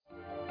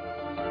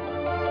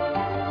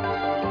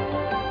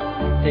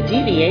The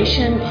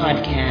Deviation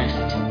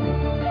Podcast.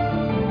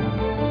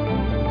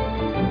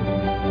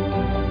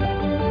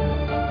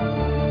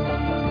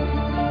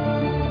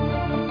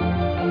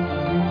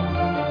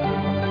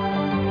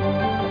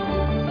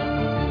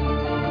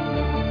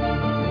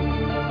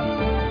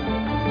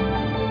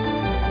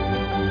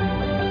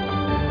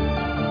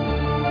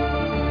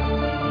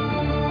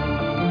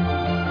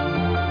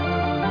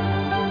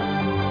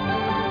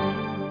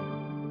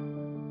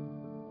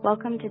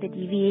 Welcome to the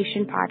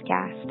Deviation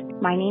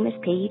Podcast. My name is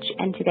Paige,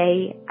 and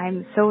today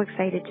I'm so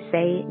excited to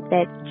say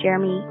that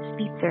Jeremy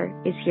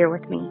Svejcar is here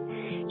with me.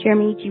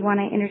 Jeremy, do you want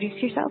to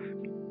introduce yourself?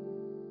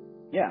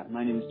 Yeah,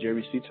 my name is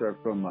Jeremy Svejcar. I'm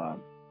from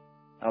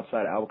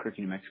outside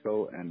Albuquerque, New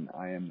Mexico, and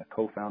I am the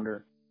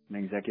co-founder and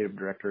executive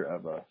director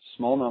of a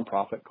small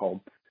nonprofit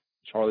called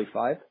Charlie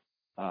 5.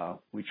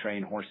 We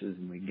train horses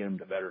and we get them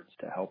to veterans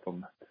to help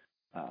them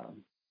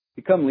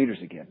become leaders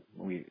again.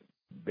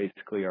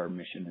 Basically, our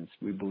mission is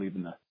we believe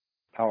in the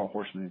power of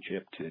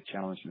horsemanship to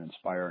challenge and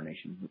inspire our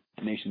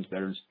nation's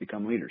veterans to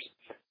become leaders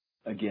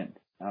again.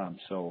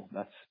 So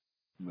that's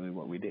really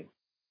what we do.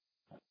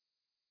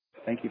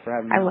 Thank you for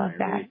having me. I love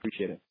that. I really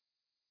appreciate it.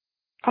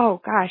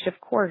 Oh gosh, of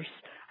course.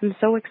 I'm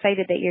so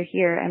excited that you're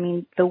here. I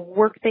mean, the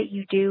work that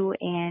you do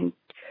and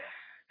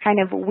kind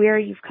of where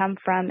you've come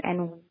from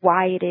and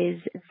why it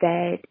is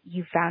that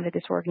you founded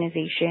this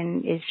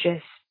organization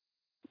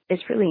is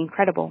really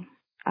incredible.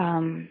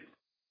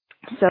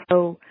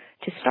 So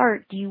to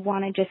start, do you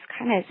want to just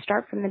kind of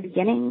start from the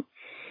beginning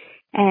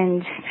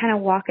and kind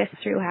of walk us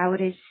through how it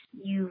is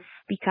you've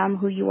become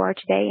who you are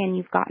today and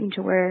you've gotten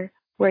to where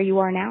you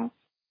are now?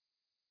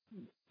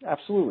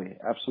 Absolutely.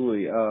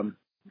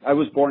 I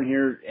was born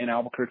here in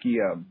Albuquerque.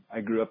 I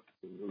grew up,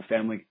 the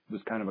family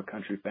was kind of a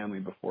country family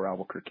before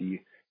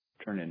Albuquerque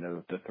turned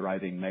into the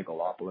thriving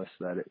megalopolis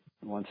that it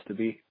wants to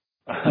be.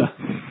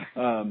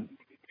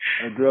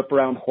 I grew up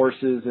around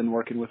horses and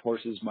working with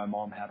horses. My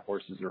mom had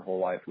horses her whole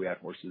life. We had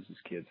horses as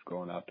kids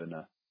growing up. And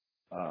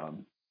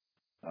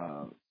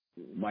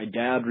my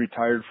dad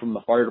retired from the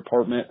fire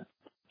department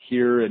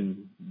here,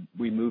 and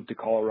we moved to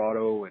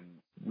Colorado, and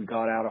we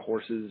got out of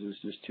horses. It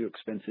was just too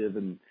expensive,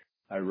 and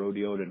I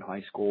rodeoed in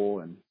high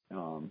school and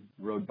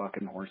rode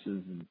bucking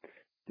horses and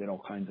did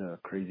all kinds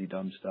of crazy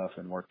dumb stuff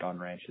and worked on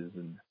ranches.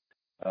 And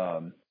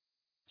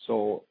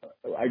so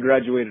I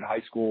graduated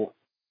high school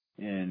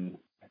in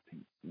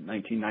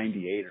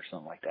 1998 or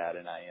something like that,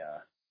 and I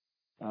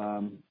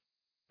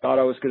thought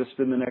I was going to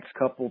spend the next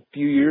couple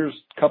few years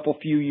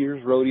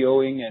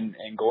rodeoing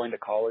and going to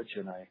college,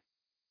 and I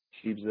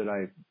seems that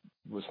I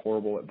was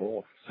horrible at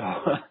both.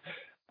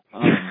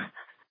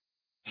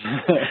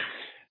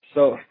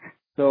 So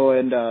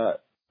in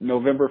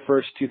November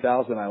 1st,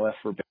 2000, I left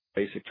for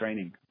basic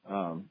training.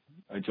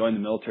 I joined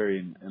the military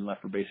and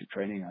left for basic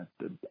training. I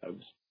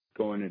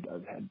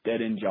had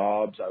dead end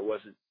jobs. I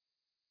wasn't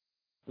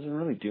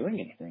really doing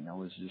anything. I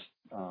was just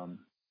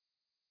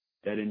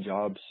dead end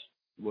jobs,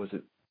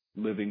 wasn't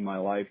living my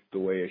life the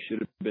way I should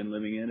have been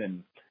living it.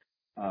 And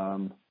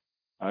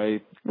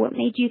What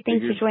made you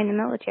think to join the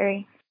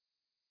military?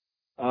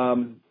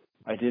 I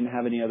didn't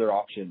have any other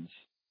options.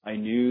 I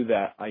knew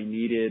that I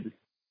needed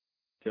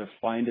to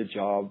find a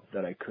job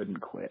that I couldn't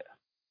quit.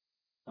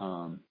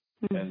 There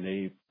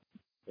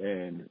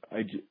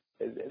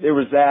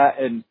was that,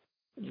 and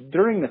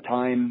during the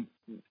time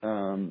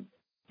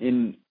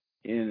in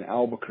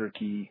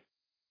Albuquerque,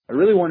 I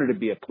really wanted to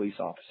be a police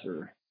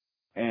officer.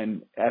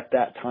 And at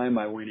that time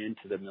I went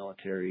into the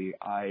military,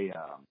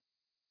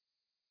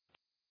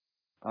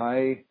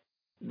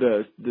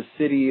 the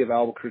city of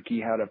Albuquerque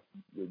had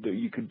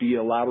you could be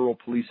a lateral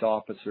police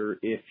officer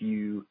if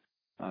you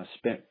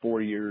spent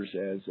 4 years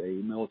as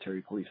a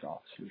military police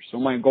officer. So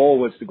my goal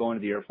was to go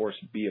into the Air Force,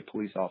 be a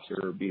police officer,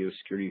 or be a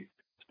security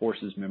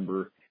forces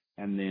member,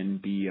 and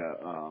then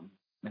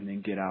and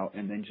then get out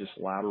and then just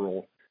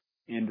lateral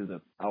into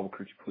the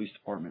Albuquerque Police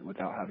Department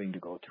without having to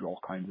go through all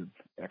kinds of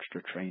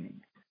extra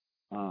training.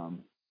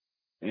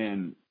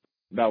 And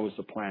that was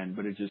the plan,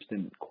 but it just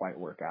didn't quite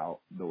work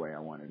out the way I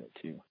wanted it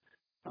to.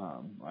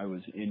 I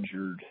was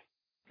injured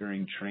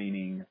during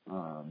training.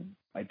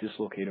 I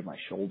dislocated my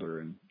shoulder,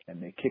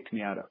 and they kicked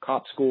me out of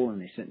cop school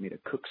and they sent me to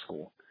cook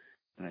school.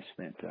 And I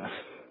spent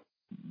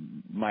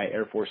my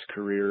Air Force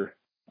career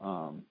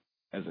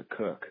as a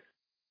cook.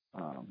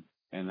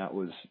 And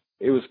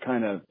it was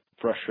kind of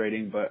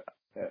frustrating, but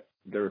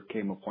there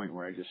came a point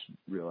where I just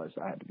realized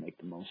I had to make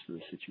the most of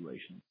the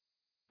situation.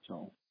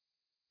 So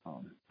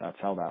that's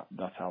how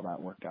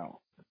that worked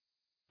out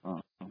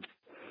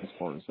as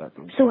far as that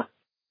goes.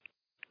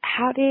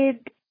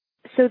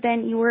 So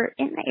then you were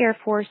in the Air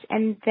Force,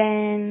 and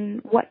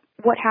then what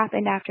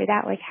happened after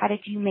that? Like, how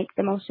did you make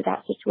the most of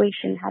that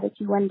situation? How did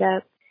you end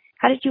up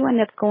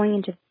going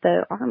into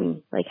the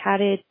Army? Like, how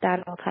did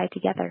that all tie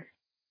together?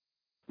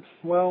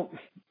 Well,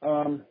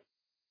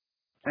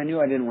 I knew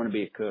I didn't want to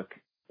be a cook.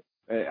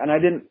 And I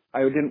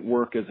didn't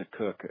work as a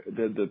cook.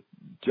 The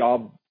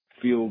job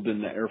field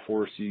in the Air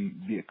Force, you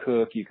be a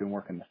cook, you can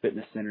work in the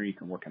fitness center, you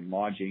can work in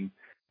lodging.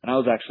 And I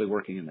was actually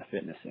working in the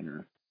fitness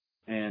center.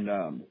 And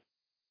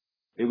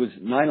it was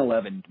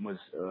 9/11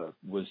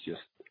 was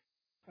just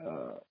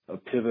a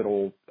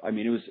pivotal. I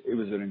mean,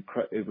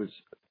 it was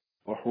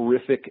a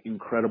horrific,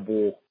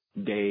 incredible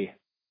day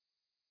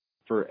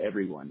for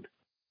everyone,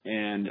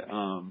 and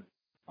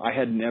I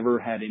had never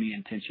had any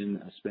intention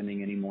of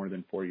spending any more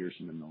than 4 years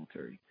in the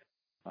military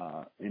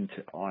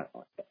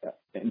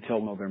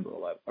until November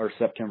 11th or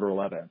September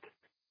 11th,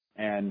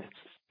 and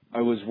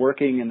I was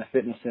working in the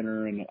fitness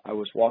center, and I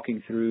was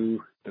walking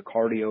through the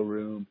cardio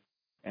room,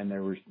 and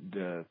there was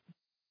the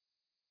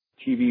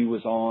TV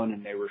was on,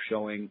 and they were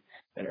showing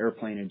an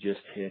airplane had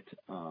just hit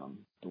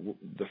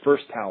the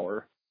first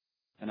tower.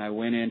 And I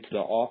went into the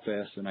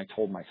office, and I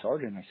told my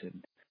sergeant, I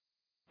said,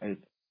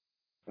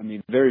 I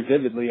mean, very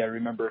vividly, I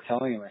remember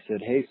telling him, I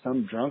said, hey,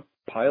 some drunk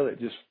pilot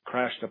just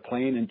crashed a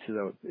plane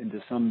into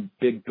some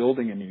big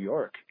building in New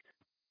York.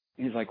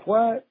 And he's like,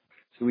 what?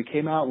 So we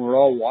came out, and we're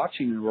all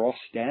watching, and we're all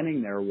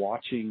standing there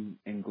watching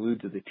and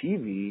glued to the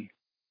TV.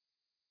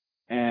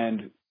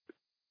 And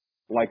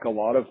like a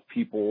lot of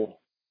people,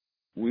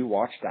 we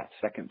watched that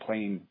second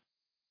plane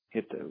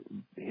hit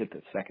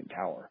the second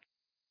tower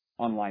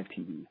on live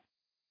TV.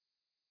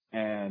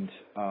 And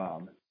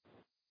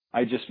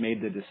I just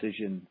made the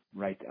decision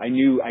right. I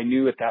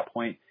knew at that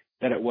point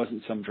that it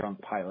wasn't some drunk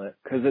pilot,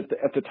 because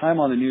at the time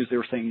on the news they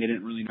were saying they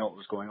didn't really know what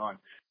was going on.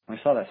 When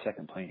I saw that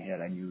second plane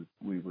hit, I knew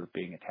we were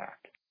being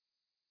attacked.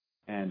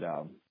 And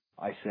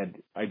I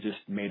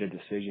just made a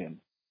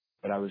decision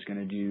that I was going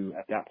to do.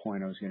 At that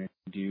point, I was going to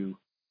do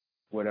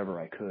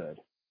whatever I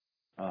could.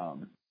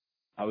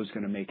 I was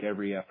going to make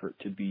every effort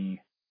to do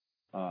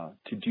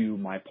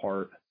my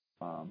part,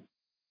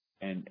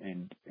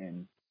 and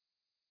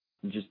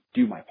just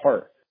do my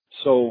part.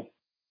 So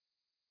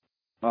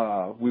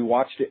we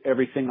watched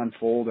everything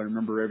unfold. I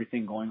remember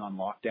everything going on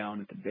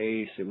lockdown at the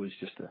base. It was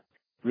just a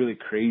really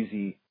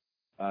crazy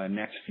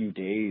next few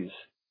days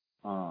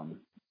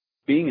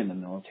being in the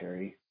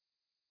military.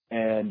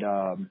 And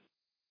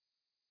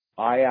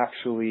I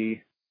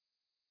actually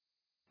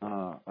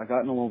I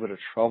got in a little bit of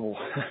trouble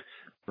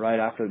right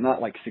after,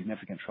 not like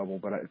significant trouble,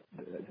 but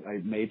I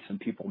made some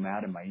people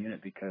mad in my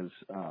unit because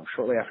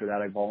shortly after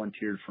that I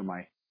volunteered for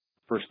my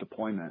first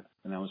deployment,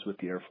 and that was with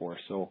the Air Force.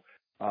 So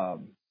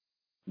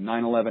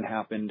 9/11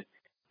 happened,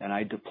 and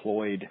I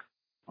deployed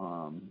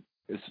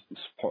as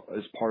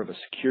part of a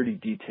security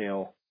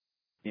detail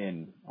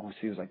in, I want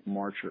to say it was like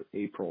March or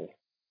April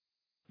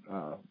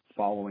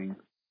following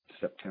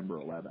September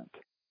 11th.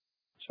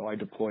 So I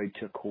deployed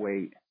to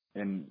Kuwait,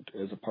 and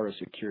as a part of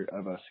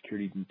a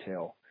security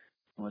detail,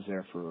 I was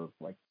there for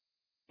like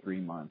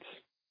 3 months.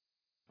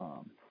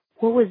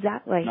 What was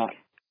that like?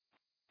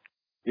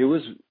 It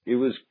was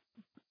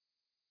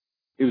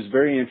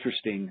very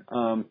interesting.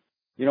 I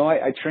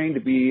trained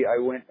to be. I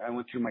went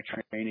through my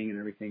training and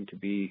everything to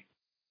be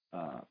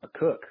a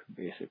cook,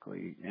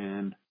 basically,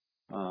 and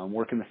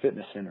work in the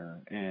fitness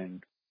center.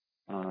 And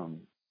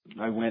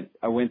I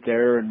went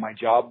there, and my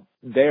job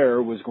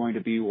there was going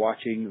to be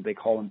watching. They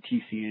call them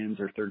TCNs,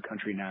 or third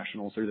country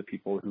nationals. They're the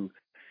people who,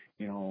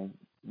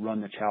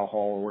 run the chow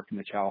hall or work in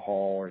the chow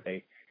hall, or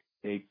they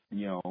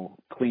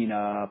clean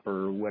up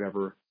or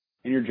whatever.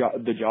 And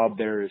the job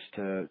there is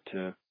to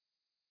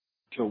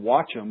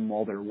watch them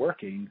while they're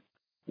working.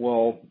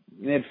 Well,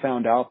 they had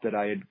found out that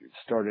I had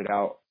started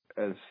out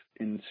as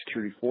in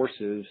security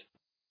forces,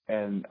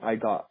 and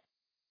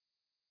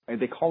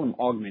they call them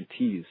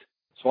augmentees.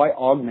 So I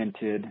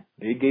augmented.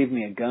 They gave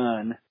me a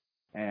gun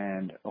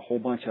and a whole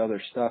bunch of other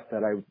stuff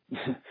that I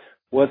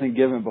wasn't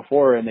given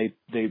before, and they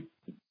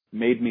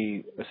made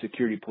me a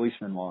security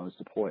policeman while I was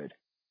deployed.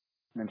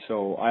 And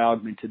so I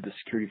augmented the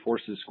security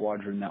forces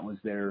squadron that was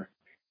there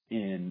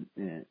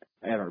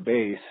at our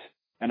base,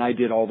 and I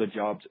did all the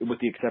jobs with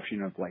the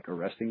exception of like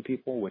arresting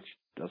people, which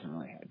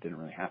didn't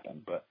really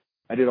happen, but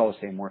I did all the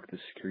same work the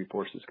security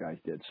forces guys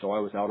did. So I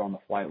was out on the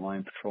flight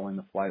line, patrolling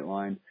the flight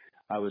line.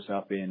 I was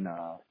up in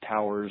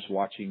towers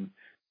watching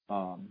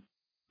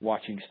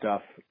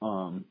stuff,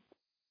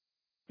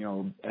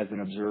 as an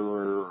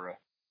observer or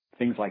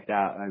things like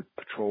that. I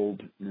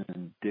patrolled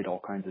and did all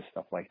kinds of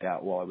stuff like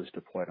that while I was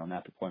deployed on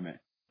that deployment.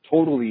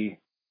 Totally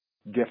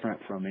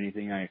different from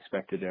anything I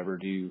expected to ever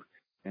do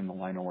in the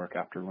line of work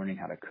after learning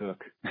how to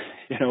cook,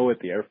 with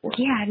the Air Force.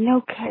 Yeah,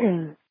 no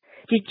kidding.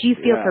 Did you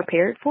feel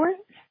prepared for it?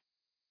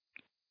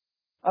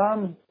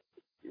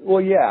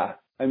 Well, yeah.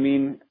 I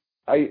mean,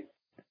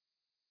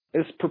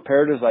 as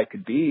prepared as I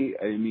could be.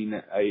 I mean,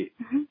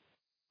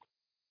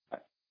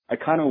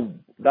 that's kind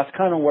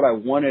of what I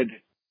wanted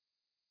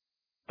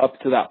up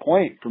to that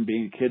point from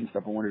being a kid and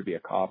stuff. I wanted to be a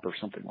cop or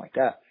something like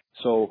that.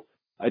 So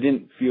I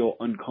didn't feel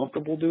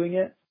uncomfortable doing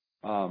it.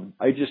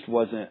 It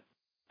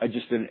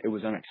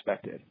was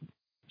unexpected.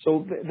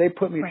 So they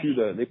put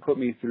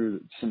me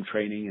through some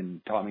training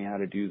and taught me how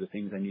to do the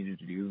things I needed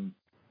to do.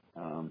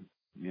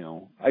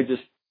 I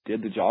just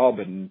did the job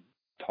and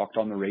talked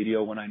on the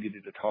radio when I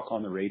needed to talk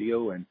on the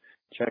radio, and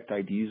checked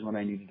IDs when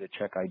I needed to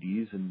check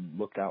IDs, and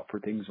looked out for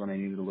things when I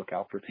needed to look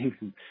out for things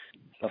and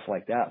stuff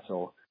like that.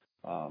 So,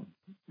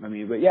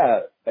 but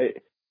yeah,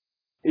 it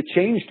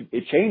changed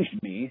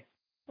me,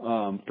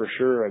 for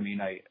sure. I mean,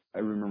 I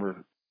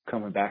remember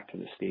coming back to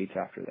the States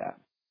after that,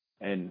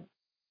 and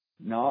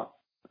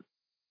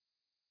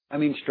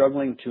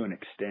struggling to an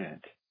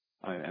extent.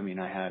 I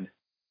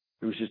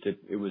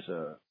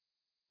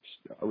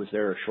was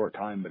there a short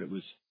time, but it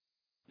was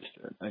just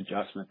an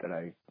adjustment that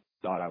I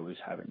thought I was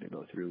having to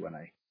go through when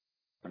I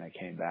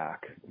came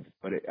back.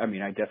 But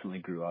I definitely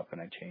grew up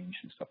and I changed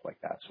and stuff like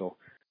that. So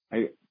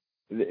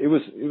it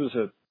was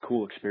a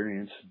cool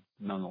experience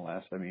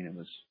nonetheless.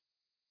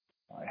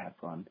 I had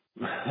fun.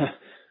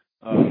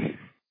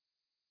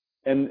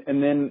 And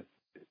then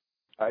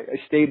I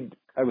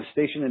was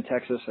stationed in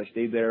Texas. I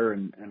stayed there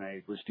and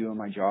I was doing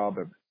my job.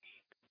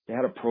 They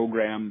had a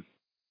program.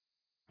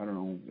 I don't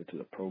know if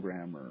it's a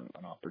program or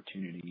an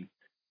opportunity,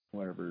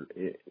 whatever.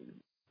 It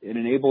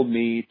enabled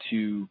me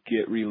to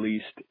get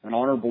released, an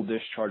honorable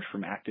discharge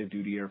from active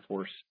duty Air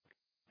Force,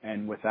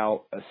 and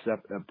without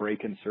a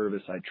break in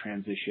service, I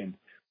transitioned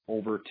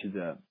over to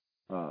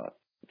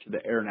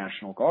the Air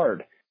National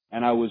Guard.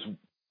 And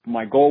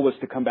my goal was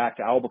to come back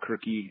to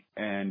Albuquerque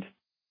and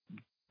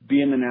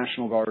be in the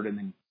National Guard and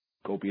then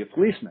go be a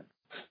policeman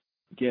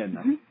again.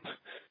 Mm-hmm.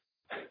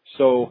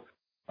 So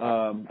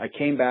I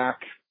came back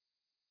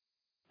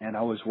and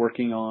I was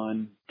working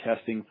on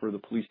testing for the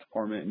police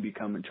department and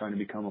trying to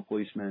become a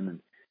policeman,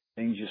 and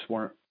things just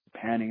weren't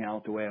panning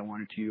out the way I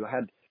wanted to.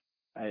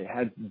 I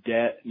had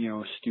debt,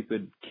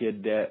 stupid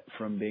kid debt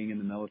from being in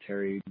the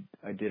military.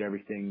 I did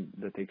everything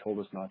that they told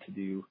us not to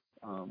do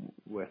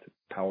with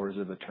powers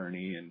of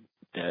attorney and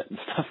debt and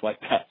stuff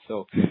like that.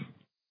 So,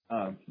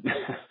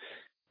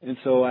 and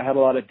so I had a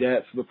lot of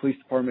debt. So the police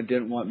department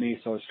didn't want me.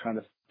 So I was trying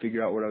to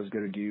figure out what I was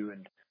going to do.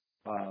 And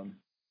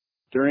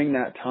during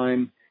that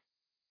time,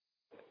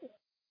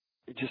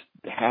 it just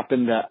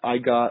happened that I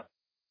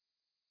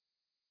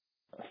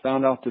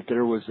found out that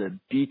there was a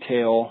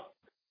detail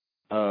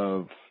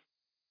of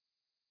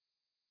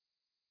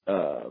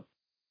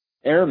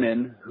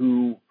airmen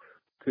who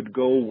could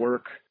go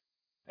work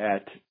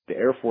at the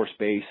Air Force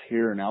Base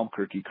here in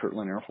Albuquerque,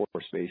 Kirtland Air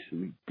Force Base,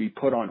 and be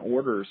put on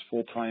orders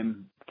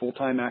full-time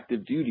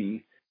active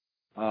duty,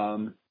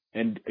 and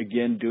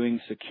again doing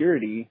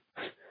security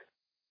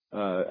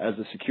as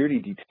a security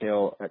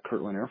detail at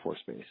Kirtland Air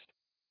Force Base.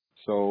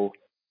 So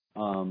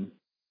I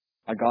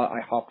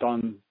hopped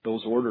on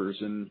those orders,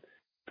 and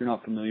if you're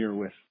not familiar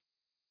with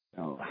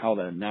how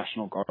the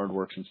National Guard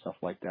works and stuff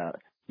like that,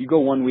 you go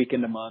 1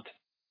 weekend a month,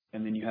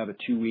 and then you have a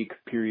 2-week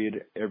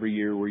period every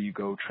year where you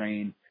go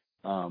train.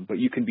 But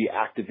you can be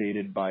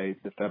activated by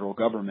the federal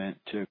government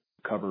to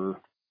cover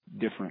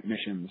different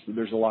missions.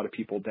 There's a lot of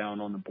people down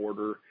on the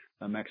border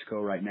of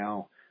Mexico right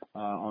now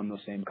on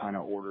those same kind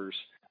of orders.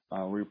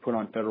 Where you're put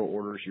on federal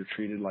orders, you're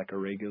treated like a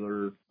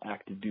regular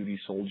active duty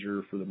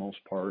soldier for the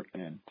most part,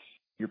 and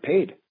you're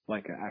paid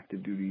like an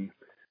active duty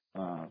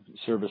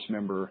service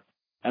member.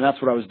 And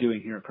that's what I was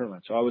doing here at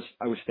Kirtland. So I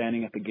was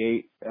standing at the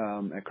gate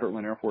at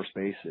Kirtland Air Force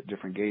Base at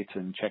different gates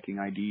and checking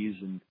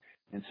IDs and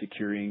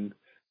securing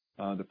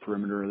the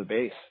perimeter of the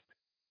base.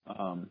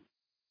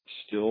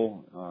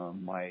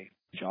 My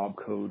job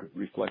code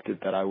reflected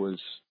that I was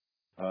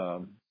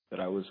a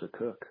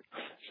cook.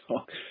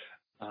 So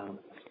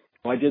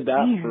I did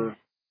that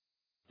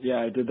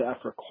I did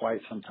that for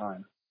quite some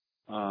time.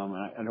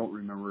 I don't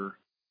remember.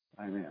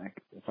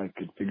 If I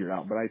could figure it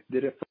out, but I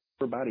did it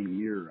for about a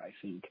year, I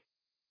think.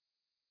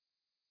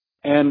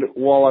 And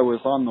while I was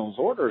on those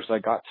orders, I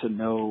got to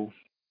know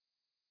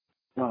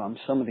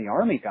some of the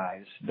Army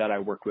guys that I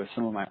worked with,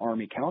 some of my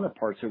Army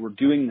counterparts that were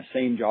doing the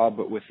same job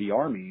but with the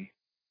Army.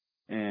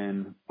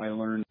 And I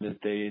learned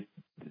that the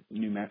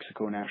New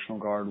Mexico National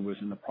Guard was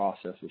in the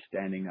process of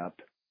standing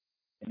up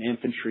an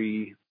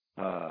infantry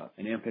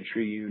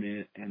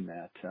unit, and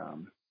that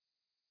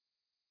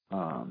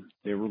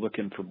they were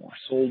looking for more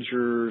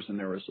soldiers, and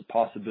there was a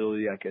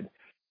possibility I could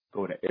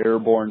go to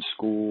airborne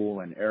school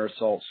and air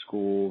assault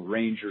school,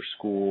 ranger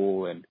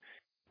school, and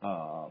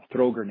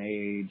throw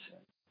grenades,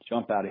 and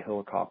jump out of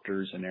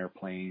helicopters and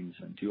airplanes,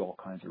 and do all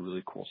kinds of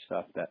really cool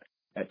stuff that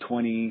at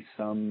 20,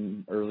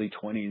 some early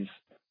 20s,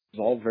 was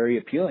all very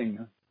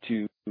appealing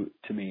to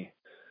me.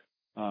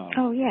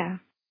 Oh, yeah.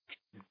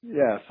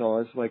 Yeah, so I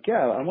was like,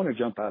 I want to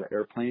jump out of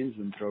airplanes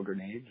and throw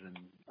grenades, and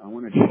I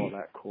want to do all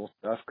that cool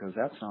stuff because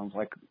that sounds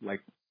like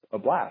a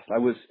blast. I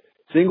was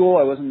single,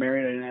 I wasn't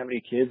married, I didn't have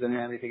any kids, I didn't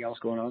have anything else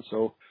going on,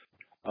 so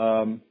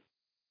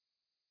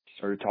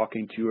started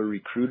talking to a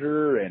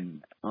recruiter,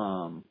 and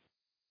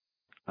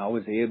I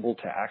was able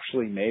to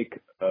actually make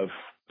a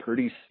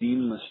pretty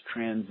seamless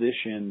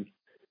transition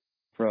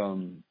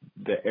from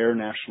the Air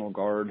National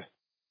Guard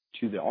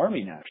to the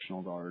Army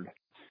National Guard.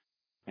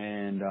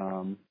 And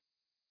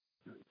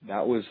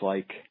that was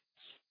like,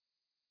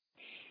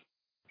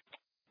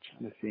 I'm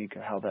trying to think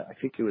of I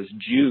think it was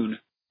June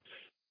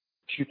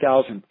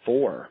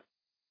 2004.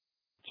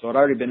 So I'd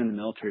already been in the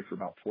military for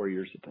about 4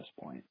 years at this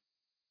point,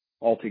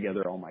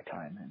 altogether all my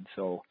time. And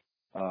so,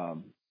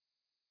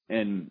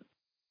 and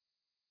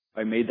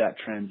I made that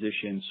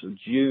transition. So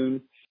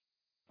June,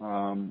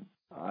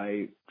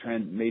 I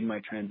made my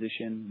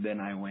transition. Then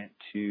I went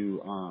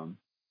to,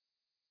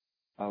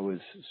 so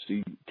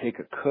you take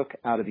a cook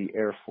out of the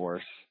Air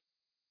Force,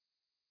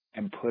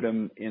 and put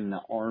them in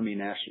the Army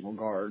National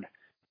Guard,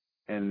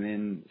 and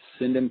then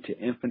send them to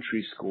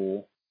infantry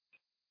school.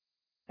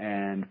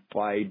 And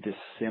by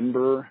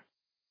December,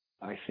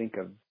 I think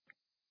of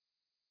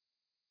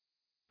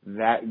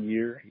that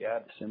year,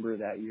 December of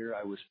that year,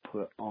 I was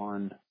put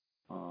on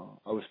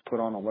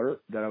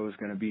alert that I was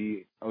going to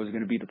be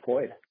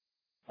deployed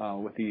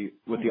with the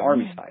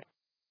Army side.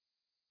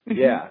 Mm-hmm.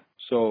 Yeah.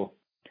 So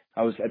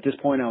I was, at this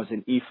point, I was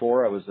in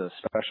E4. I was a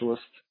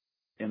specialist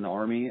in the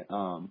Army.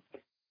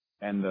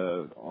 And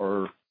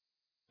our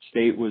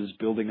state was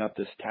building up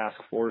this task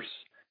force,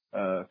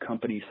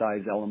 company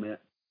size element,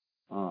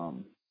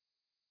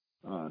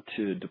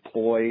 to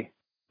deploy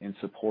in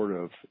support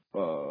of,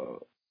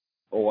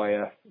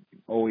 OEF,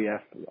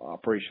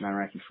 Operation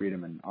Iraqi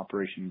Freedom, and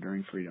Operation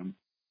Enduring Freedom.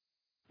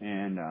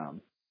 And,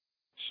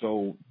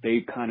 so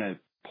they kind of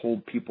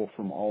pulled people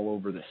from all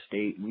over the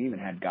state. We even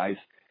had guys,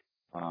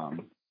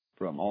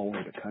 from all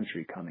over the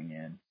country coming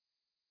in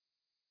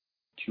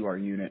to our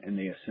unit, and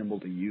they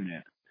assembled a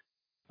unit,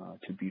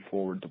 to be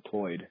forward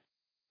deployed.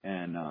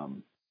 And,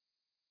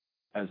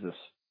 as this,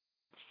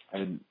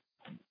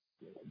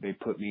 they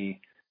put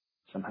me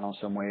somehow,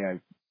 some way,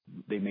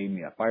 they made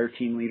me a fire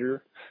team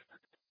leader,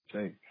 which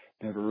I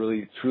never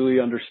really truly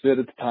understood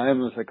at the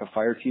time. It was like a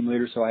fire team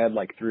leader. So I had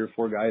like 3 or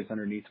 4 guys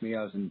underneath me.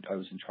 I was in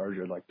charge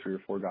of like 3 or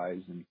 4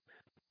 guys, and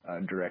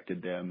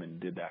directed them and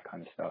did that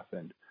kind of stuff.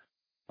 And,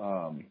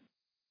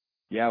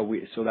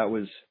 so that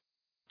was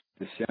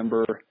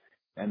December,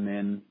 and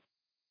then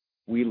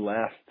we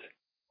left.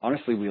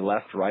 Honestly, we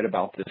left right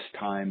about this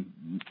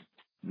time,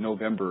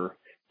 November,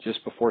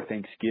 just before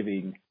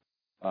Thanksgiving,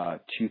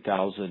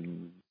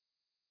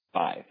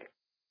 2005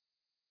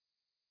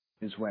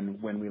 is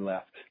when we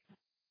left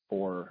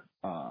for,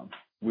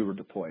 we were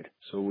deployed.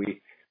 So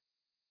we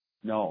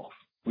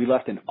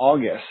left in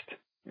August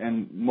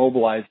and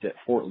mobilized at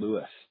Fort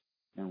Lewis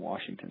in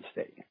Washington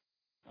State,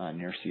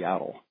 near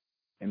Seattle.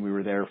 And we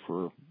were there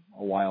for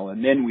a while,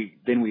 and then we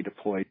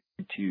deployed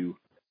to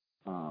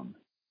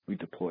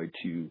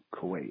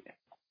Kuwait,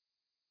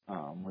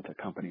 with a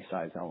company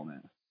size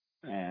element.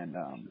 And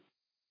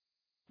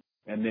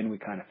then we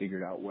kind of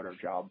figured out what our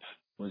jobs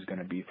was going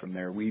to be from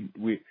there. We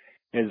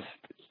as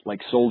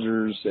like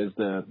soldiers, as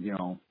the,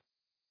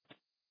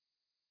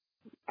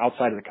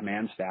 outside of the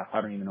command staff,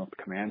 I don't even know if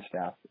the command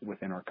staff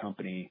within our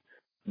company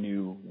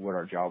knew what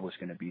our job was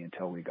going to be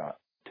until we got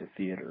to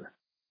theater.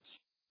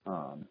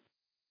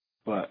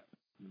 But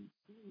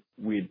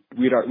we'd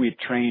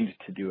trained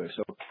to do it.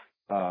 So,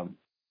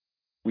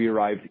 we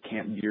arrived at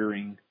Camp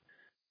Gearing,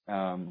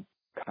 kind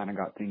of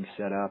got things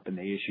set up, and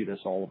they issued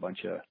us all a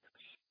bunch of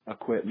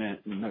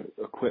equipment. And the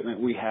equipment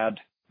we had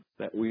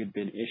that we had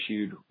been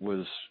issued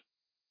wasn't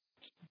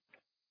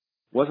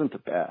the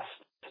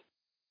best,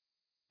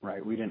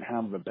 right? We didn't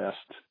have the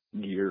best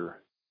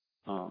gear,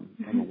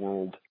 in the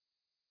world.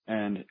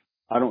 And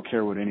I don't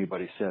care what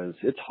anybody says.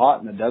 It's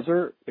hot in the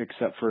desert,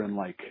 except for in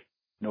like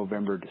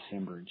November,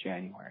 December, and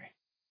January.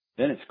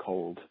 Then it's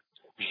cold.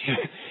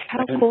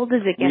 How cold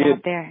does it get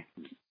out there?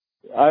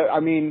 I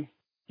mean,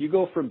 you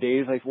go from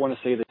days, I want to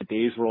say the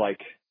days were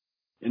like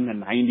in the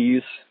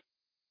 90s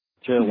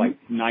to like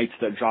nights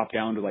that drop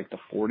down to like the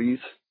 40s,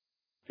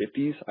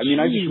 50s. I mean,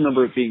 I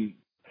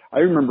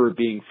remember it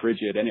being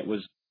frigid, and it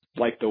was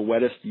like the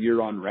wettest year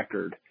on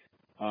record.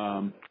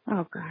 Oh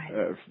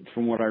God.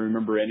 From what I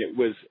remember. And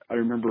I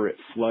remember it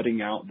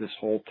flooding out this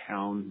whole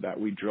town that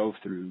we drove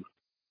through,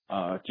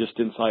 just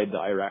inside the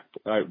Iraq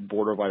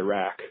border of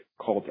Iraq,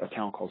 a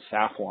town called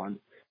Safwan.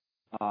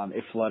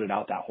 It flooded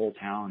out that whole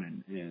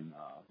town, and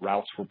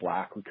routes were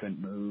black. We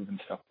couldn't move and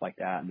stuff like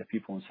that. And the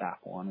people in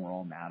Safwan were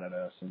all mad at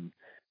us and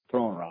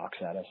throwing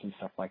rocks at us and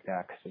stuff like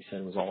that, because they said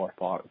it was all our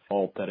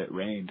fault that it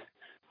rained.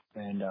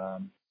 And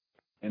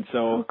so,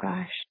 oh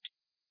gosh.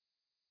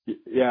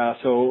 Yeah.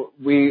 So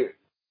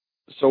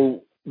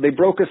they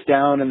broke us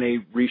down, and they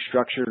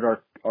restructured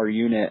our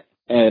unit,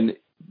 and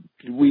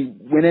we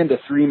went into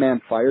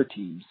 3-man fire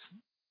teams.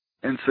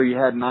 And so you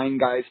had 9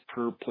 guys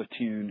per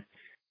platoon.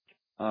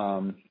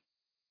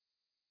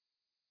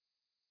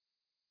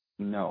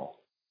 No.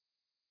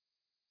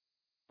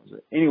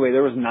 Anyway,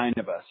 there was 9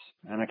 of us,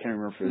 and I can't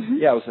remember if it was,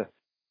 it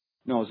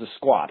was a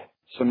squad.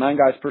 So 9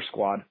 guys per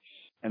squad,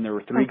 and there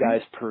were 3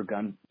 guys per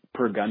gun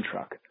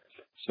truck.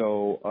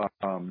 So,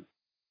 so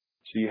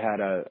you had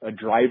a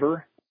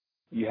driver,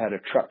 you had a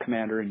truck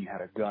commander, and you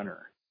had a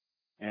gunner.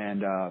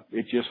 And,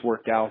 it just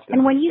worked out.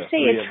 And when you say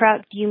a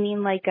truck, do you mean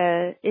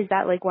is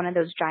that like one of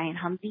those giant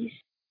Humvees?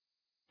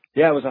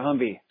 Yeah, it was a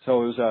Humvee.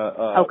 So it was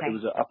it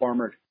was a up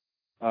armored,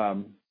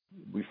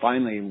 we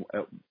finally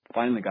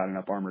got an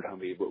up armored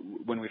Humvee. But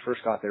when we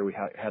first got there, we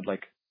had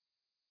like,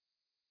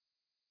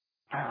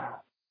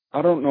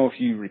 I don't know if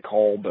you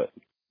recall, but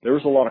there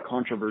was a lot of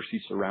controversy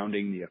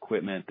surrounding the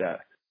equipment that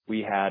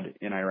we had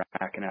in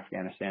Iraq and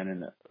Afghanistan in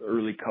the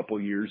early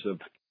couple years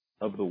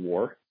of the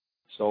war.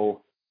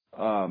 So,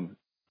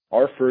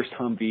 our first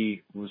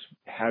Humvee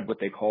had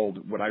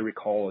what I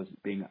recall as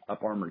being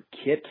up armored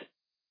kit.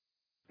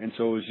 And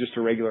so it was just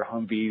a regular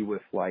Humvee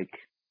with like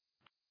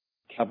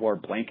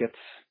Kevlar blankets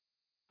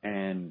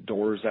and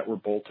doors that were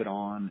bolted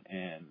on,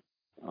 and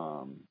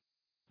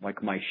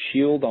like my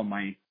shield on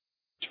my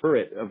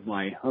turret of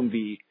my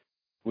Humvee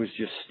was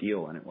just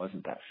steel, and it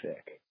wasn't that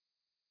thick.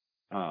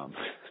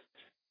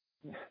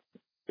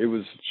 It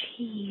was.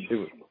 Jeez. It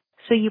was.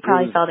 So you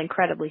probably felt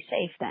incredibly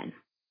safe then.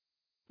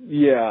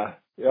 Yeah.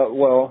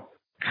 Well.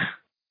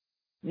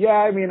 Yeah.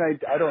 I mean,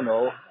 I don't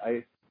know.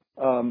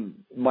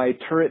 My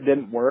turret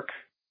didn't work.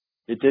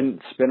 It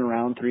didn't spin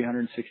around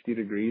 360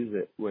 degrees.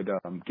 It would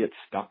get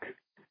stuck.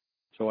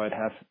 So it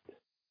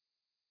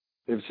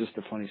was just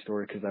a funny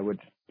story because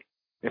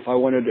if I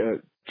wanted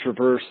to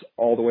traverse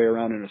all the way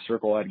around in a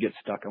circle, I'd get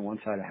stuck on one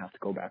side. I'd have to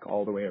go back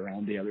all the way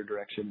around the other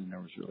direction, and there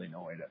was really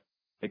no way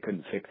they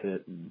couldn't fix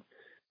it. And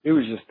it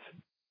was just,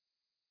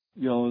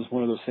 it was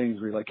one of those things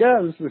where you're like,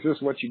 yeah, this is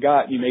just what you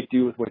got. You make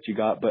do with what you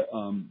got. But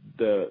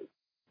the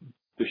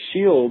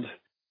shield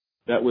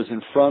that was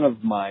in front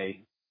of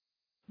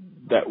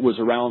that was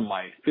around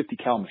my 50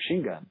 cal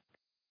machine gun,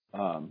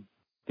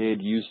 they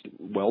had used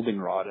welding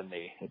rod, and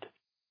they had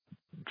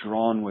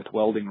drawn with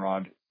welding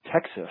rod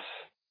Texas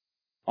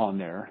on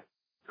there,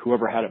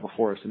 whoever had it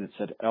before us, and it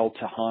said El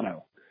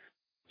Tejano.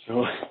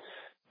 So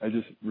I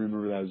just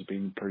remember that as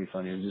being pretty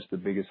funny. It was just the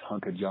biggest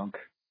hunk of junk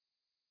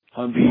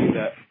Humvee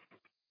that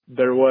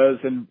there was,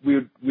 and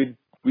we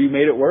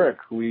made it work.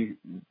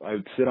 I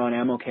would sit on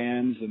ammo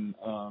cans, and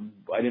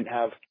I didn't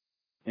have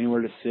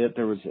anywhere to sit.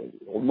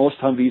 Most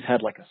Humvees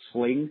had like a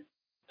sling,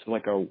 so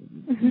like a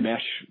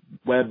mesh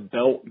web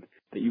belt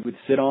that you would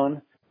sit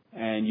on,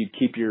 and you'd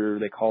keep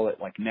they call it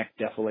like neck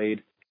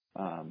defilade,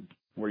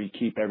 where you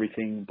keep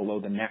everything below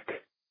the neck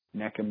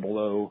and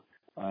below,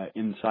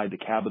 inside the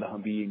cab of the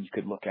Humvee, and you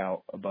could look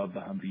out above the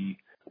Humvee.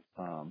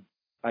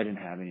 I didn't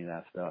have any of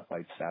that stuff.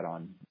 I sat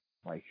on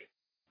like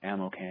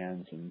ammo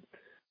cans and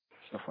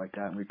stuff like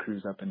that, and we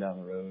cruised up and down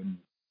the road, and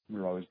we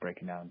were always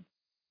breaking down.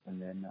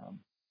 And then,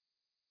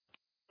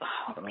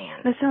 oh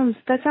man,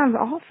 that sounds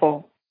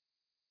awful.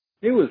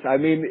 It was, I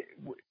mean,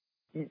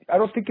 I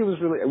don't think it was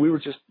really,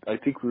 I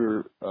think we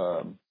were,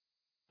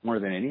 more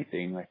than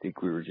anything, I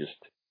think we were just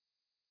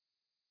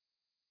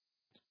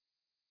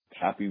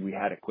happy we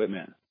had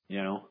equipment,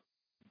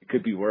 It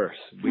could be worse.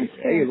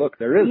 Hey, look,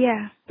 there is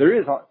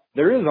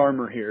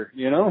armor here,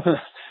 Yeah.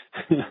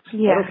 I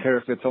don't care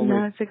if it's only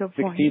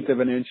 1/16 of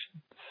an inch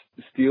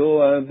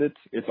steel,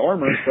 it's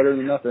armor, it's better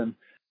than nothing.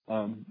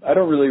 I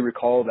don't really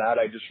recall that.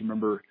 I just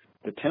remember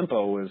the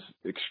tempo was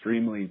it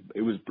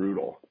was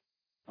brutal.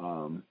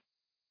 And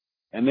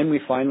then we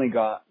finally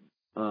got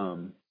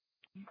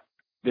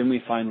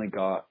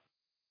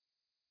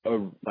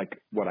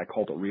like what I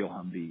called a real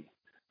Humvee.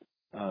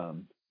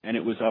 And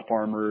it was up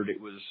armored.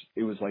 It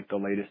was like the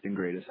latest and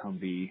greatest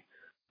Humvee.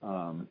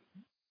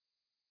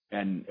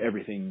 And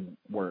everything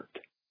worked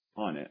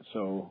on it.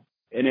 So,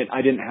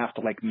 I didn't have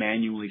to like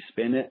manually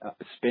spin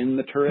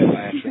the turret.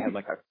 I actually had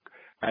like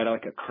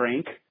a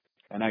crank,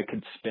 and I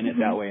could spin it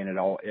that way, and it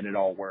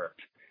all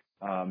worked.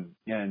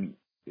 And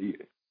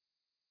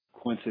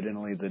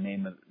coincidentally, the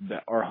name of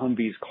our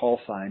Humvee's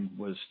call sign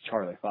was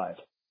Charlie 5.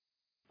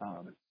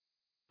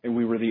 And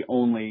we were the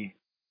only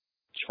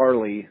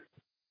Charlie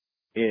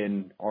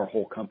in our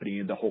whole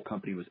company. The whole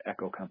company was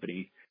Echo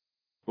Company,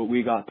 but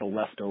we got the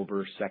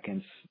leftover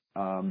seconds.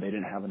 They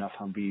didn't have enough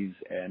Humvees,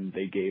 and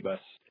they gave us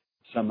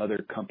some other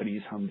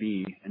company's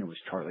Humvee, and it was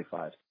Charlie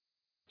 5.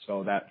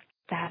 So that's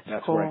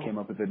cool. Where I came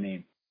up with the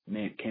name.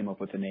 Came up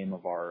with the name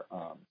of our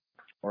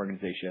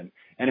organization,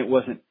 and it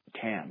wasn't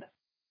tan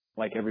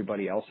like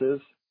everybody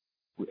else's.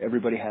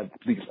 Everybody had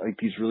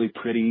these really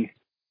pretty,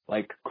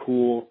 like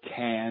cool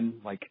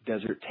tan, like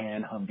desert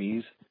tan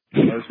Humvees.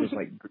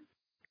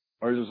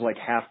 Ours was like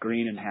half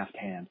green and half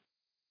tan.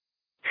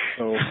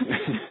 So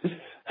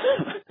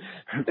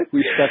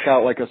we stuck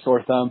out like a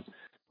sore thumb.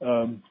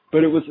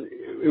 But it was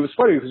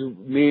funny because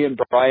me and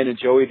Brian and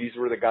Joey, these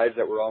were the guys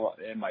that were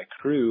in my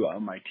crew,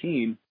 on my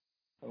team.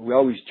 We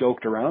always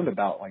joked around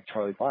about like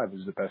Charlie 5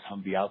 was the best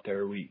Humvee out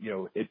there.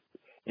 It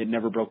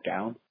never broke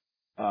down.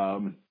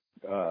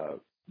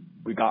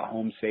 We got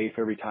home safe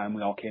every time.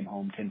 We all came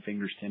home 10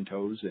 fingers, 10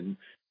 toes, and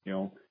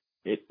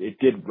it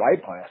did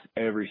right by us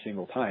every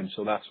single time.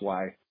 So that's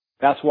why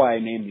I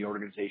named the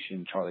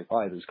organization Charlie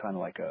 5. It was kind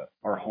of like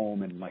our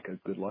home and like a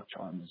good luck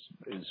charm.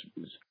 Is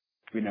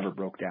we never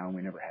broke down.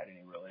 We never had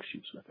any real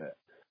issues with it.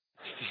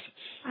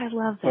 I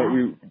love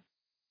that. But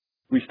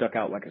we stuck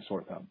out like a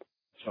sore thumb.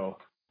 So.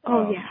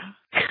 Yeah.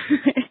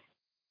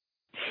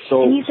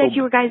 And you said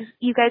you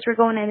guys were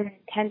going at an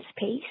intense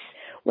pace.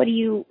 What do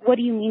you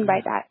mean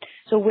by that?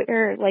 So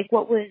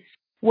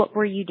what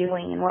were you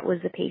doing, and what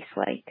was the pace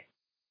like?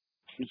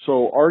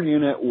 So our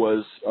unit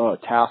was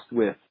tasked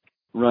with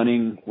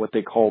running what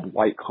they called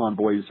white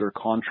convoys or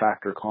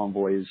contractor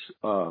convoys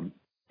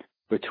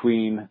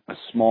between a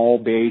small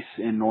base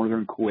in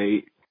northern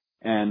Kuwait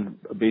and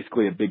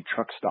basically a big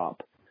truck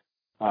stop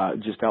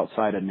just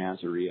outside of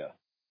Nasiriyah.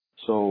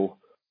 So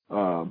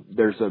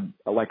there's an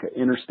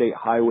interstate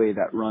highway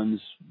that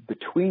runs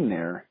between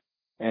there,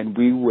 and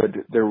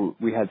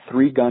we had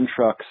 3 gun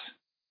trucks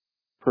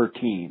per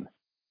team,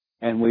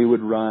 and we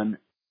would run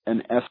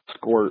an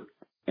escort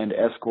and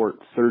escort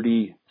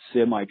 30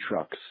 semi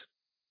trucks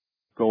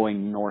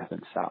going north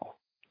and south,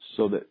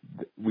 so that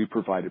we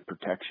provided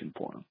protection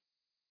for them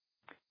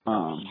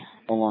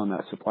along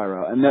that supply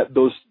route. And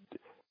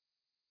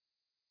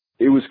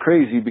it was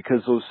crazy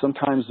because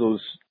sometimes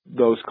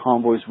those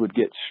convoys would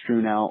get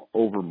strewn out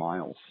over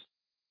miles,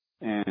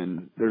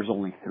 and there'd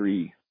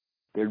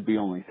be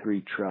only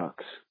 3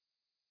 trucks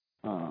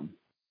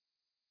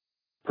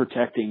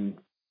protecting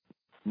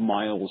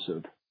miles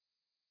of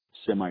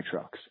semi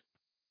trucks,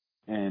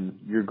 and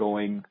you're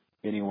going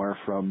anywhere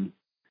from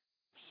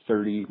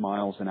 30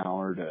 miles an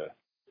hour to,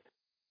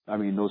 I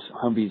mean, those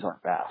Humvees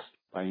aren't fast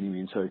by any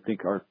means. So I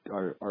think our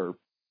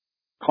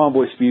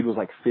convoy speed was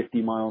like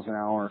 50 miles an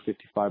hour,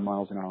 55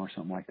 miles an hour,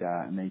 something like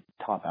that. And they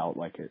top out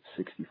like at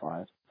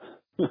 65.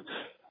 So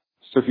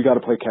if you got to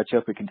play catch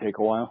up, it can take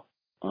a while.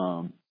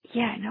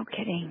 Yeah, no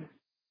kidding.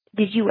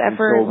 Did you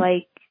ever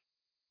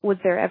was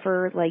there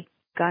ever like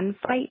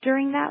gunfight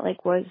during that?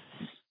 Like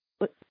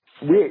that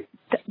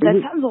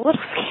sounds a little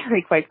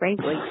scary, quite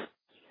frankly.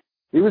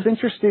 It was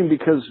interesting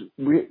because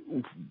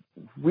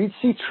we'd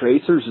see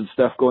tracers and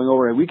stuff going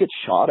over and we get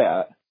shot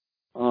at.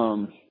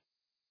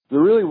 There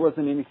really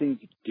wasn't anything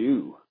to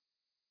do.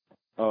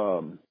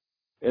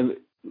 And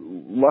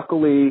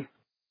luckily,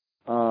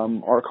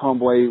 our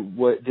convoy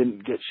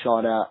didn't get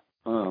shot at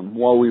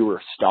while we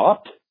were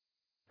stopped,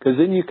 because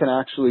then you can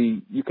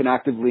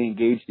actively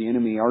engage the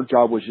enemy. Our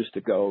job was just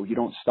to go. You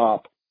don't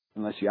stop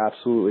unless you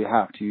absolutely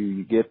have to.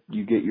 You get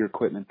your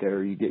equipment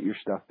there, you get your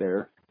stuff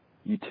there,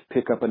 you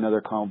pick up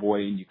another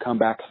convoy, and you come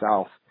back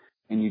south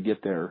and you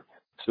get there.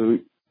 So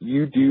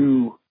you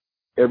do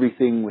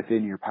everything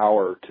within your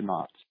power to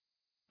not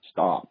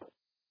stop,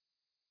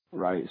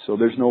 right? So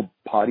there's no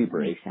potty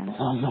break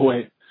on the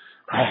way,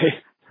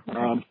 right?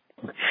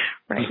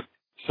 Right.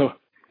 So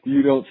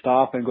you don't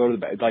stop and go to the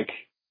bed. Like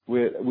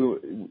we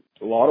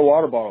a lot of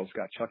water bottles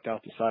got chucked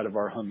out the side of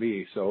our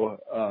Humvee, so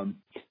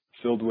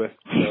filled with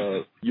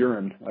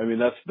urine. I mean,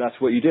 that's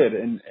what you did,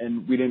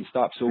 and we didn't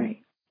stop. So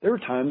there were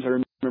times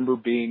I remember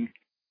being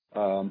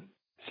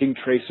seeing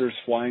tracers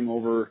flying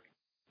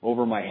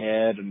over my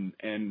head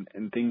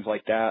and things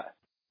like that,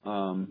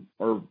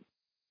 or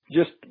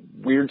just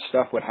weird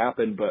stuff would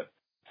happen. But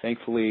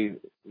thankfully,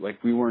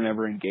 like, we weren't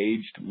ever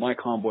engaged. My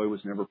convoy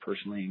was never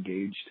personally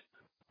engaged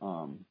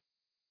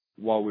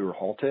while we were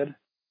halted.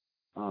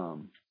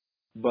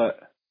 But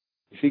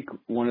I think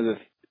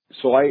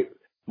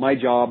my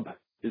job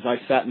is I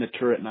sat in the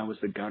turret and I was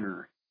the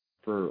gunner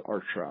for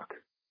our truck.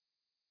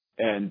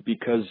 And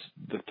because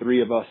the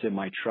 3 of us in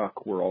my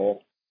truck were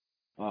all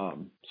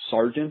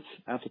sergeants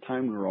at the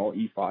time, we were all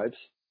E5s,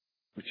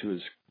 which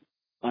was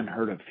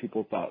unheard of.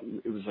 People thought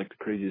it was like the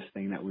craziest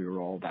thing that we were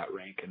all that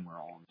rank and we're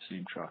all in the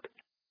same truck.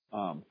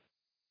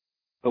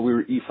 But we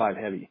were E5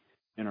 heavy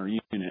in our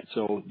unit.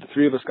 So the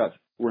 3 of us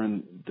were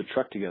in the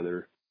truck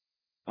together.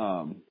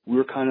 We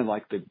were kind of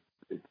like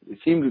it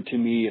seemed to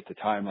me at the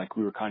time like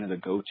we were kind of the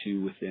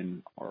go-to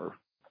within our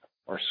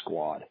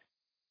squad,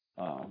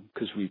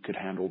 because we could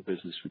handle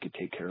business, we could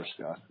take care of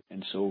stuff.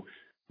 And so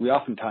we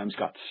oftentimes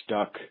got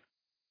stuck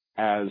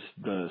as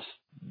the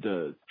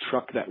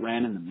truck that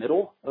ran in the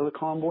middle of the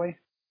convoy.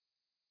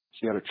 So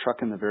you had a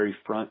truck in the very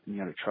front and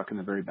you had a truck in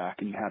the very back,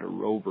 and you had a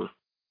rover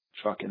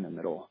truck in the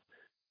middle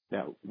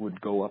that would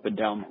go up and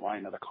down the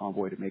line of the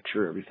convoy to make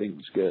sure everything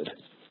was good.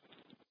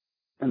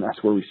 And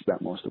that's where we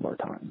spent most of our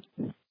time.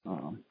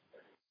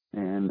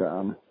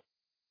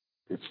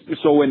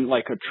 So when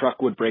like a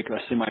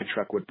semi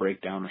truck would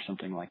break down or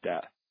something like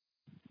that,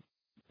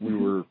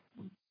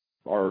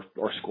 our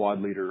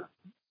squad leader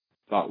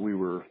thought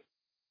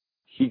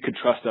he could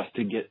trust us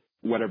to get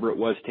whatever it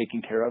was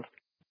taken care of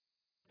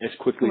as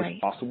quickly as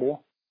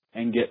possible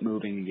and get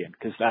moving again.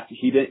 Cause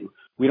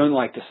we don't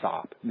like to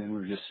stop. And then we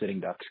were just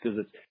sitting ducks, cause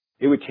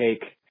it would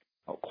take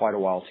quite a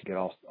while to get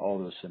all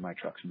those semi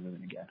trucks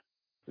moving again.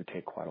 It would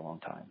take quite a long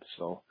time.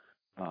 So,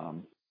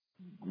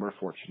 we're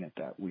fortunate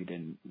that we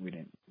didn't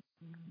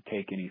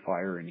take any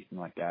fire or anything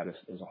like that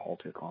as a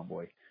halted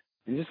convoy.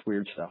 And just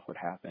weird stuff would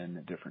happen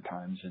at different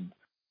times. And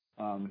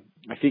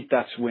I think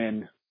that's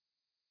when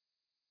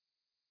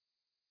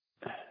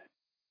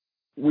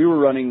we were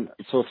running.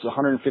 So if it's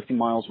 150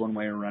 miles one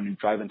way, we're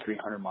driving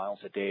 300 miles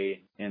a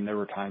day. And there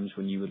were times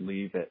when you would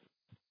leave at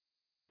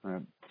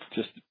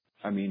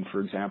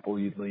for example,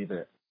 you'd leave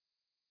at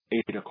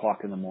 8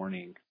 o'clock in the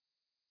morning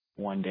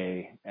one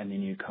day, and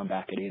then you'd come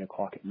back at 8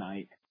 o'clock at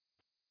night.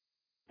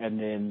 And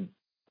then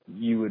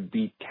you would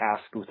be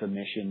tasked with a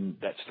mission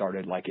that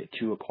started like at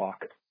 2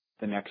 o'clock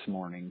the next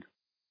morning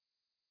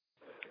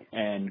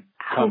and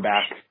come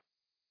back.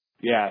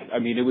 Yeah. I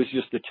mean, it was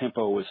just, the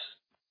tempo was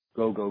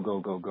go, go, go,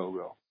 go, go,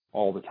 go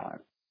all the time.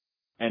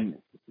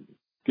 And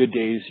good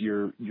days,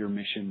 your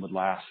mission would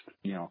last,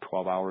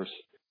 12 hours.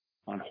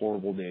 On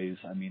horrible days,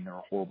 there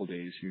are horrible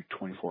days, you're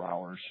 24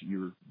 hours,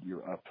 you're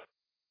up,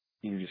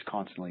 you're just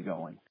constantly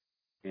going.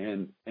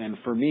 And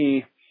for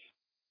me,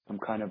 I'm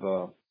kind of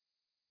a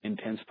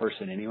intense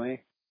person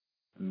anyway.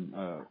 I'm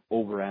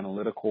over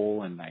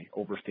analytical, and I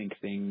overthink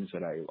things.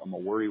 That I'm a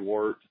worry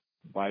wart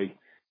by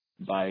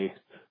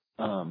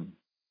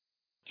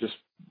just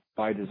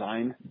by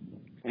design.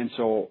 And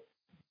so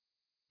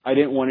I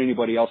didn't want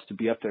anybody else to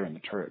be up there in the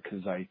turret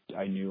because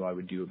I knew I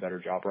would do a better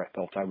job, or I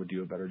felt I would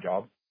do a better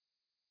job.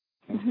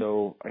 And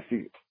so I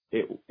think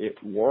it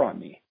wore on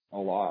me a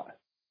lot.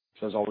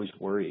 So I was always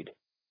worried.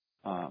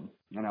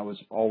 And I was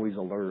always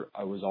alert.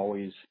 I was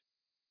always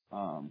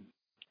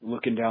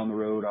looking down the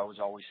road. I was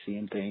always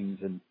seeing things,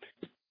 and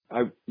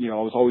I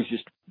was always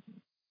just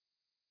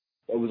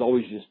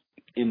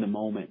in the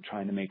moment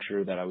trying to make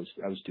sure that I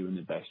was doing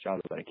the best job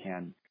that I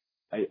can.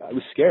 I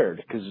was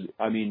scared because,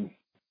 I mean,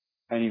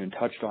 I hadn't even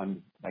touched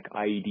on like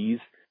IEDs.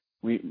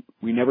 We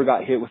never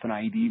got hit with an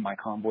IED. My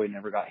convoy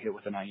never got hit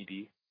with an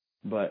IED,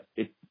 but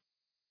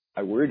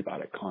I worried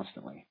about it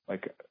constantly.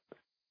 Like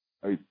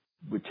I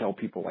would tell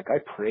people, like I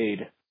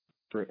prayed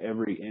for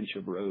every inch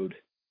of road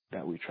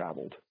that we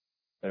traveled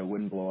that it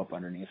wouldn't blow up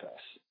underneath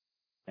us.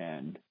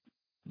 And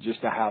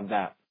just to have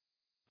that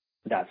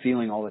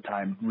feeling all the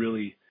time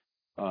really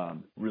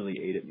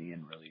ate at me,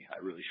 and I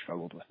really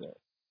struggled with it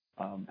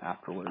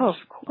afterwards. Oh,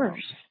 of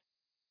course.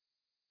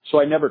 So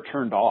I never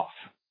turned off.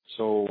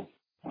 So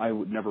I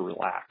would never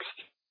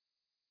relaxed.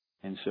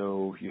 And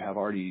so you have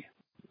already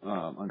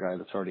a guy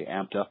that's already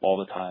amped up all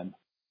the time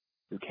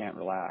who can't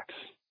relax.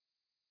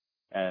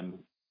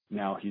 And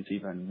now he's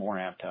even more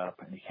amped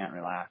up and he can't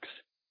relax.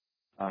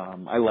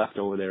 I left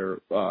over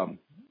there. I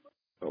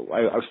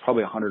was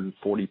probably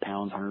 140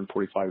 pounds,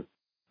 145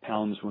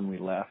 pounds when we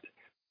left.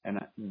 And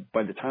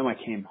by the time I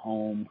came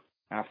home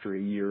after a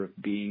year of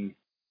being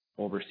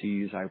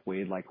overseas, I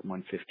weighed like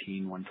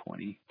 115,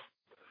 120.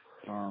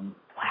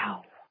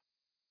 Wow.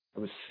 I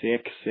was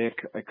sick.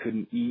 I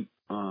couldn't eat.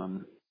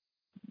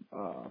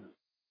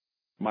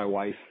 My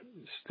wife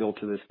still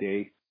to this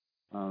day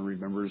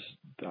remembers,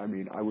 I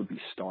mean, I would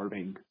be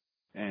starving.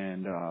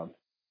 And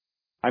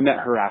I met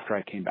her after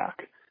I came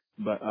back.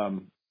 But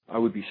I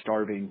would be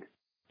starving,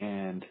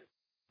 and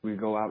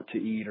we'd go out to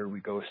eat, or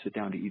we'd go sit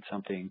down to eat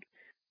something,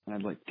 and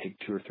I'd like take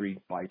 2 or 3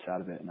 bites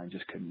out of it, and I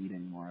just couldn't eat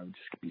anymore. I would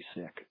just be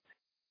sick.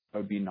 I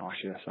would be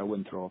nauseous. I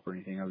wouldn't throw up or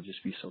anything. I would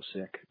just be so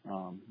sick.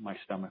 My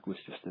stomach was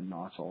just in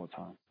knots all the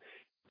time.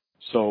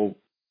 So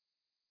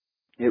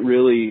it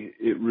really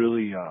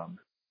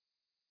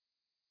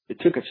it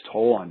took its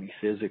toll on me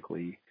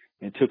physically.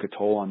 It took a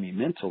toll on me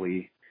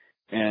mentally,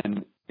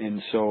 and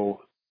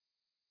so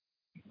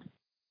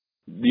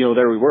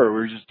there we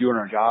were just doing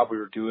our job. We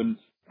were doing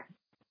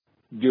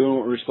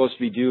what we were supposed to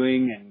be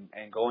doing,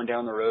 and going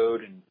down the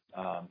road and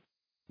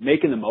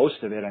making the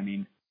most of it. I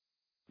mean,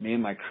 me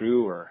and my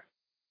crew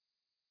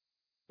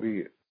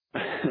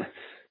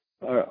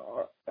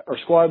our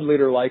squad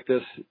leader liked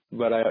us,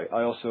 but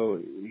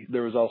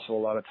there was also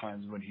a lot of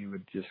times when he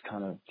would just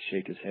kind of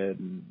shake his head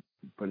and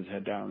put his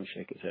head down and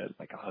shake his head,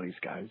 like, oh, these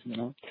guys,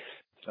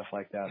 stuff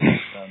like that.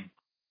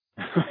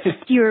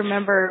 Do you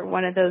remember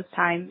one of those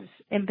times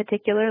in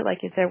particular?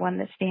 Like, is there one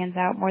that stands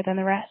out more than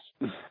the rest?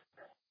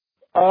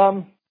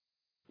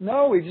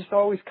 No, we just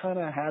always kind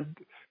of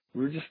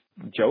we were just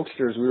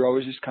jokesters. We were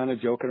always just kind of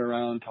joking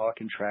around,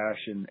 talking trash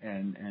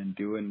and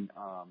doing,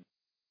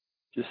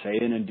 just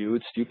saying and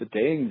doing stupid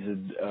things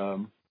and,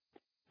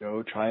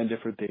 trying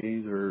different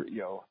things, or,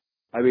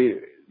 I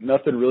mean,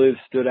 nothing really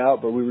stood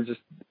out, but we were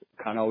just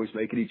kind of always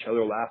making each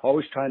other laugh,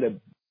 always trying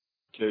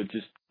to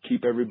just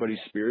keep everybody's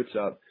spirits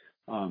up.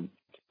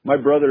 My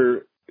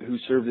brother, who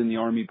served in the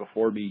Army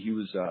before me, he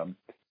was,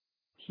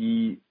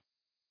 he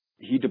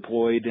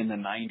deployed in the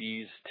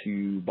 90s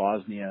to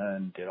Bosnia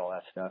and did all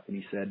that stuff. And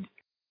he said,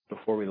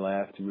 before we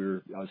left, I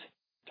was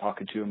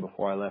talking to him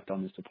before I left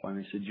on this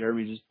deployment. He said,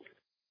 Jeremy, just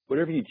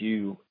whatever you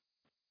do,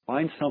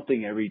 find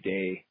something every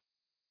day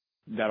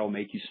that'll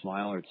make you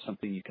smile, or it's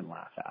something you can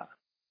laugh at.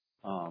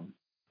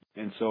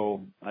 And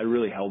so I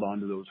really held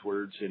on to those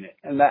words, and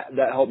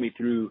that helped me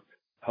through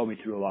a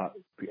lot.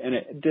 And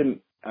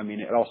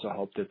it also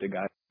helped that the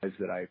guys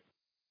that I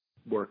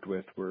worked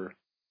with were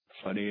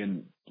funny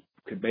and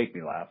could make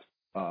me laugh.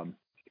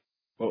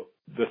 Well,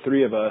 the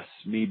three of us,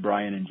 me,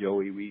 Brian, and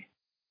Joey, we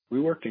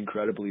worked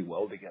incredibly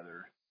well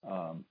together.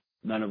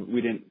 None of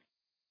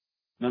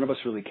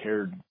us really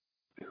cared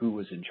who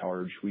was in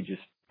charge. We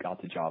just got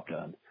the job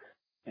done.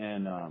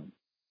 And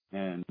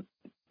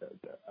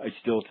I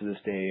still, to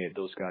this day,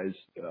 those guys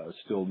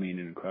still mean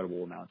an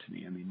incredible amount to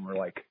me. I mean,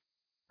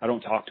 I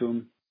don't talk to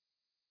them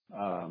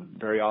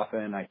very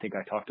often. I think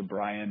I talk to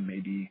Brian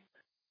maybe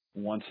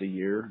once a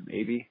year,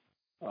 maybe.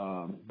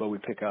 But we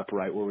pick up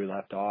right where we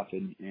left off,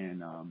 and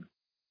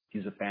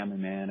he's a family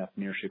man up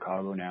near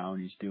Chicago now,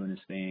 and he's doing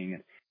his thing.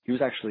 And he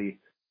was actually,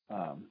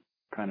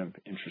 kind of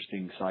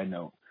interesting side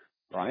note,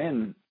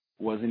 Brian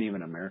wasn't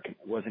even an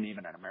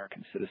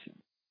American citizen.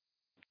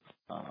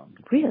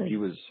 Really?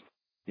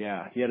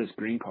 He had his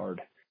green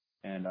card,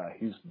 and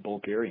he's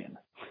Bulgarian.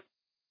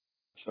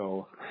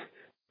 So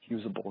he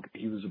was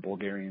a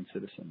Bulgarian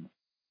citizen,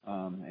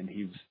 and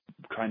he was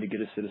trying to get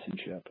his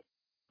citizenship.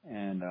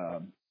 And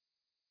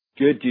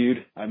good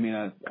dude. I mean,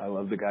 I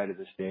love the guy to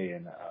this day,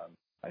 and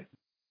I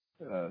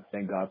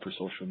thank God for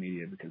social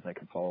media, because I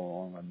can follow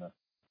along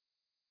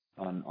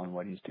on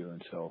what he's doing.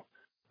 So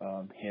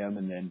him,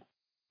 and then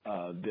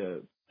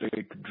the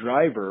the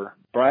driver,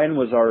 Brian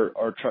was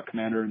our truck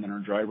commander, and then our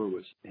driver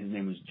his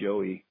name was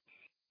Joey.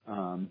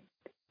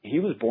 He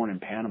was born in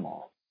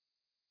Panama,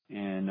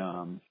 and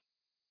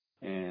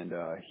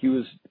he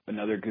was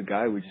another good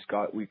guy.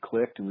 We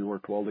clicked and we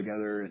worked well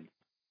together, and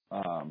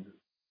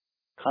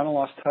kind of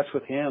lost touch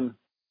with him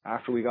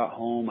after we got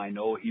home. I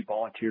know he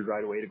volunteered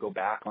right away to go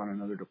back on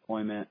another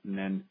deployment, and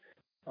then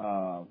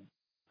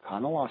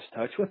kind of lost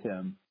touch with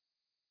him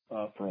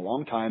for a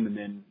long time, and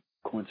then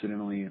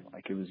coincidentally,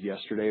 like it was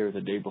yesterday or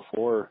the day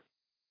before,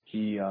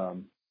 he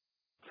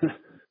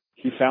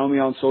he found me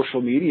on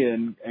social media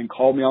and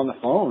called me on the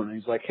phone. And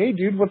he's like, "Hey,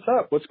 dude, what's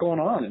up? What's going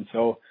on?" And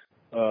so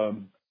I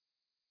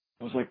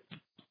was like,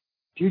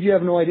 "Dude, you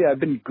have no idea. I've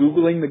been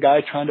Googling the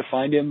guy, trying to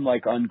find him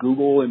like on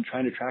Google and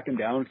trying to track him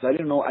down because I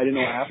didn't know what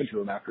happened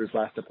to him after his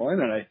last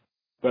deployment.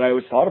 But I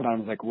always thought about him. I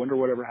was like, wonder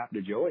whatever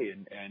happened to Joey.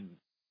 And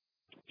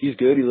he's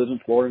good. He lives in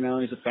Florida now.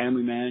 He's a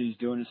family man. He's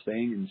doing his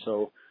thing. And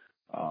so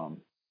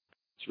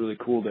it's really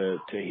cool to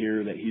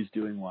hear that he's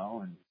doing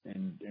well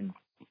and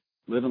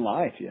living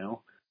life, you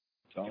know.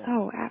 So,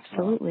 Oh,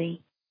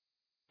 absolutely.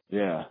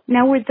 Yeah.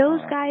 Now, were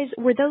those guys,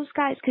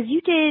 because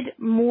you did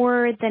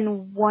more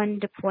than one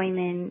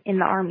deployment in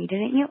the Army,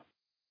 didn't you?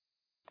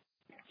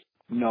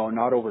 No,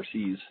 not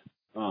overseas.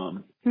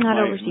 Not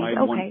overseas,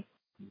 okay.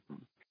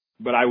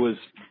 But I was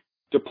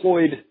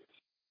deployed.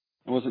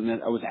 I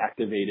was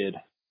activated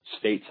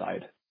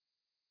stateside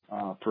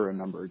for a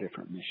number of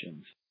different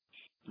missions.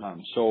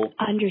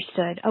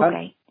 Understood,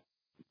 okay.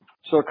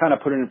 So kind of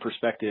put it in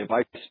perspective,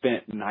 I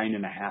spent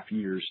 9.5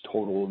 years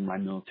total in my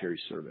military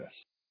service.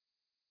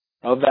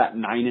 Of that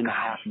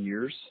 9.5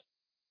 years,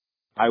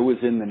 I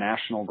was in the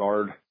National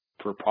Guard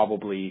for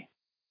probably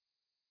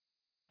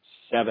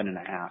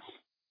 7.5.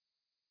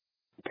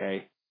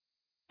 Okay.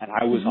 And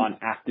I was on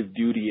active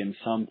duty in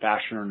some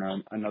fashion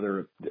or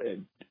another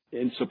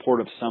in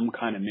support of some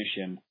kind of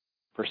mission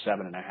for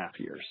 7.5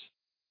 years.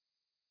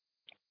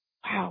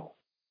 Wow.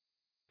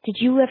 Did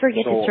you ever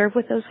get to serve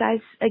with those guys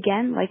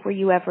again? Like, were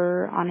you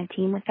ever on a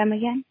team with them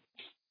again?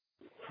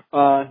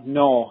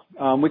 No.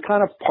 We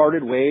kind of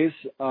parted ways.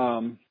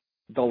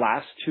 The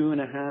last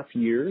 2.5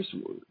 years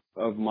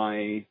of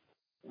I'd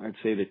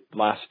say the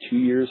last 2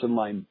 years of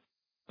my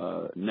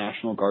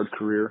National Guard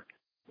career,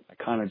 I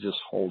kind of just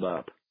holed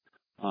up.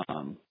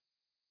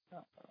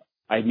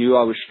 I knew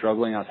I was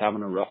struggling. I was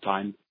having a rough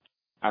time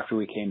after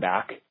we came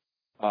back.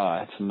 I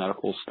had some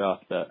medical stuff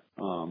that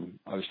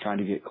I was trying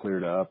to get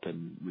cleared up,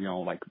 and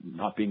like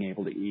not being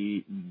able to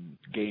eat and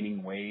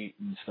gaining weight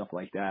and stuff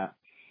like that,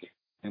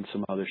 and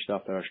some other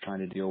stuff that I was trying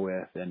to deal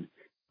with. And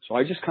so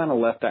I just kind of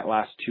left that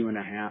last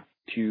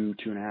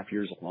 2.5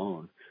 years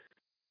alone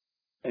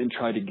and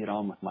tried to get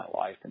on with my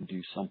life and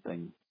do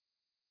something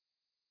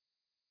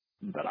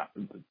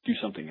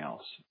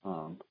else.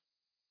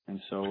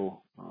 And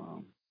so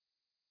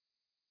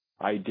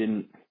I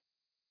didn't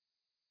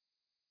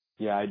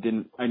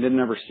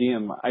ever see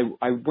him.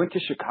 I went to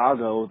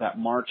Chicago that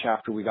March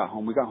after we got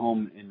home. We got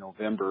home in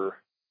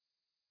November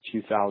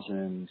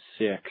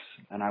 2006,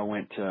 and I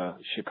went to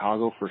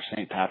Chicago for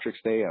St.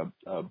 Patrick's Day,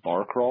 a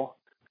bar crawl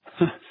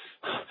for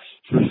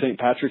St.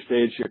 Patrick's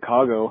Day in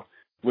Chicago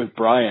with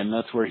Brian.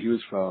 That's where he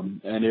was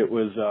from, and it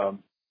was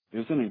an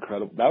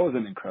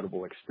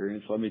incredible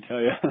experience, let me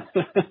tell you.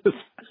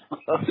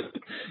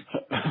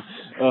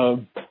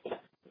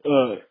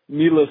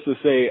 Needless to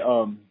say,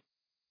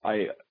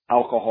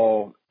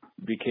 alcohol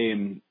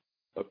became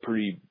a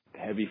pretty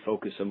heavy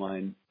focus of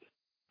mine,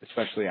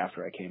 especially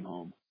after I came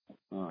home.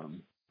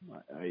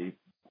 I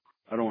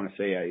don't want to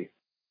say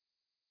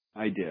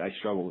I did. I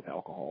struggled with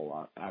alcohol a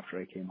lot after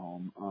I came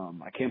home.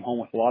 I came home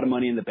with a lot of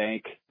money in the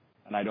bank,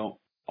 and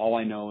all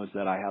I know is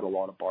that I had a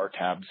lot of bar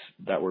tabs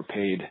that were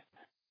paid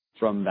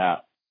from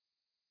that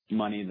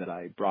money that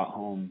I brought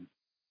home,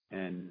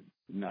 and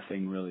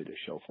nothing really to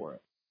show for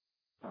it.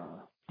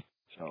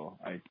 So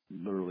I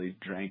literally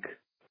drank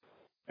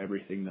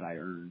everything that I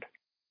earned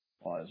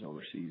while I was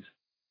overseas.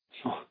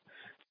 So,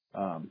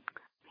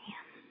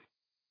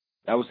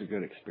 that was a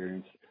good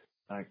experience.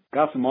 I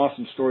got some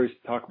awesome stories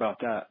to talk about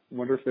that. I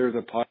wonder if there's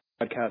a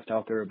podcast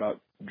out there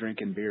about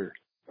drinking beer.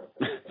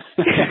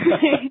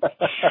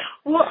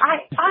 Well,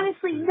 I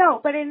honestly no,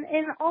 but in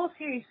all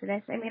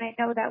seriousness, I mean, I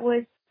know that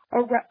was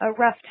a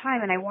rough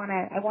time, and I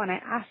wanna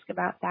ask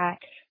about that.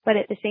 But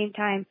at the same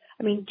time,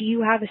 I mean, do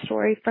you have a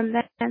story from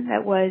then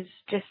that was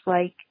just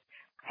like,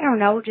 I don't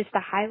know, just a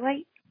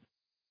highlight?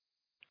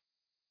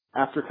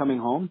 After coming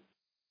home?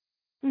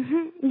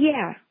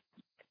 Yeah.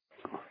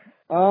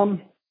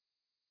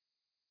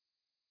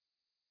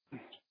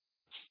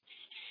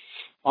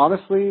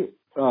 Honestly,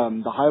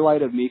 the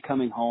highlight of me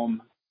coming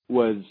home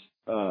was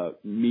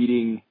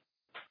meeting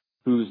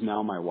who's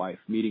now my wife,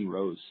 meeting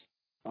Rose.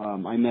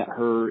 I met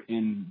her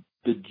in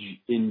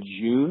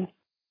June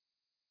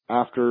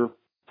after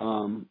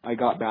I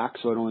got back,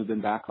 so I'd only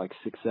been back like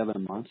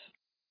 6-7 months,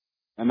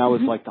 and that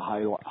was like the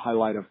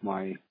highlight of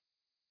my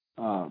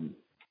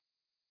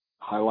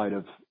highlight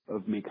of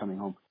me coming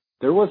home.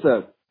 There was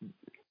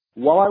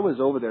while I was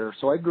over there,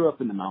 so I grew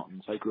up in the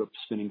mountains. I grew up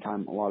spending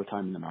a lot of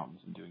time in the mountains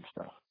and doing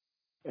stuff.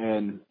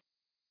 And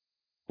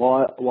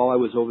while I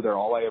was over there,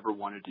 all I ever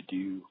wanted to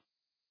do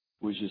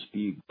was just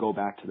go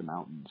back to the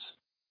mountains.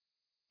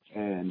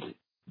 And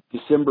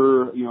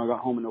December, I got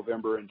home in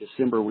November. In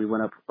December, we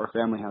went up. Our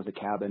family has a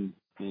cabin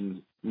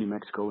in New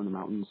Mexico in the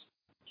mountains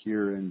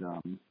here, and I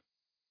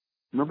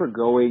remember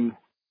going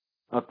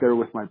up there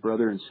with my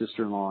brother and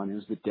sister-in-law, and it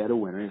was the dead of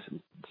winter. It was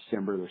in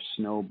December. There's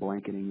snow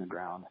blanketing the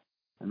ground.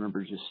 I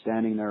remember just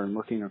standing there and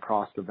looking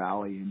across the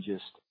valley, and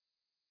just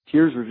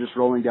tears were just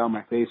rolling down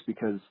my face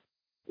because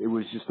it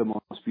was just the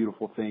most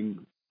beautiful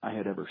thing I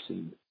had ever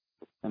seen.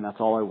 And that's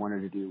all I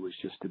wanted to do, was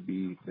just to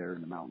be there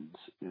in the mountains.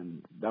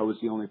 And that was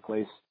the only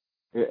place.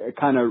 I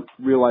kind of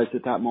realized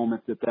at that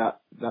moment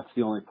that's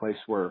the only place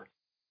where,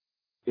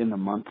 in the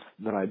month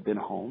that I'd been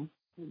home,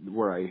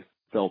 where I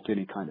felt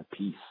any kind of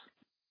peace.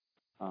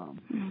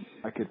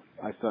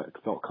 I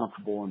felt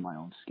comfortable in my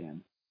own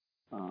skin.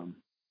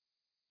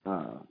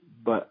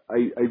 But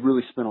I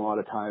really spent a lot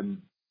of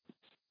time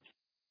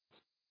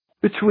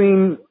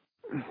between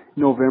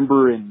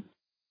November and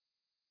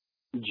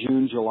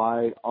June,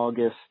 July,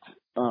 August,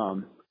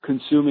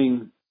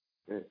 consuming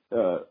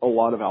a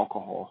lot of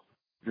alcohol,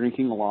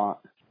 drinking a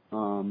lot,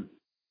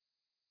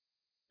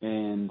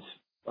 and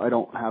I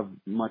don't have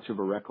much of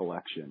a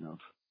recollection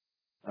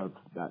of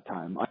that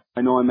time.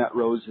 I know I met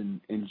Rose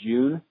in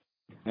June,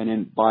 and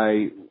then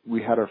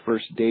we had our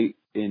first date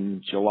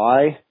in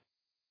July,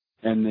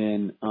 and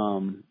then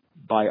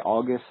by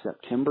August,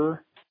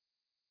 September,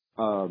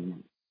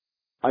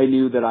 I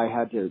knew that I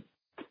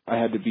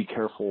had to be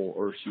careful,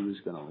 or she was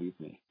going to leave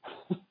me.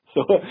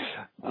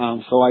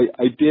 So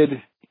I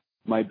did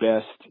my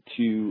best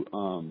to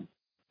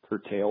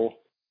curtail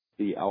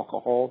the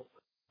alcohol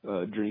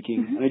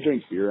drinking. And I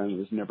drank beer. I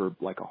was never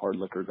like a hard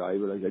liquor guy,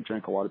 but I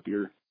drank a lot of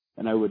beer,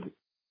 and I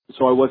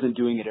wasn't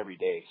doing it every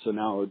day. So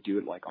now I would do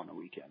it like on the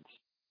weekends.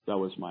 That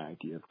was my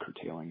idea of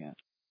curtailing it.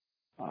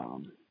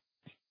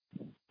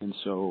 And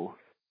so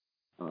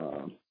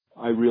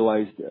I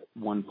realized at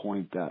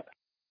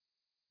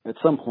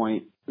some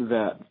point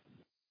that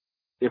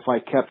if I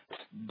kept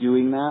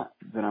doing that,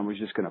 then I was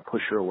just going to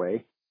push her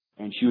away.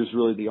 And she was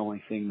really the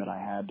only thing that I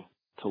had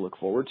to look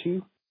forward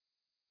to.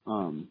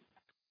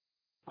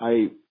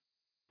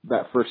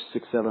 That first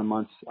 6-7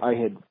 months, I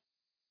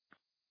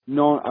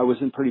was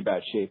in pretty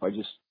bad shape. I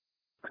just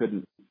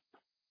couldn't,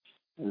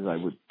 as I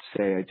would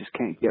say, I just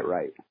can't get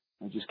right.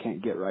 I just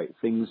can't get right.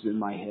 Things in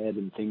my head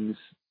and things,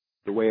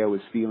 the way I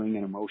was feeling,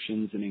 and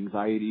emotions and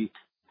anxiety,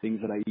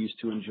 things that I used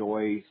to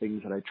enjoy,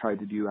 things that I tried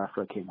to do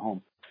after I came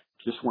home,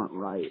 just weren't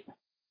right.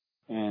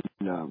 And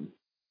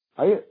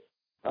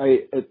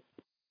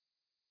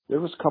there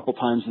was a couple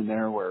times in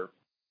there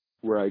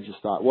where I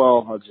just thought,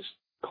 well, I'll just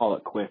call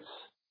it quits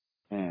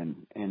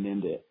and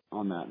end it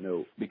on that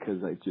note,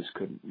 because I just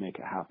couldn't make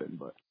it happen.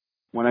 But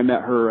when I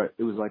met her,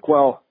 it was like,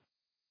 well,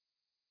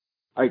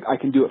 I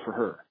can do it for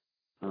her,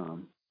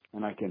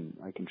 and I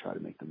can try to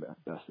make the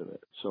best of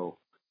it. So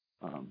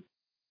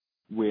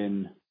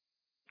when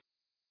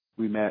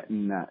we met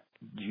in that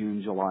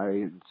June, July,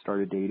 and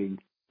started dating,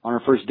 on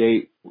our first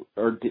date,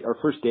 our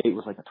first date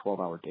was like a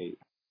 12-hour date.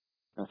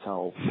 That's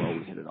how well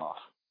we hit it off.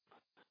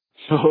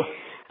 So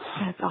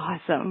that's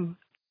awesome.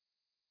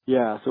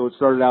 Yeah, so it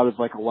started out as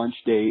like a lunch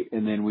date,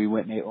 and then we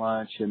went and ate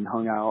lunch and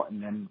hung out,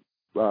 and then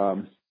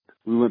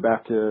we went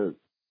back to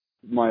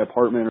my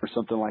apartment or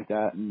something like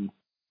that, and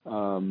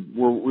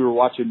we were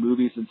watching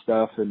movies and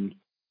stuff, and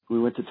we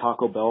went to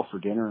Taco Bell for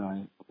dinner,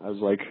 and I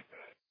was like,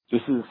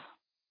 this is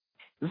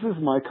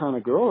my kind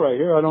of girl right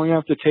here. I don't even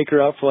have to take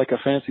her out for like a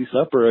fancy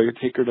supper. I could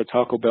take her to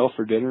Taco Bell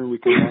for dinner. We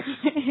could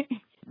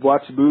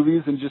watch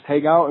movies and just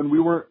hang out, and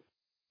we were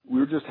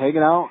just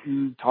hanging out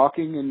and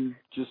talking and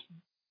just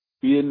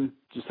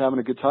having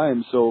a good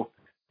time. So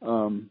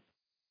it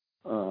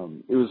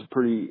was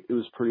pretty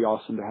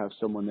awesome to have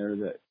someone there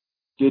that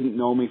didn't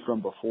know me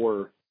from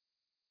before,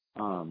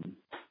 and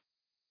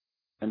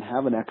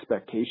have an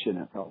expectation.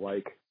 It felt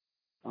like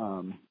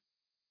I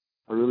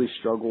really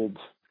struggled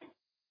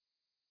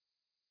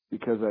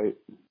because I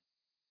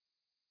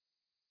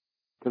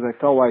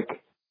felt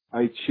like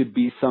I should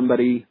be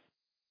somebody.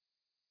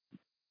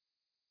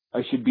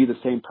 I should be the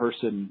same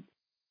person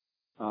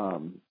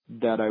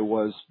that I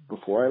was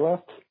before I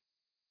left,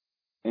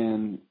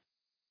 and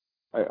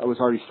I was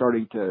already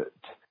starting to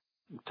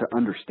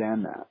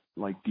understand that,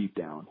 like, deep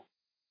down,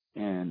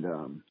 and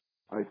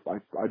I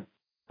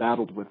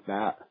battled with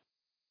that.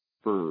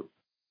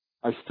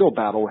 I still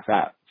battle with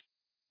that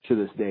to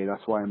this day.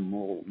 That's why I'm a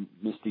little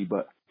misty,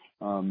 but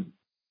I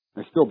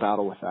still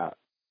battle with that.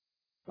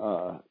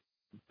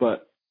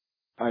 But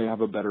I have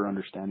a better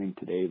understanding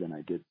today than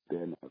I did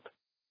then of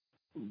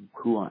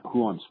who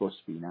I'm supposed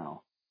to be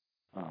now.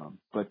 So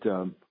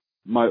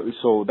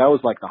that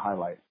was like the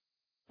highlight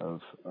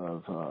of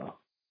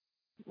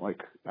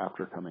like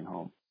after coming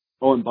home.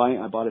 Oh, and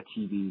I bought a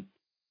TV.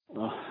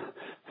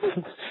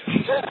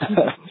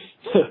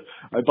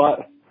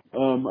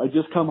 I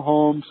just come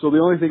home. So the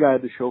only thing I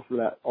had to show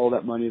for all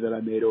that money that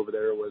I made over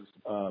there was,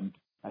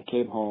 I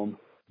came home.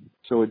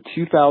 So in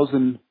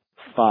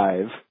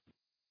 2005,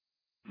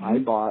 I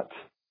bought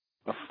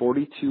a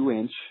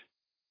 42-inch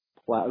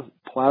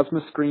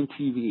plasma screen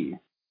TV,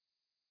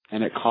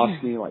 and it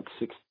cost me like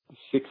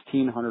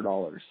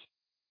 $1,600.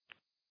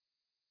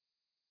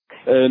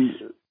 And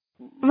It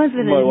must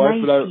have been my a wife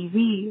nice and I,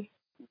 TV.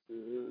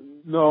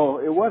 no,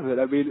 it wasn't.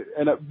 I mean,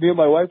 and me and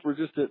my wife were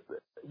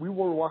we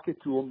were walking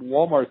through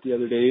Walmart the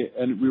other day,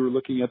 and we were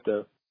looking at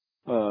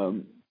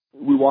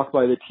we walked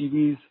by the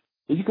TVs,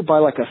 and you could buy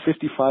like a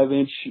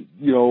 55-inch,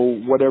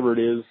 whatever it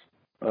is,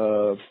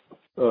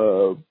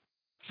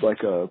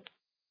 like a,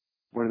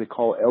 what do they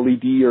call it,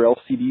 LED or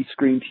LCD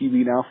screen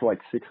TV now for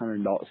like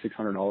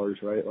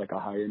 $600, right? Like a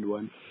high-end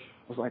one.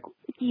 I was like,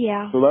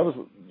 Yeah. so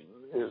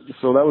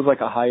that was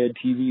like a high-end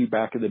TV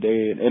back in the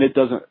day, and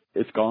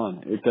it's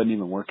gone. It doesn't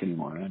even work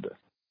anymore. I had to,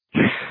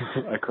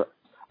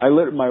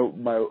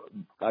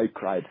 I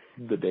cried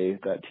the day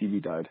that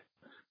TV died.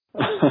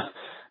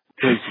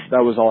 Because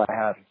that was all I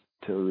had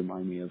to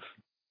remind me of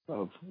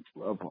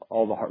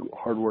all the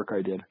hard work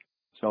I did.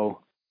 So,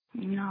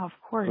 No, of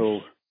course.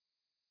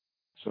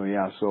 So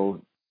yeah,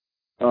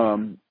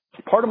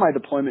 part of my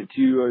deployment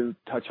too,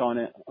 touch on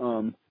it,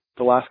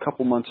 the last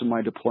couple months of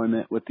my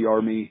deployment with the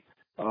Army,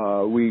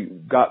 we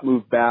got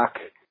moved back,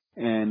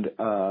 and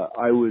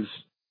I was,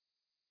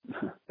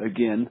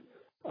 again,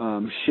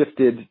 I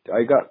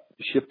got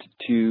shifted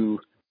to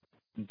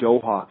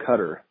Doha,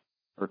 Qatar,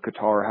 or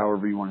Qatar,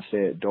 however you want to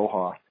say it,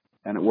 Doha,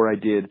 and where I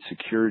did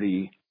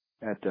security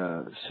at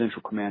the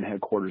Central Command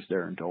headquarters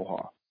there in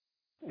Doha.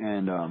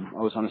 And I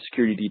was on a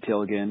security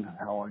detail again.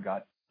 How I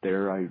got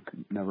there, I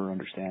could never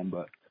understand,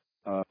 but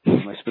I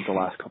spent the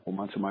last couple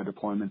months of my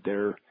deployment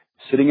there,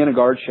 sitting in a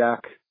guard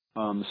shack,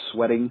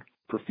 sweating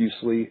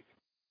profusely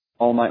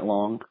all night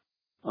long.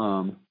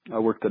 I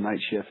worked the night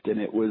shift, and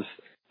it was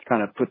to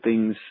kind of put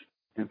things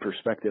in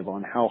perspective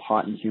on how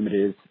hot and humid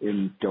it is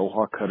in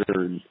Doha,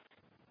 Qatar,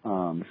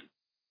 and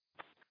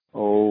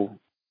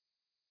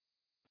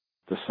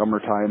the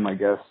summertime, I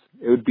guess.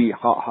 It would be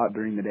hot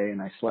during the day,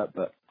 and I slept,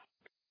 but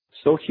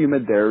so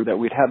humid there that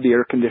we'd have the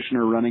air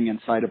conditioner running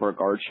inside of our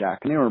guard shack,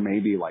 and they were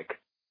maybe like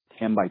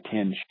 10 by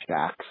 10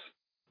 shacks,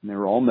 and they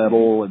were all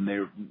metal, and they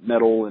were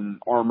metal and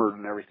armored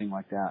and everything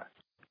like that.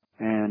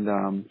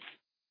 And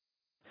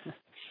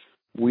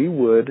we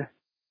would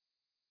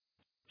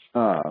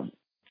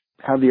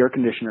have the air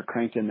conditioner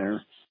cranked in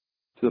there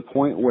to the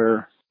point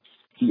where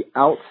the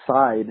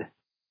outside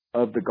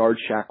of the guard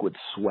shack would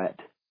sweat.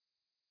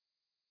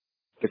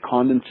 The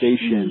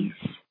condensation.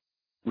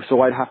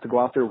 So I'd have to go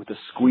out there with a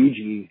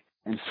squeegee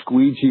and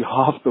squeegee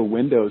off the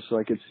window so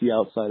I could see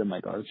outside of my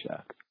guard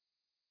shack.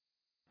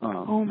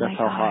 That's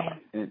how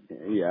hot.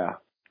 Yeah.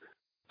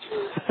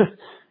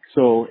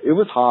 So it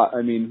was hot.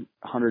 I mean,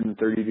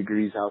 130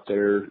 degrees out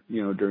there,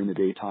 during the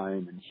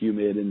daytime, and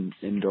humid in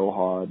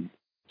Doha and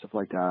stuff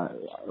like that.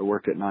 I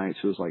worked at night,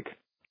 so it was like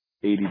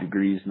 80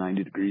 degrees,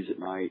 90 degrees at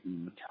night,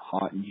 and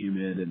hot and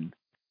humid, and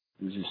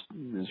it was just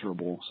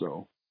miserable.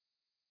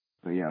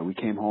 But yeah, we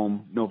came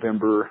home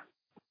November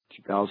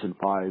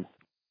 2005,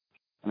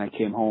 and I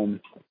came home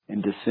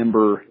in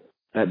December.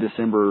 That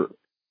December,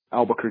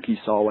 Albuquerque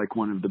saw like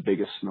one of the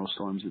biggest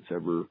snowstorms it's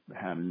ever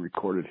had in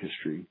recorded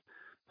history.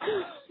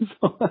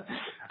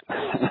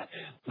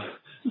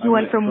 You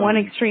went from one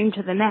extreme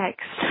to the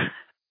next.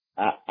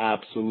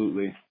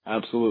 Absolutely.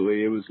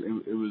 It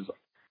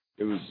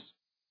was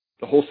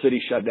the whole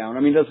city shut down. I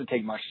mean, it doesn't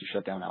take much to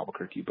shut down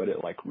Albuquerque, but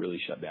it like really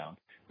shut down.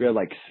 We had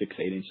like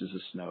 6-8 inches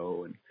of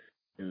snow, and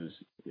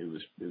it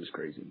was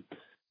crazy.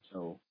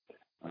 So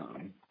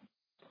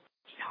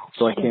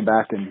I came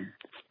back, and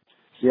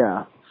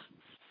yeah,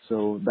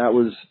 so that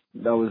was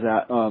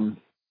that.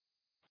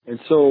 And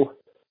so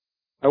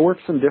I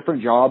worked some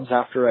different jobs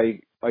after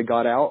I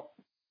got out,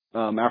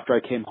 after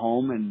I came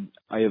home, and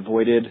I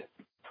avoided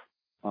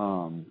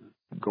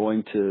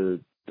going to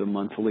the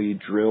monthly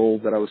drill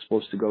that I was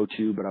supposed to go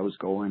to, but I was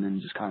going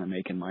and just kind of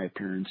making my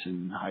appearance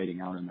and hiding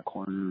out in the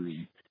corner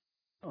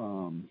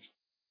and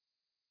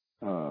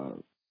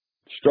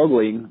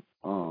struggling.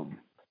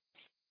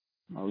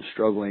 I was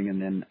struggling,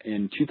 and then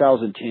in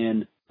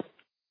 2010,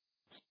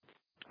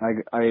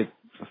 I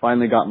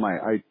finally got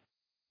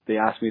they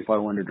asked me if I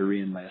wanted to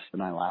re-enlist,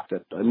 and I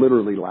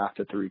literally laughed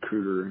at the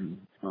recruiter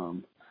and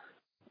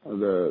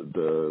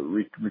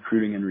the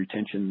recruiting and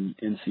retention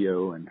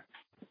NCO, and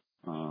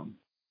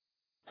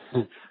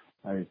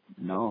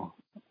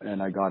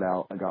and I got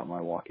out. I got my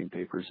walking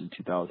papers in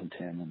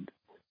 2010, and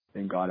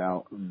then got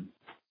out and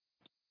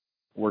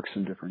worked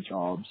some different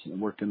jobs. I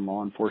worked in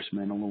law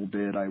enforcement a little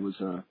bit. I was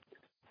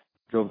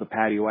drove the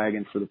paddy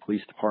wagon for the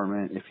police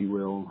department, if you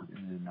will,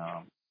 and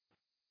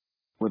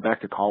went back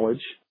to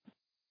college.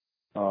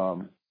 I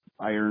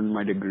earned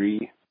my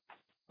degree,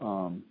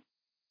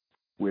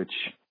 which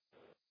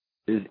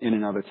is in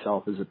and of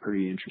itself is a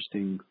pretty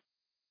interesting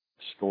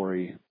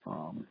story.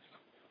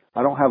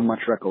 I don't have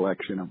much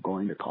recollection of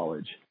going to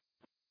college.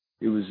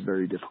 It was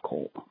very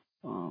difficult,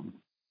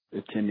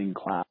 attending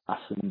class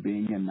and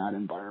being in that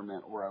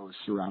environment where I was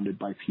surrounded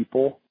by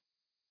people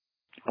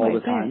all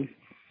the time.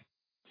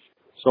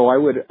 So I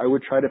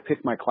would try to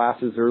pick my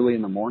classes early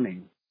in the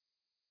morning.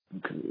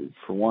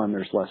 For one,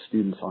 there's less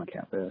students on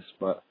campus,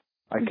 but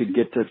I could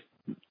get to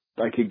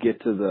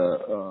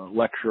the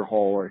lecture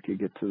hall, or I could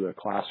get to the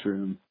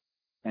classroom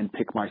and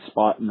pick my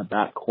spot in the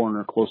back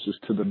corner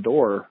closest to the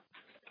door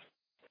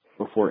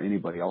before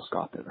anybody else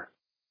got there.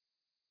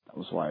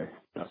 That's why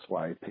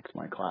I picked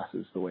my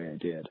classes the way I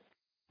did.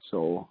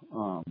 So,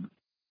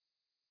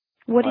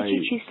 what did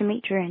you choose to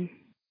major in?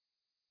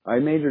 I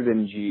majored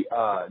in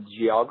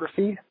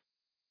geography,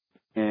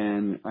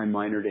 and I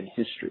minored in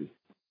history.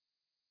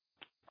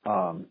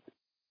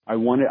 I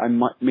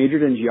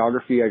majored in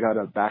geography. I got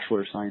a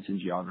Bachelor of Science in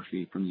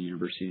Geography from the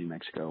University of New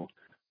Mexico.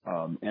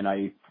 And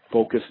I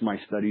focused my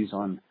studies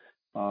on,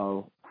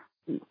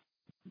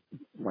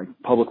 like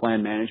public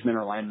land management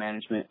or land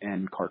management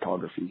and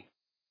cartography,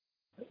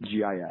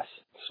 GIS.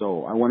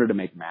 So I wanted to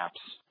make maps,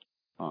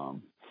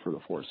 for the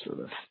Forest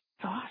Service.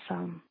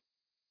 Awesome.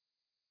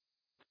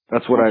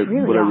 That's what I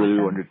really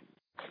wanted.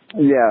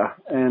 Yeah.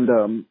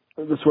 And,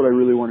 that's what I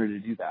really wanted to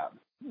do that.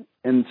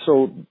 And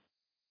so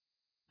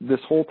this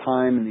whole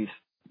time in these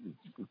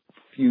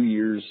few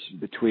years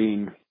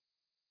between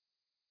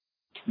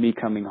me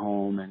coming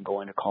home and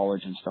going to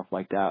college and stuff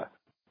like that,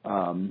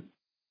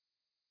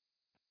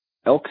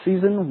 elk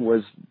season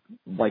was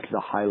like the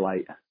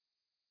highlight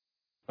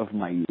of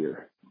my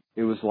year.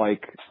 It was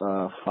like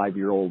a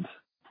 5-year-old's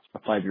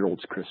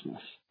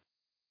Christmas.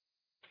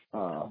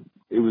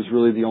 It was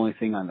really the only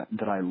thing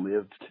that I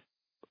lived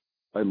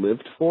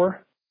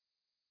for.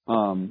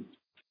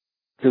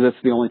 Because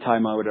that's the only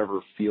time I would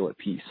ever feel at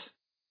peace.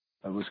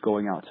 I was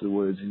going out to the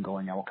woods and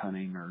going elk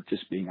hunting, or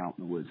just being out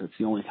in the woods. That's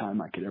the only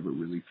time I could ever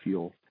really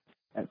feel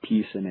at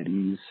peace and at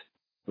ease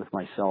with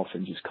myself,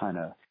 and just kind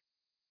of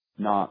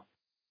not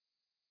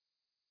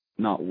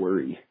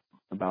worry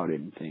about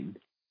anything.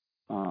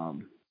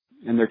 And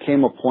there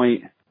came a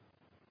point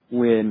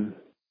when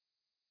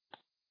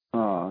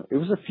it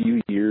was a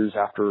few years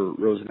after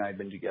Rose and I had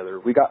been together.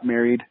 We got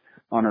married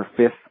on our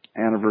 5th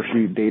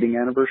dating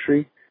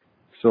anniversary,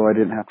 so I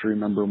didn't have to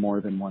remember more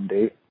than one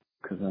date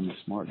because I'm a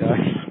smart guy.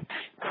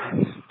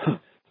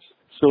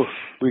 So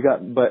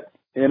but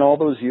in all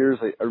those years,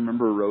 I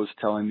remember Rose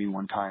telling me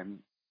one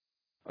time,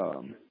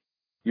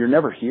 "You're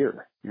never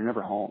here. You're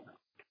never home."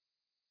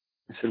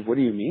 I said, "What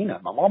do you mean?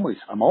 I'm always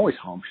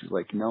home." She's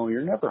like, "No,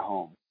 you're never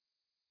home.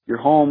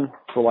 You're home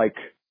for like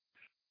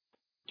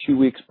 2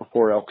 weeks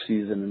before elk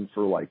season and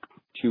for like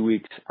 2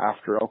 weeks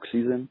after elk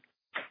season,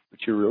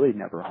 but you're really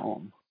never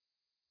home."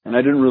 And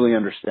I didn't really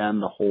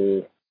understand I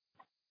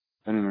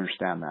didn't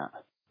understand that.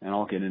 And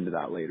I'll get into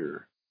that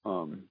later.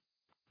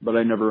 But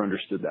I never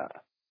understood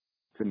that.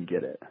 Couldn't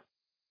get it.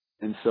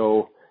 And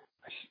so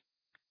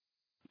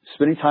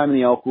spending time in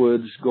the elk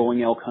woods,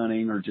 going elk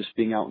hunting, or just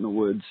being out in the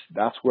woods,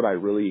 that's what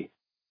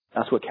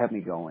kept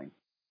me going.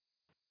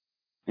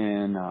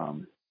 And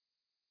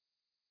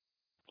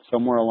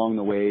somewhere along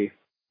the way,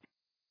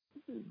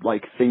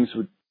 like things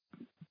were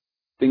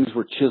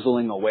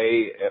chiseling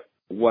away at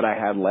what I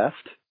had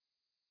left.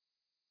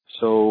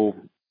 So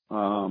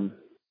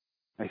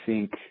I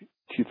think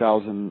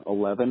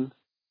 2011,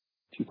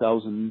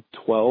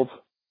 2012,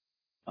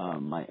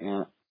 my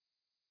aunt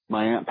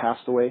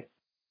passed away.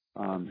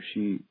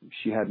 She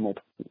had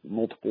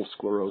multiple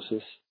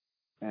sclerosis,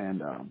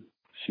 and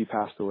she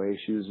passed away.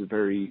 She was a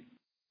very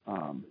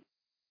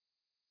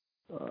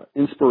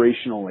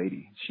inspirational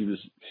lady. She was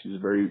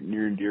very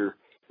near and dear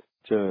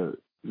to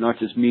not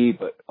just me,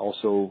 but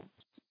also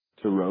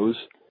to Rose,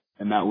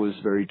 and that was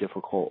very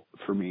difficult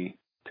for me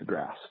to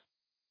grasp.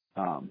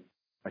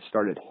 I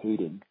started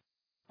hating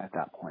at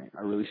that point.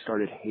 I really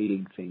started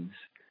hating things,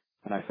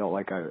 and I felt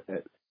like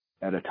at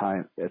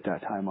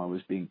that time I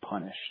was being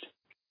punished.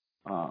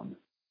 I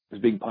was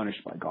being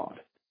punished by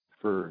God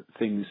for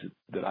things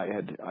that I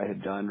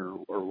had done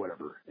or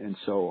whatever. And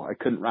so I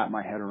couldn't wrap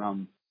my head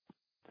around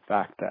the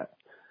fact that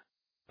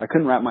I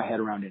couldn't wrap my head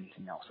around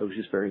anything else. I was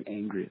just very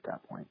angry at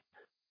that point.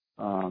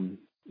 And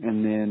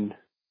then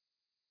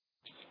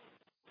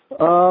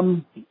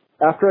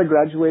after I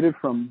graduated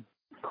from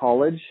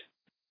college,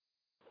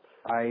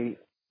 I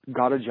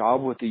got a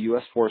job with the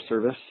U.S. Forest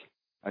Service.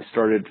 I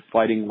started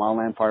fighting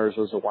wildland fires.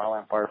 I was a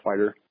wildland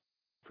firefighter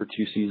for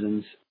 2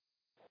 seasons.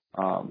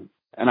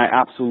 And I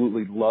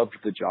absolutely loved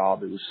the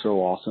job. It was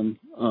so awesome.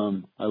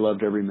 I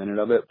loved every minute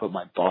of it, but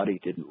my body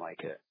didn't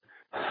like it.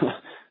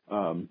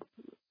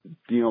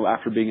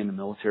 After being in the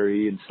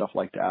military and stuff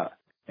like that,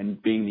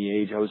 and being the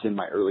age, I was in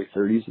my early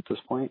 30s at this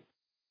point.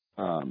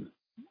 My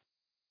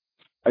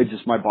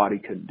body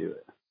couldn't do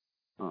it.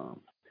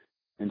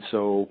 And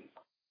so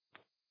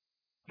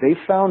they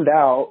found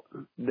out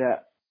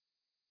that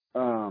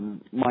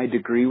my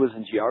degree was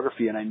in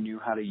geography, and I knew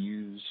how to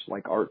use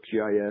like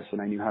ArcGIS,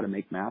 and I knew how to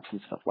make maps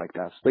and stuff like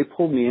that. So they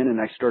pulled me in, and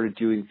I started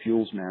doing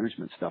fuels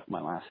management stuff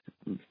my last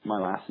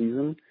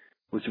season,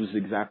 which was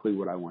exactly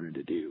what I wanted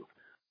to do.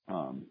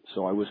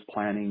 So I was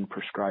planning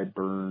prescribed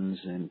burns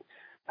and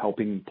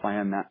helping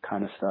plan that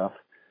kind of stuff.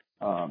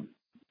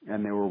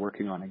 And they were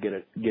working on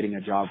getting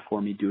a job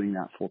for me doing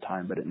that full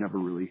time, but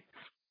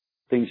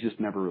things just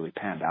never really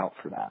panned out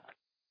for that.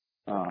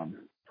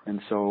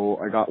 And so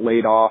I got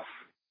laid off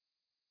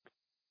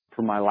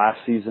for my last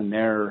season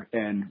there,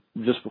 and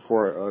just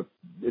before,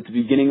 at the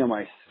beginning of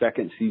my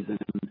second season,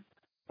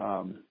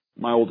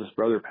 my oldest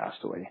brother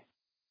passed away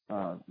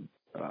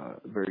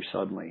very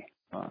suddenly.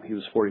 He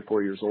was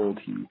 44 years old.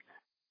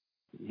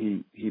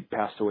 He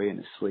passed away in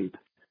his sleep,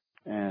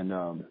 and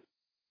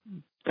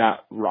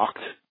that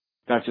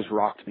just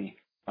rocked me.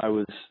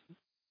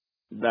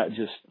 That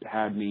just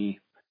had me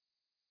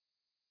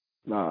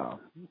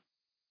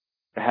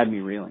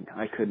reeling.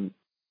 I couldn't,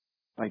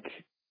 like,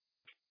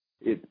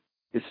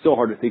 it's still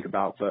hard to think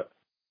about, but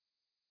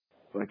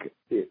like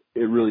it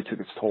really took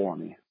its toll on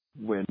me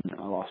when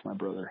I lost my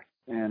brother.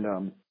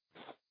 And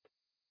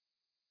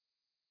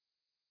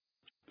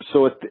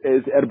so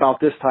at about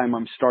this time,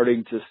 I'm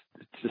starting to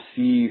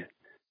see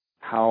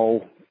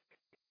how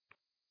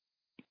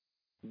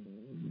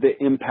the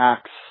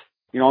impacts,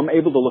 I'm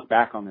able to look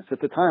back on this.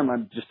 At the time,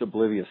 I'm just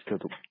oblivious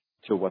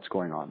to what's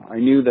going on. I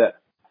knew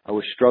that I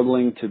was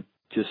struggling to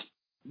just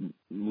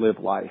live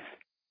life.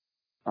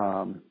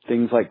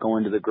 Things like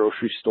going to the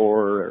grocery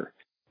store or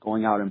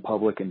going out in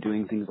public and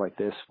doing things like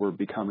this were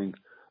becoming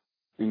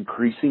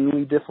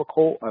increasingly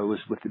difficult. I was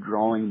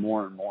withdrawing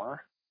more and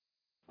more.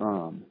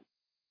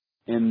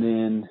 And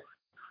then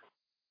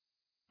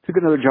took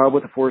another job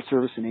with the Forest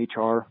Service in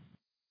HR.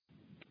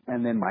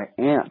 And then my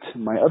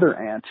other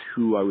aunt,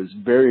 who I was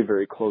very,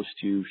 very close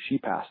to, she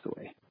passed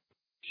away.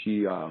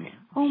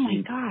 Oh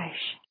my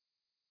gosh.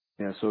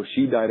 Yeah, so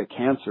she died of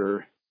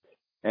cancer,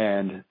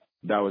 and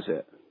that was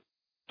it.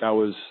 That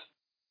was,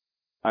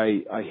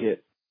 I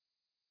hit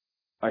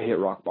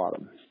rock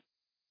bottom.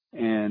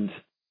 And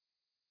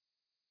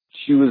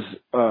she was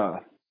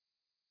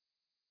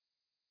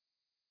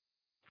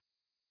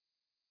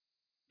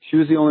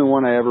the only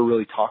one I ever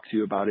really talked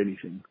to about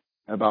anything,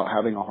 about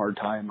having a hard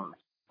time or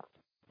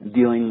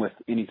dealing with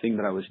anything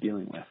that I was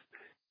dealing with.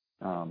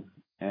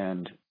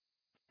 And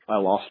I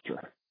lost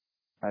her.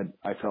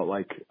 I felt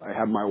like I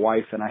had my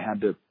wife, and I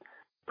had to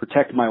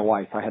protect my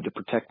wife. I had to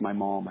protect my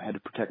mom. I had to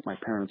protect my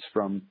parents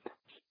from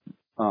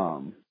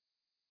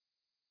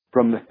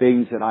the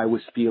things that I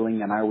was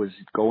feeling and I was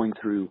going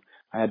through.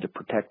 I had to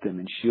protect them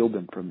and shield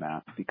them from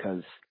that,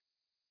 because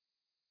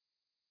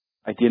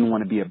I didn't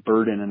want to be a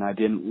burden, and I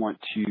didn't want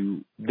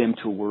them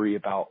to worry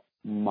about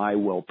my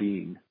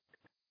well-being.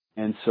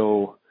 And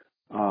so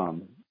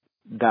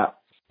that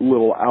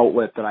little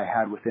outlet that I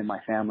had within my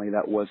family,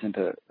 that wasn't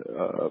a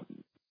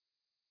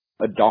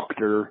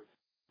doctor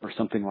or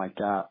something like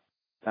that,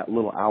 that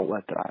little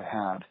outlet that I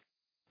had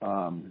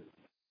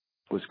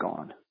was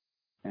gone.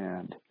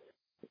 And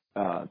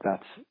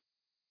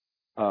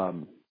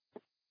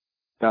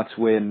that's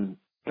when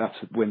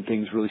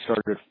things really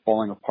started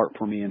falling apart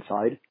for me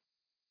inside.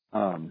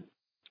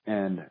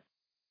 And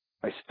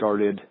I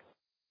started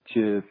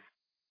to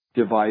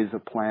devise a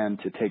plan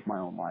to take my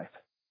own life.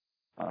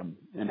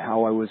 And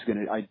how I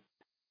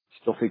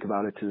still think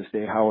about it to this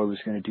day, how I was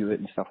going to do it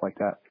and stuff like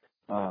that.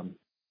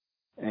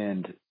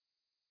 And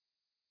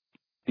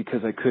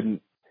because I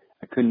couldn't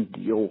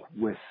deal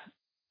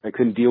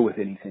with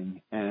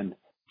anything, and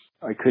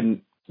I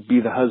couldn't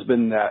be the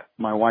husband that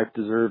my wife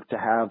deserved to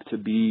have, to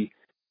be,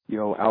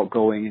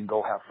 outgoing and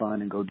go have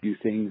fun and go do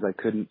things. I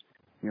couldn't,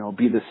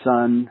 be the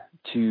son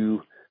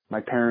to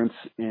my parents,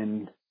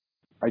 and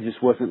I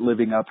just wasn't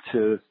living up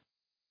to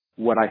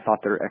what I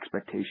thought their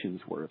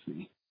expectations were of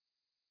me.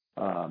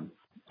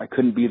 I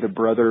couldn't be the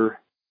brother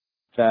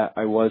that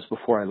I was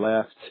before I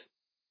left.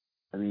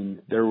 I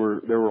mean, there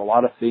were a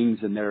lot of things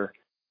in there.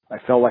 I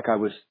felt like I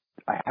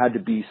had to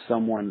be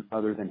someone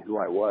other than who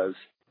I was.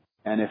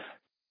 And if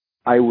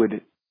I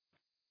would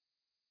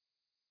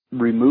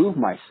remove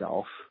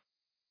myself,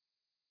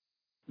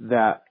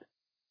 that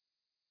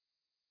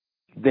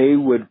they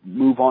would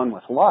move on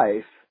with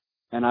life,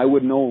 and I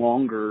would no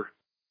longer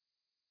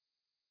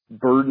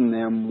burden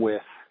them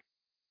with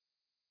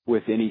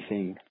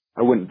anything.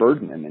 I wouldn't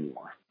burden them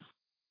anymore.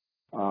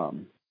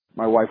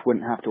 My wife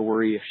wouldn't have to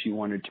worry if she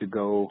wanted to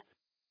go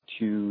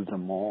to the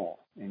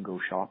mall and go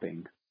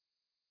shopping.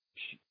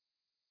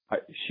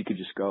 She could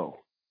just go.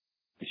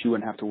 She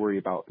wouldn't have to worry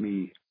about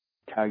me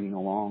tagging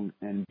along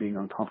and being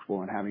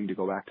uncomfortable and having to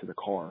go back to the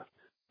car.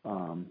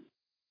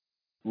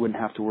 Wouldn't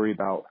have to worry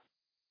about,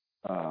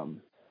 I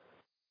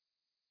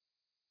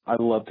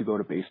love to go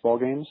to baseball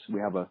games. We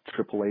have a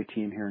AAA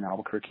team here in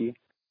Albuquerque.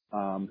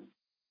 And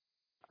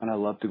I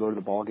love to go to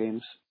the ball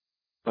games,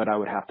 but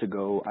I'd have to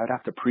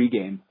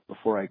pregame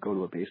before I go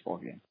to a baseball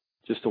game,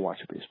 just to watch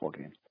a baseball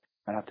game.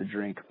 I'd have to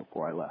drink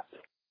before I left.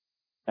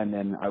 And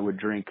then I would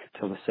drink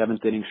till the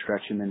 7th inning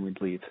stretch, and then we'd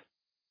leave.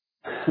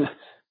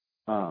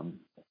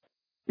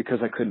 Because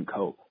I couldn't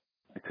cope.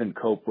 I couldn't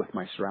cope with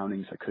my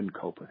surroundings. I couldn't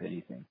cope with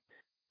anything.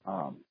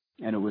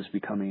 And it was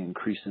becoming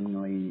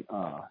increasingly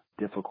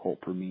difficult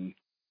for me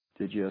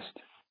to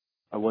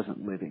I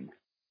wasn't living.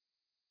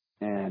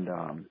 And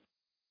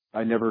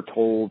I never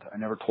told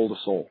a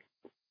soul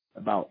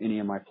about any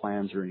of my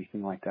plans or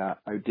anything like that.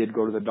 I did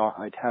go to the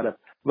I had a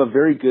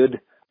very good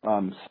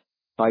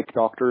psych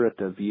doctor at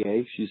the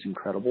VA. She's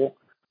incredible.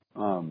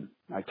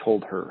 I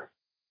told her,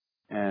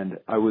 And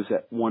I was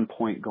at one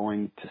point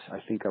I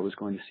think I was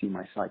going to see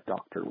my psych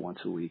doctor once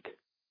a week,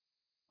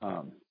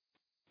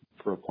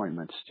 for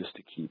appointments just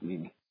to keep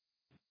me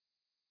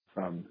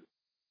from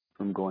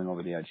going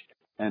over the edge.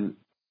 And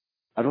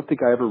I don't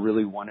think I ever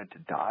really wanted to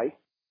die.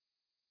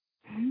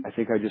 I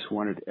think I just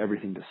wanted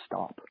everything to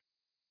stop.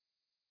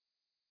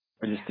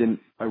 I just didn't,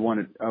 I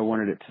wanted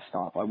it to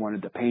stop. I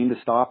wanted the pain to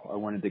stop. I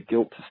wanted the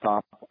guilt to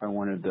stop. I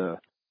wanted the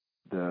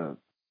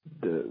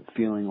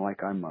feeling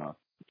like I'm a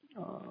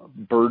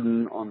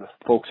burden on the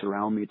folks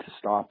around me to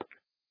stop,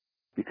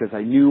 because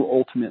I knew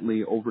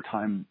ultimately over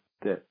time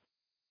that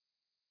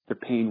the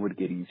pain would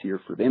get easier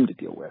for them to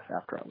deal with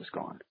after I was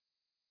gone.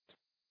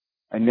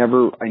 I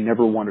never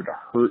wanted to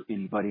hurt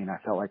anybody, and I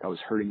felt like I was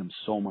hurting them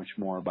so much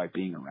more by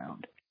being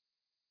around.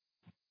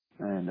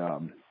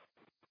 And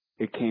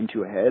it came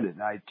to a head,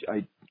 and I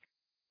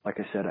like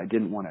I said, I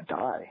didn't want to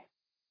die,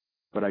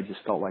 but I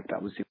just felt like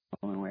that was the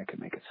only way I could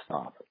make it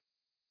stop.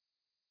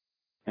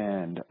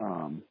 And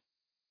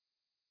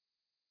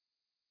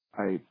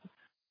I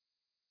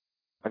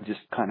just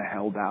kind of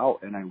held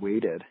out and I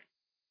waited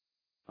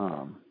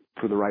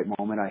for the right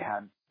moment. I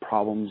had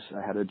problems.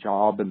 I had a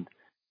job and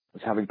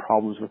was having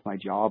problems with my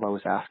job. I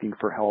was asking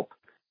for help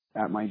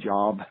at my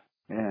job,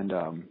 and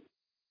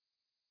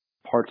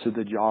parts of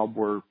the job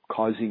were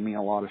causing me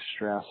a lot of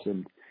stress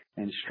and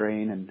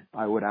strain, and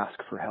I would ask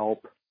for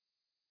help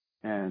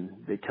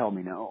and they'd tell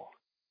me no.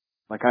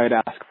 Like I had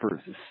asked for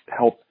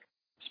help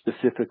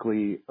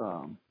specifically,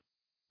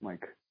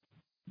 like,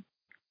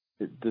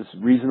 does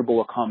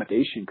reasonable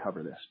accommodation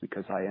cover this?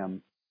 Because I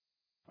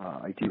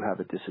do have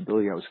a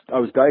disability. I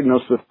was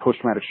diagnosed with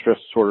post-traumatic stress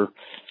disorder,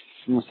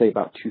 I'm going to say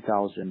about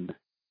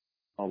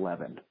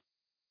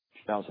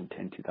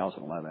 2010,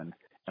 2011.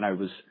 And I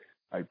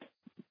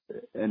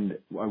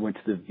went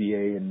to the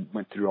VA and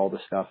went through all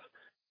the stuff.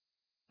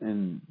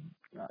 And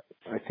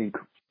I think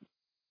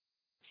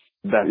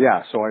that,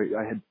 yeah, so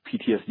I had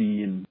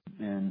PTSD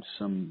and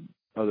some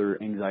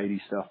other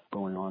anxiety stuff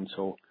going on.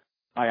 So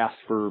I asked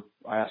for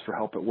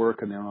help at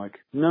work, and they were like,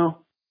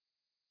 no.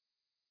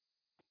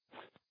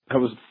 That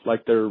was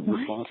like their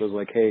response was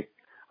like, hey,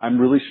 I'm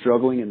really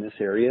struggling in this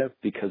area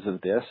because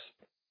of this,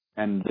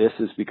 and this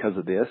is because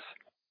of this.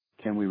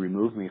 Can we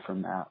remove me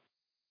from that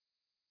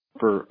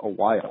for a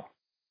while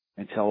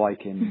until I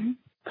can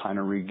kind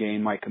of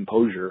regain my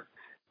composure?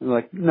 And they're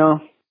like, no,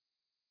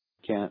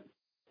 can't.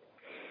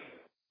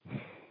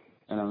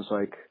 And I was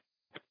like,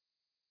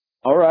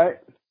 all right.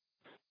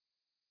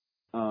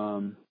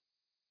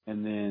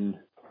 And then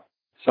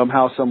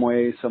somehow, some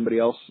way, somebody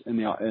else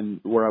in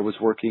where I was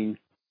working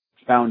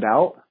found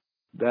out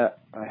that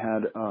I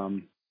had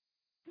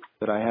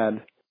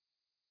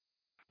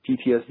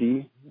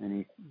PTSD, and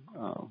he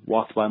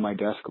walked by my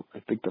desk. I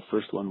think the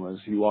first one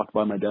was he walked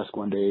by my desk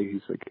one day.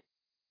 He's like,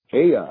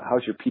 "Hey,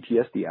 how's your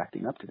PTSD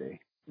acting up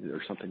today?"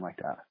 or something like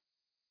that.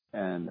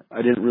 And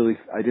I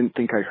didn't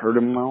think I heard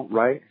him out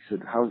right. He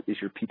said, "How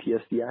is your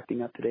PTSD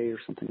acting up today?" or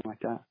something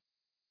like that.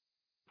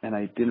 And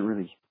I didn't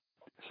really.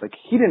 It's like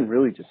he didn't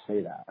really just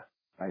say that.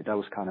 Right? That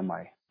was kind of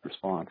my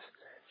response.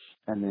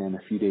 And then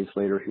a few days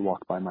later, he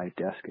walked by my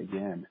desk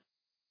again.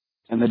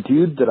 And the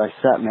dude that I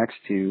sat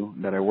next to,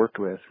 that I worked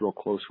with, real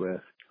close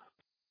with,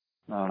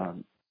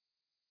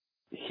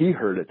 he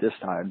heard it this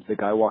time. The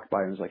guy walked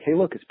by and was like, "Hey,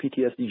 look, it's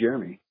PTSD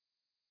Jeremy."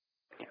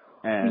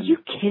 And are you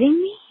kidding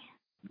me?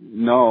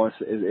 No,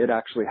 it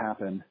actually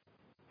happened.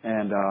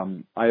 And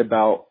I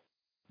about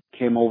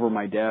came over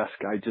my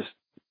desk. I just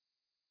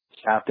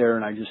sat there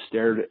and I just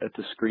stared at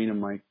the screen of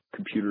my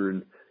computer.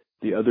 And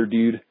the other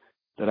dude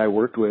that I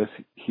worked with,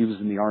 he was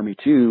in the Army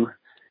too.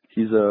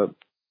 He was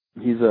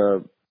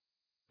the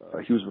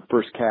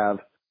first cav,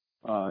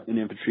 an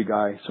infantry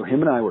guy. So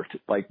him and I were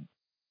like,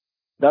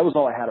 that was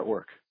all I had at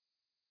work.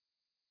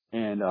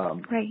 And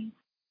right.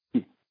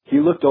 He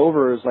looked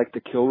over, as like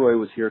the Kilroy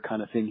was here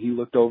kind of thing. He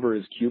looked over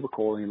his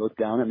cubicle and he looked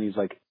down at me. He's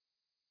like,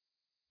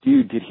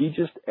 "Dude, did he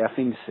just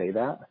effing say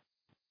that?"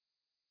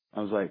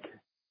 I was like,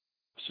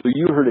 "So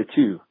you heard it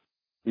too?"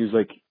 He was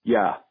like,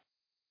 "Yeah."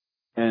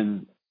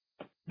 And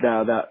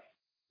that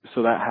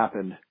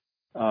happened.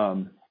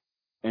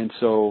 And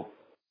so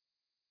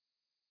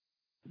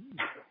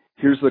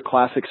here's the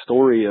classic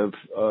story of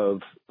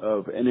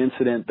an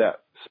incident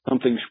that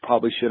something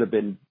probably should have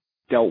been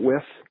dealt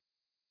with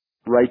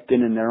right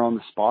then and there on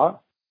the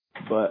spot.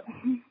 But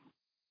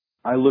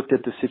I looked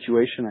at the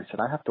situation. I said,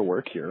 I have to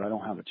work here. I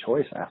don't have a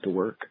choice. I have to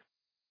work.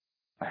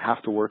 I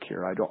have to work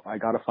here. I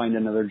got to find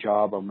another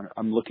job.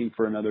 I'm looking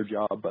for another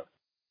job, but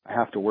I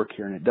have to work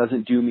here. And it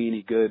doesn't do me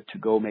any good to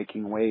go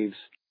making waves,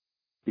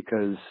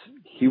 because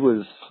he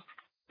was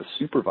a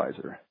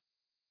supervisor.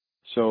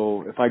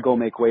 So if I go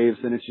make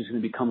waves, then it's just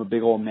going to become a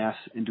big old mess.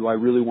 And do I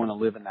really want to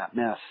live in that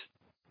mess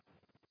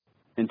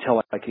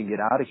until I can get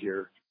out of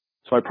here?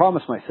 So I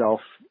promised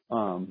myself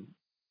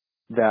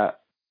that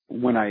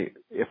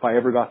if I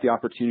ever got the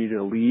opportunity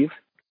to leave,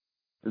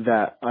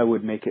 that I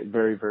would make it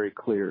very, very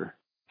clear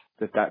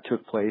that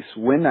took place,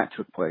 when that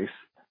took place,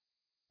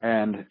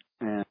 and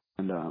that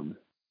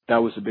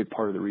was a big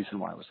part of the reason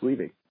why I was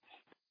leaving.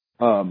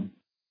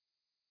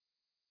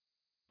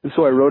 And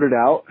so I wrote it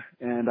out,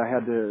 and I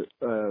had to,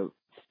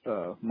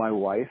 my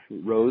wife,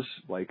 Rose,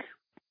 like,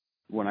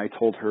 when I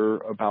told her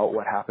about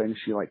what happened,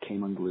 she like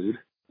came unglued.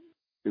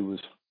 It was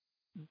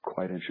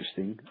quite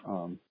interesting,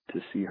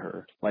 to see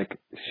her. Like,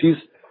 she's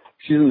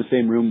in the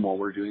same room while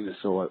we're doing this,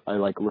 so I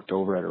like looked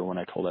over at her when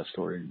I told that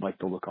story, like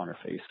the look on her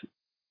face.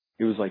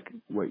 It was like,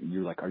 what,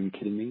 you're like, are you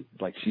kidding me?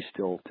 Like, she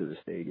still to this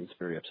day is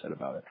very upset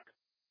about it.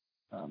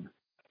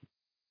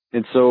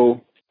 And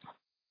so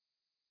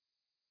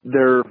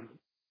there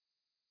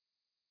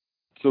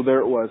it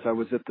was. I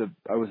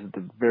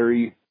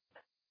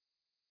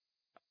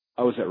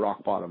was at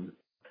rock bottom.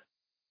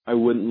 I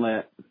wouldn't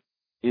let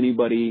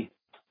anybody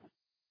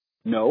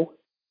know.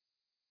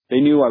 They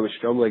knew I was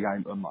struggling.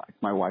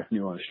 My wife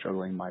knew I was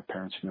struggling. My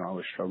parents knew I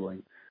was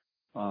struggling.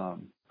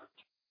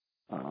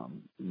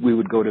 We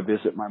would go to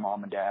visit my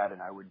mom and dad, and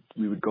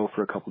we would go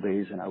for a couple of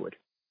days, and I would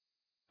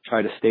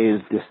try to stay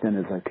as distant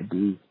as I could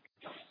be.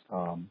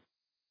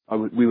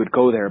 We would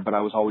go there, but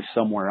I was always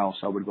somewhere else.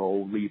 I would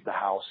go leave the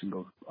house and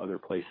go other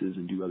places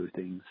and do other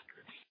things.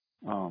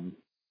 And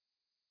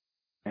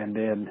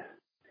then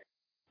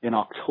in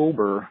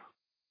October,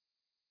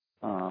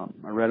 I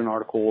read an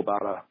article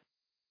about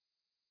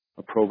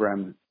a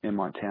program in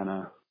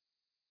Montana,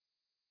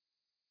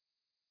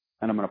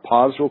 and I'm going to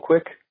pause real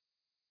quick,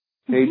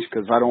 Paige,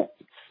 because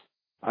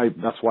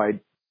that's why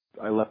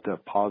I left a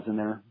pause in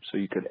there so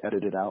you could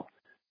edit it out.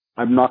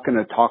 I'm not going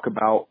to talk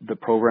about the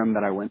program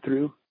that I went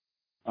through.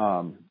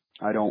 I'm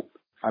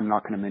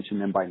not going to mention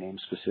them by name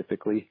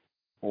specifically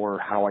or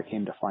how I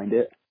came to find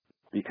it,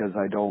 because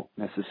I don't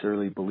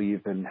necessarily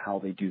believe in how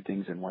they do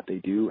things and what they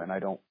do, and I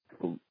don't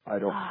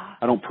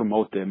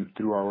promote them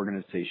through our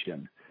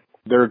organization.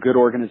 They're a good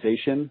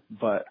organization,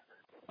 but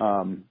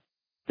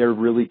they're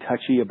really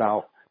touchy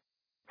about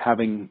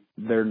having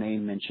their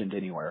name mentioned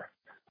anywhere.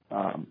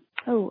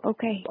 Oh,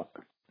 okay.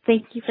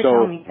 Thank you for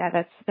telling me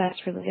that. That's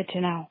really good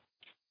to know.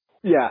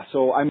 Yeah,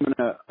 so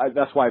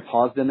that's why I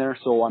paused in there.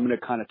 So I'm going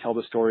to kind of tell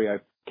the story. I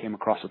came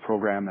across a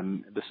program,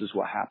 and this is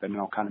what happened,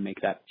 and I'll kind of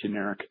make that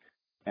generic,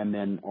 and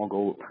then I'll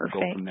go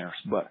from there.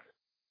 But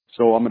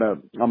so I'm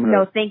gonna.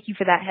 No, thank you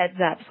for that heads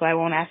up. So I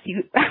won't ask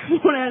you. I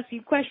won't ask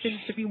you questions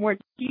to be more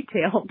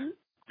detailed.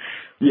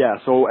 Yeah.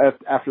 So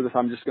after this,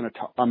 I'm just gonna.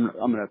 I'm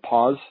gonna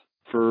pause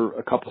for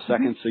a couple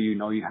seconds, so you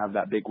know you have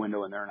that big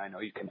window in there, and I know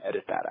you can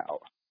edit that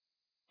out.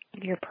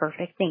 You're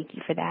perfect. Thank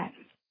you for that.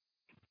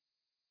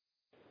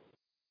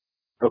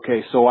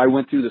 Okay, so I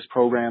went through this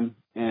program,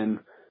 and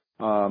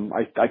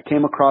I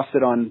came across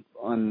it on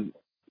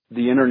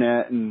the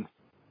internet, and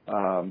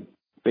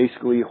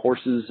basically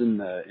horses in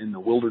the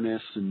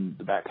wilderness and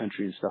the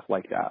backcountry and stuff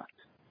like that.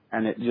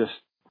 And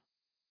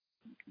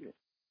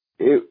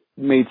it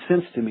made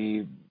sense to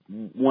me,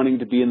 wanting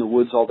to be in the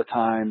woods all the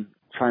time,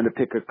 trying to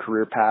pick a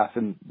career path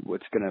and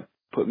what's going to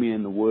put me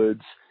in the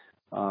woods.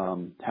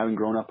 Having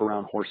grown up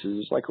around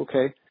horses, like,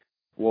 okay,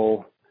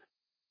 well,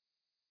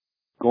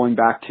 going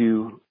back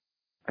to,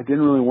 I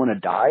didn't really want to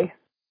die,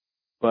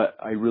 but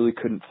I really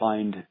couldn't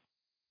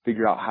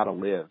figure out how to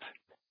live.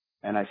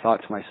 And I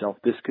thought to myself,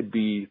 this could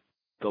be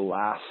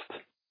my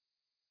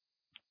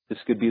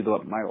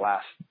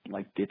last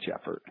like ditch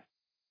effort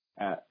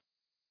at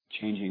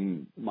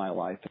changing my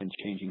life and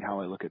changing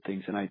how I look at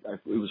things. And it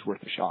was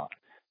worth a shot.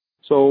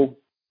 So,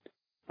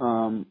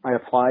 I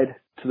applied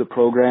to the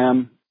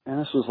program, and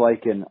this was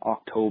like in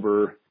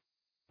October.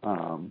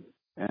 And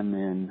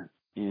then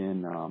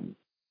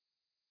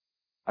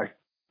I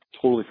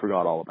totally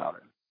forgot all about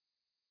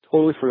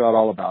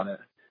it.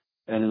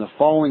 And in the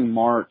following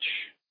March,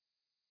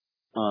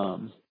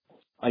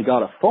 I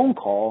got a phone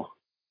call,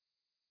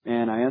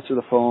 and I answered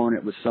the phone.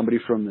 It was somebody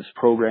from this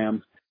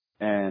program,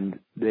 and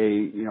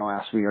they,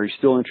 asked me, "Are you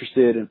still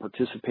interested in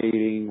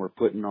participating? We're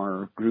putting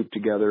our group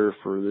together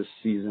for this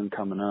season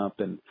coming up,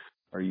 and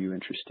are you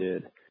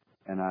interested?"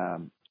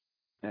 And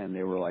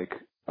they were like,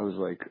 I was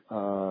like,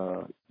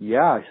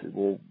 yeah. I said,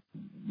 well,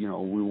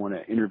 we want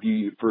to interview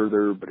you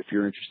further, but if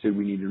you're interested,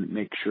 we need to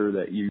make sure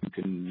that you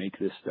can make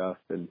this stuff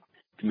and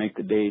to make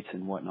the dates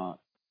and whatnot.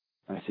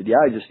 And I said, yeah,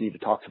 I just need to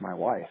talk to my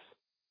wife.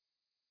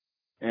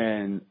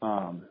 And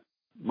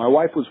my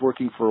wife was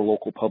working for a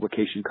local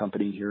publication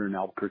company here in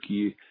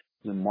Albuquerque,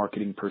 the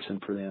marketing person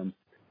for them.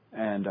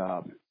 And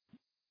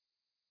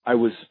I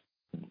was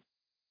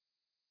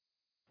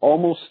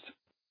almost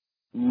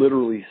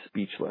literally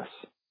speechless.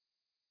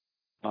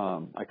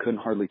 I couldn't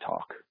hardly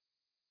talk.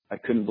 I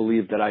couldn't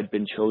believe that I'd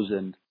been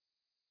chosen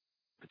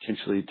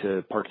potentially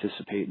to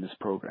participate in this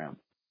program.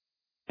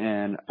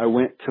 And I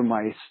went to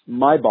my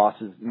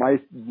bosses,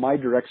 my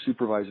direct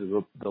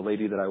supervisor, the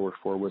lady that I worked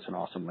for, was an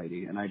awesome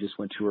lady. And I just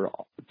went to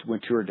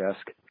her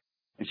desk,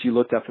 and she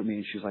looked up at me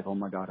and she's like, "Oh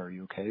my God, are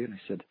you okay?" And I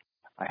said,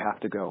 "I have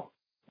to go."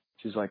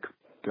 She's like,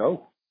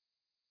 "Go."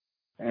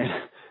 And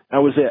that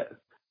was it.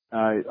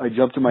 I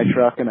jumped in my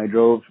truck and I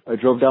drove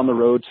down the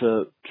road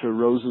to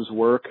Rose's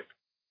work,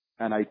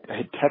 and I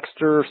had texted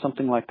her or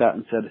something like that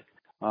and said,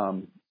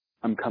 "I'm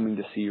coming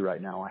to see you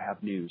right now. I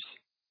have news.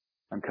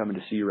 I'm coming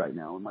to see you right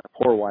now." And my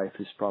poor wife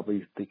is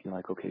probably thinking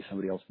like, okay,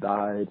 somebody else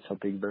died.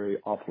 Something very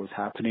awful is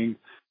happening.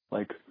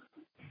 Like,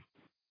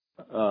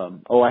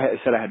 I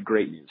said I had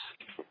great news.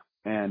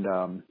 And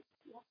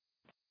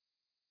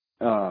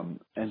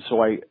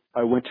so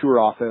I went to her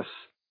office,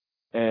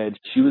 and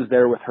she was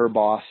there with her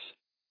boss,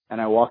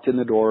 and I walked in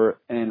the door,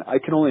 and I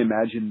can only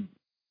imagine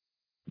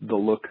the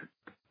look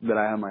that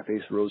I had on my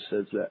face. Rose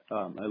says that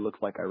I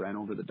looked like I ran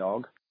over the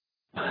dog.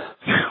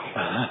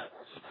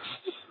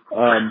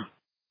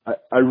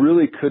 I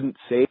really couldn't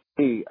say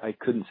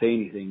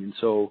anything, and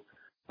so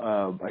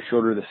I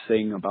showed her this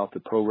thing about the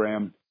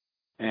program,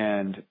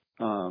 and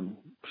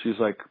she was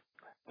like,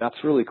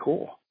 "That's really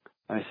cool."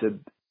 And I said,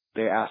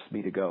 "They asked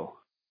me to go,"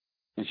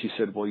 and she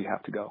said, "Well, you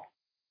have to go."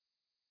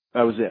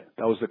 That was it.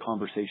 That was the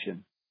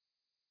conversation,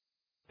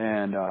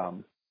 and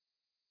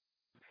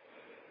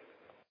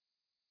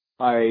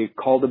I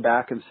called her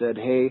back and said,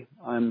 "Hey,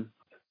 I'm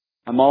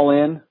all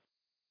in,"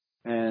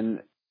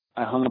 and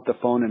I hung up the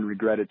phone and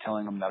regretted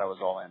telling them that I was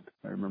all in.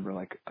 I remember,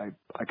 like, I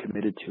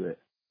committed to it.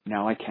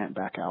 Now I can't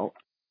back out.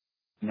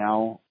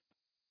 Now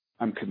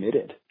I'm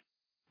committed.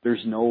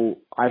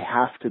 I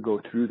have to go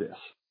through this.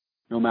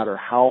 No matter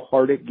how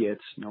hard it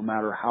gets, no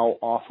matter how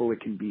awful it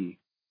can be.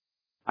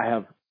 I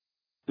have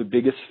the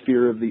biggest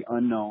fear of the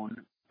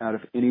unknown out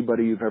of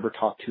anybody you've ever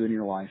talked to in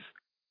your life.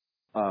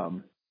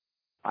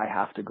 I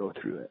have to go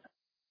through it.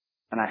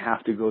 And I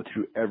have to go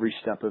through every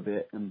step of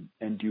it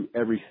and do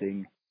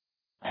everything.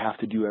 I have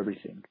to do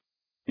everything.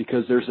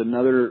 Because there's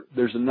another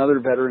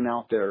veteran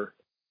out there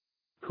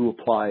who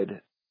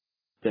applied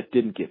that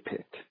didn't get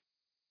picked,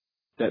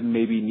 that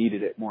maybe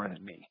needed it more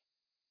than me.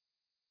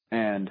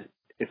 And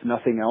if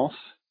nothing else,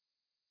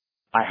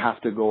 I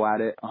have to go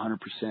at it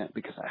 100%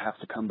 because I have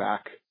to come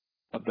back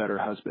a better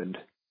husband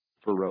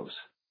for Rose.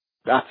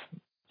 That's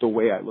the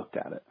way I looked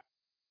at it.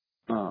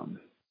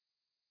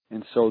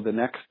 And so the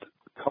next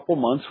couple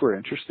months were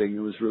interesting. It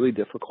was really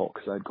difficult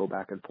because I'd go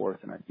back and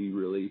forth and I'd be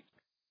really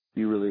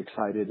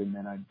excited, and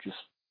then I'd just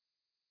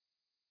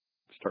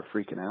start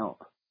freaking out.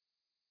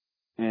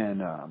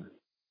 And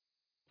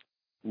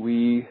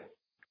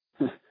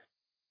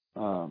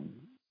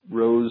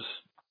Rose,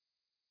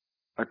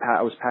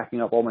 I was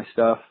packing up all my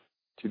stuff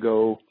to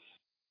go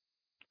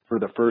for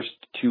the first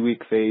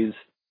 2-week phase,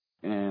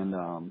 and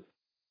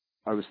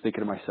I was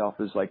thinking to myself,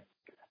 it was like,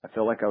 I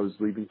felt like I was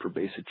leaving for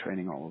basic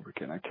training all over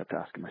again. I kept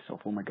asking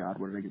myself, oh my God,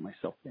 what did I get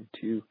myself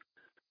into?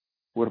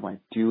 What am I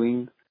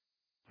doing?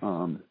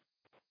 How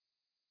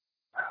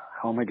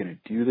am I going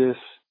to do this?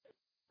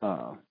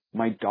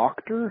 My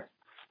doctor,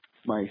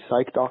 my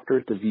psych doctor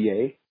at the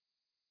VA,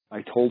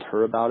 I told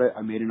her about it.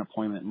 I made an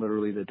appointment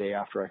literally the day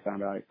after I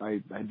found out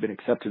I had been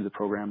accepted to the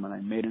program, and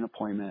I made an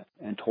appointment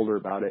and told her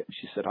about it. And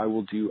she said, I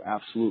will do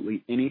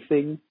absolutely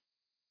anything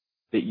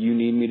that you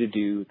need me to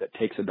do that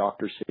takes a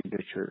doctor's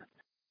signature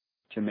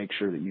to make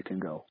sure that you can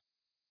go.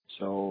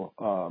 So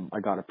I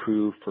got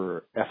approved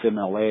for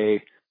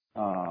FMLA.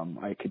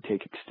 I could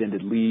take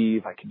extended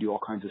leave. I could do all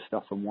kinds of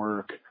stuff from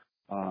work,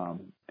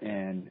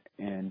 and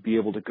be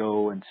able to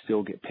go and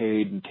still get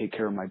paid and take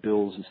care of my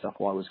bills and stuff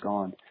while I was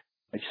gone.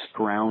 I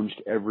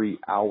scrounged every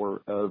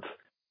hour of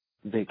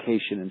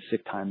vacation and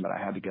sick time that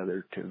I had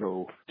together to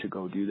go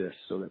do this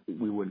so that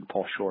we wouldn't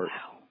fall short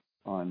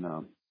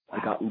on. I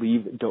got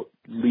leave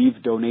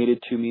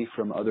donated to me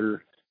from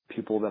other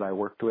people that I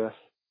worked with.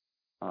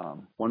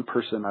 One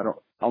person,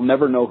 I'll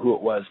never know who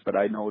it was, but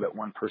I know that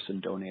one person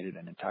donated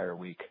an entire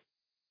week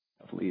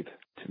of leave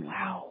to me.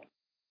 Wow.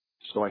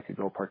 So I could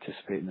go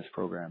participate in this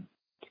program.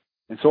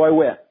 And so I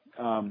went.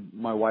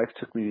 My wife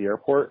took me to the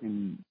airport,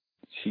 and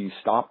she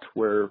stopped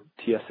where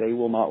TSA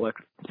would not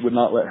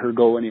let her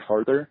go any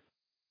farther.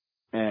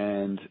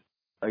 And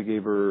I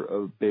gave her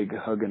a big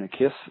hug and a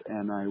kiss,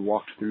 and I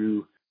walked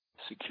through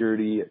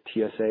security at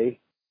TSA,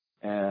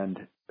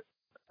 and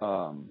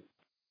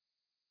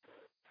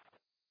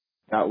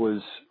that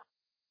was,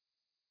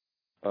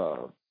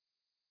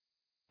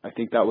 I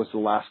think that was the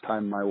last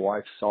time my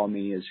wife saw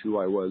me as who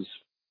I was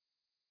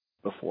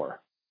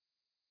before.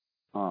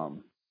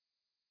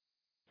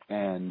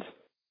 And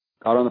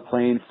got on the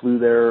plane, flew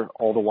there,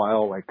 all the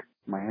while, like,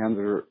 my hands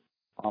are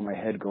on my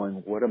head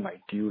going, what am I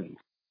doing?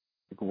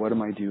 Like, what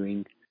am I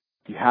doing?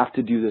 You have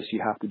to do this.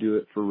 You have to do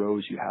it for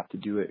Rose. You have to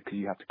do it because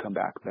you have to come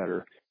back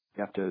better.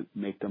 You have to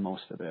make the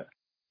most of it.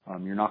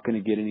 You're not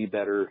going to get any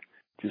better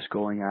just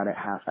going at it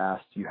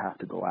half-assed. You have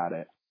to go at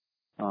it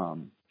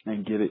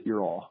and give it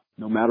your all,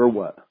 no matter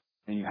what.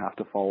 And you have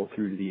to follow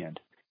through to the end.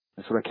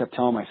 That's what I kept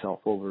telling myself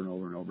over and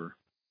over and over.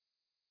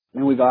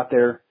 And we got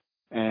there,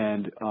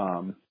 and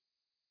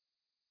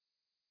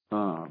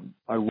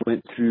I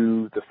went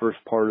through the first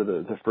part of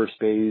the first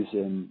phase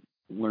and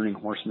learning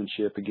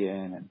horsemanship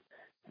again,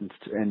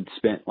 and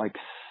spent like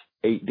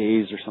 8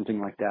 days or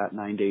something like that,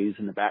 9 days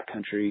in the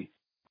backcountry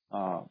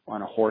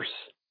on a horse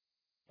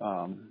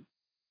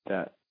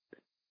that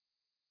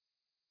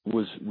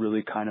was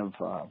really kind of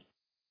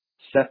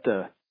set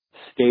the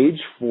stage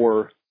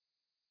for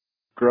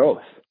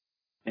growth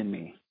in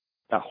me.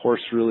 That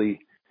horse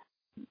really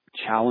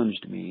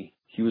challenged me.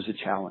 He was a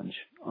challenge.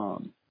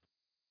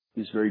 He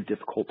was very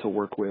difficult to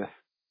work with.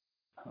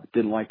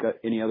 Didn't like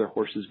any other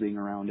horses being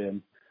around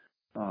him.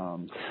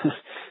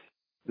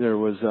 There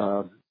was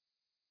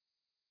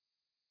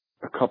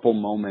a couple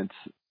moments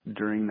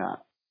during that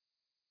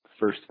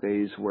first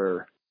phase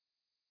where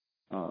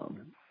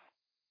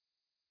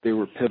they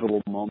were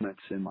pivotal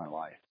moments in my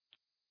life.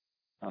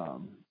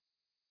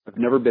 I've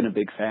never been a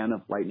big fan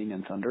of lightning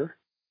and thunder,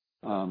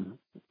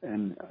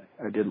 and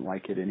I didn't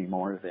like it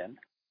anymore then.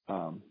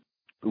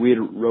 We had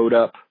rode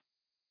up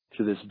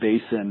to this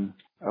basin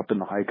up in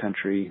the high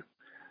country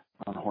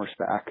on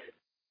horseback,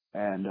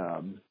 and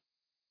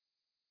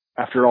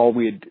after all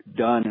we had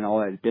done and all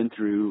I had been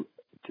through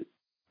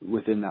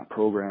within that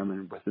program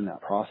and within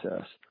that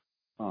process,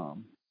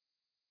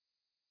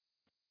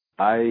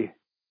 I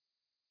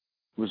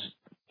was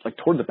like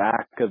toward the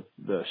back of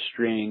the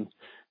string,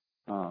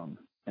 and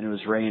it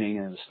was raining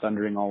and it was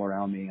thundering all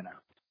around me,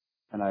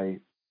 and I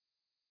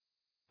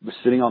was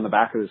sitting on the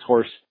back of this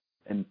horse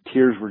and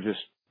tears were just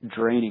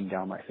draining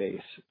down my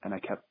face, and I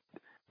kept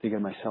thinking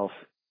to myself,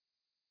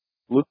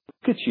 look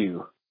at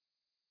you.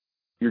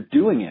 You're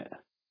doing it.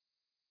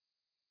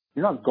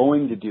 You're not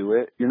going to do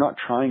it. You're not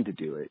trying to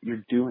do it.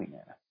 You're doing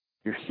it.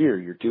 You're here.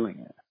 You're doing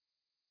it.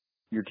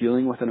 You're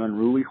dealing with an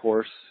unruly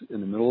horse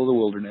in the middle of the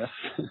wilderness,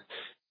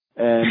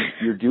 and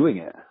you're doing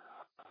it.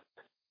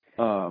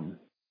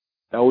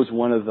 That was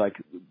one of like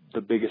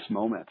the biggest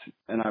moments,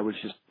 and I was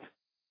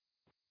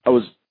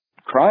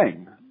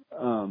crying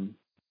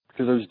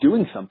because I was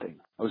doing something.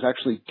 I was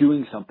actually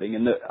doing something,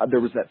 and there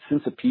was that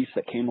sense of peace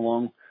that came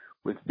along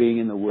with being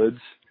in the woods,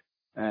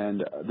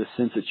 and the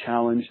sense of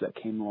challenge that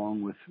came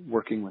along with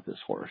working with this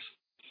horse.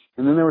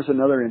 And then there was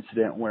another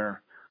incident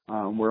where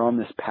we're on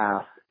this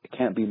path. It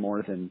can't be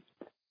more than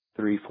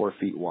 3-4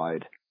 feet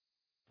wide,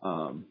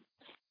 and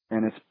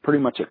it's pretty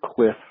much a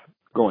cliff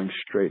going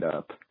straight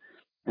up,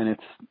 and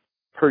it's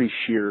pretty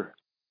sheer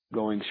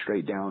going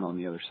straight down on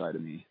the other side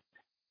of me.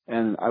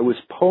 And I was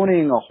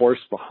ponying a horse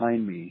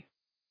behind me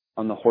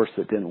on the horse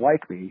that didn't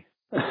like me.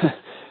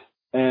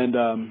 And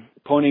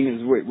ponying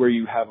is where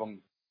you have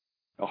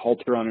a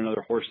halter on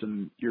another horse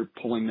and you're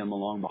pulling them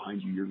along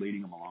behind you. You're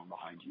leading them along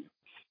behind you.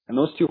 And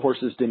those two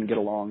horses didn't get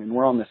along, and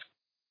we're on this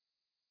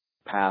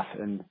path,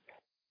 and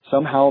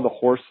somehow the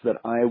horse that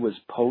I was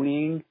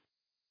ponying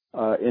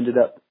ended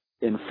up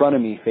in front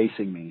of me,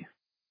 facing me.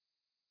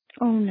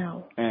 Oh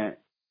no. And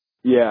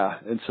yeah,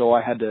 and so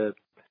I had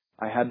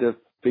to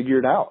figure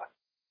it out.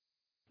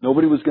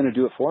 Nobody was going to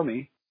do it for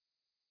me.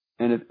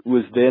 And it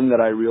was then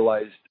that I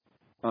realized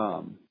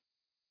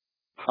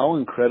how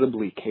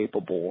incredibly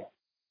capable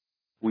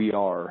we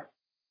are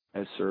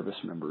as service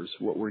members,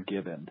 what we're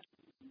given.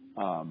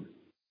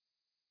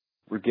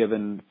 We're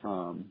given,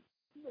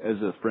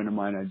 as a friend of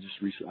mine,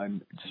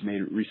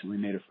 recently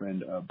made a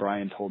friend,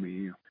 Brian told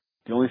me,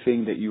 the only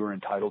thing that you were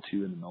entitled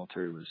to in the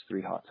military was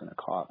 3 hots and a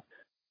cot,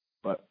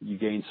 but you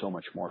gained so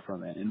much more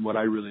from it. And what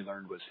I really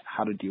learned was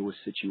how to deal with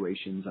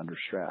situations under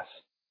stress,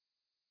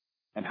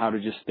 and how to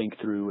just think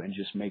through and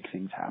just make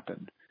things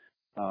happen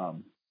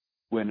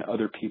when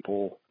other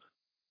people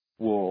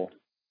will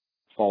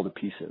fall to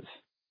pieces.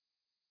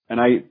 And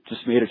I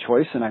just made a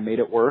choice, and I made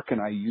it work, and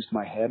I used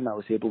my head, and I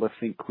was able to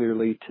think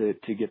clearly to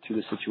get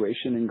through the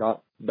situation, and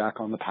got back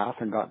on the path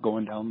and got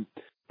going down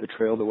the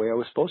trail the way I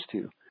was supposed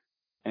to.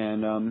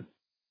 And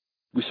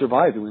we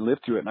survived, and we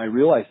lived through it. And I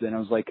realized then, I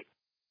was like,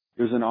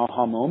 it was an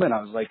aha moment.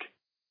 I was like,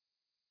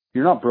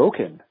 you're not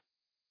broken.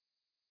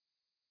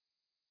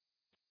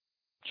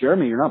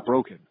 Jeremy, you're not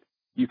broken.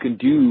 You can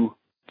do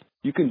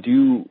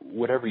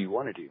whatever you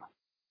want to do.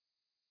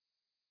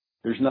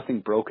 There's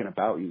nothing broken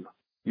about you.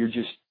 You've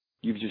just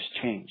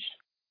changed.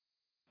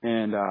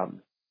 And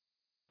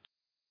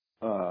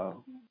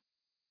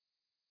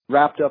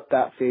wrapped up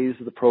that phase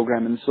of the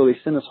program, and so they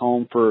sent us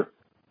home for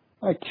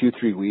like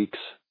 2-3 weeks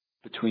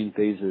between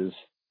phases.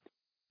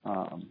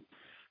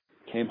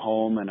 Came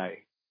home, and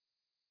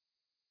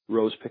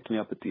Rose picked me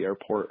up at the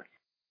airport,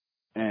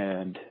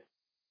 and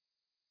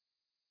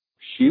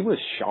she was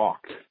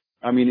shocked.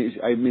 I mean,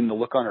 the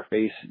look on her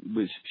face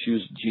she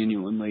was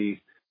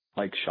genuinely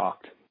like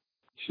shocked.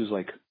 She was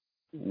like,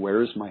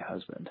 "Where is my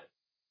husband?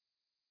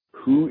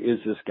 Who is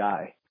this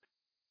guy?"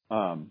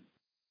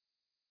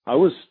 I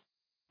was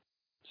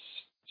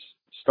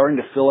starting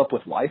to fill up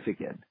with life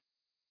again.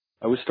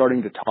 I was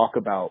starting to talk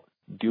about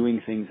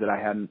doing things that I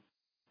hadn't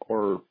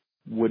or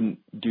wouldn't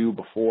do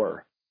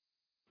before.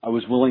 I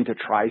was willing to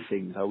try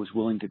things. I was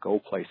willing to go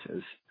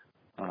places.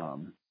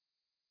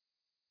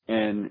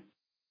 And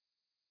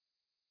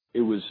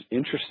it was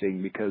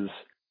interesting because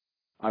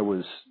I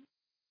was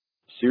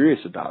serious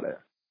about it.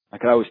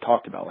 Like I always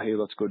talked about, hey,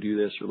 let's go do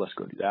this or let's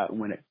go do that. And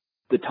when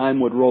the time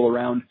would roll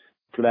around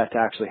for that to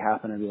actually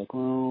happen, I'd be like,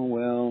 oh,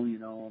 well,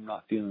 I'm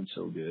not feeling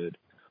so good.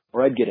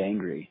 Or I'd get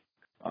angry.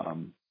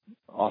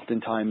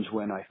 Oftentimes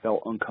when I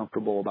felt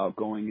uncomfortable about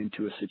going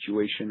into a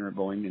situation or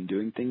going and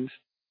doing things,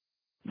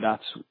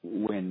 that's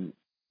when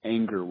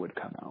anger would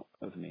come out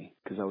of me,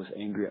 because I was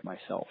angry at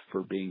myself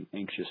for being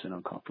anxious and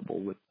uncomfortable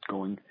with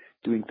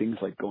doing things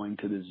like going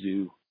to the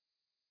zoo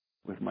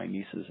with my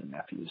nieces and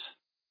nephews.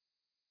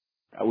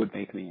 That would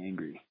make me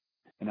angry.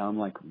 And now I'm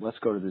like, let's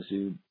go to the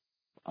zoo.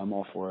 I'm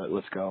all for it.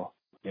 Let's go.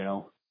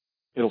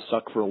 It'll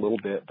suck for a little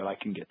bit, but I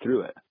can get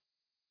through it.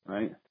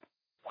 Right.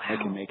 I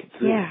can make it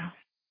through. Yeah.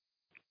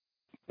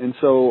 And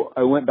so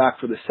I went back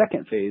for the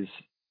second phase,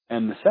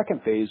 and the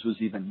second phase was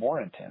even more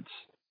intense.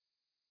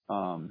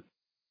 A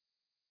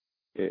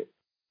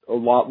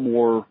lot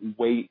more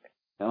weight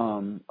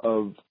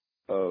of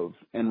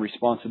and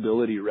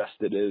responsibility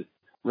rested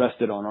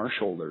on our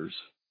shoulders.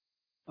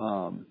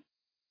 And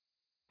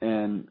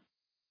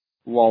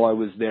while I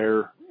was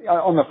there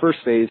on the first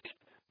phase,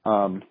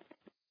 I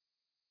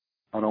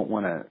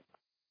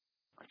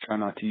try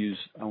not to use.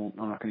 I'm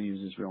not going to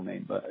use his real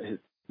name, but his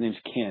name's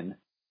Ken.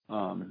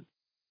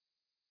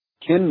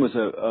 Ken was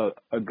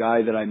a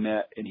guy that I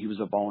met, and he was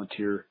a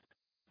volunteer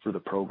for the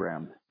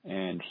program,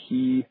 and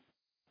him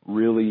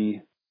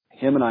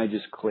and I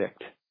just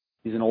clicked.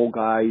 He's an old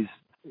guy, he's,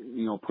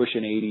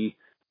 pushing 80,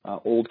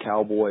 old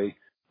cowboy,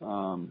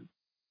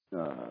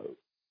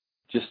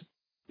 just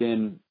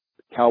been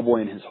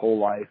cowboying his whole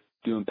life,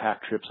 doing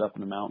pack trips up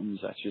in the mountains.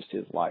 That's just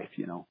his life,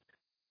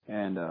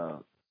 And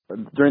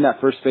during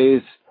that first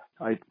phase,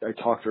 I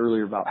talked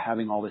earlier about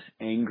having all this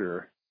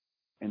anger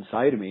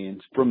inside of me,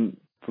 and from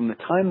the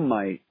time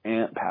my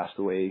aunt passed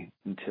away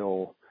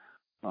until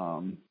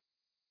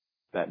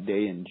that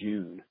day in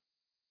June,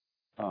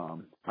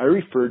 I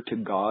referred to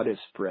God as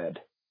Fred.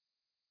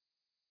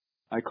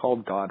 I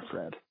called God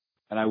Fred,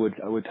 and I would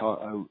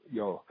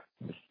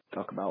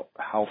talk about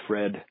how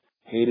Fred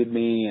hated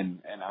me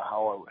and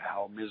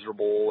how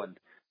miserable, and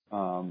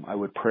I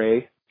would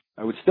pray.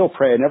 I would still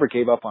pray. I never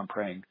gave up on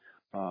praying,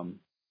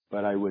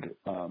 but I'd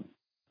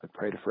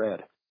pray to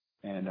Fred,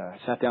 and I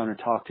sat down and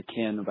talked to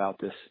Ken about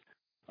this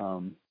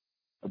and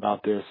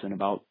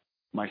about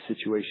my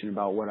situation,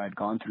 about what I'd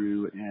gone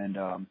through, and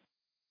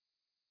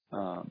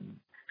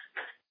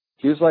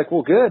he was like,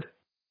 "Well, good.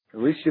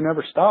 At least you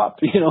never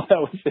stopped." That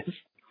was his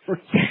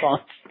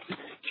response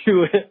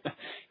to it.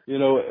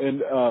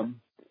 And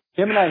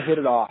him and I hit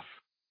it off,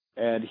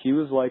 and he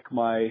was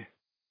my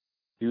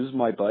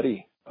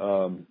buddy.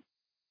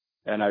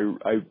 And I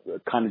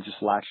kind of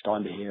just latched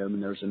onto him,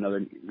 and there's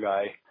another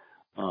guy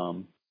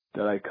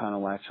that I kind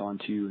of latched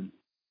onto, and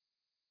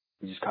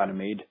we just kind of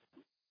made.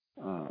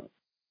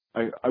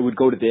 I would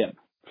go to them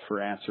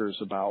for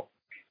answers about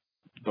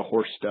the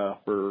horse stuff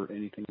or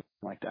anything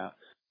like that.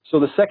 So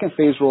the second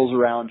phase rolls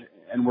around,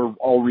 and we're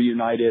all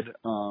reunited.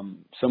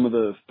 Some of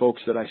the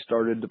folks that I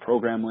started the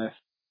program with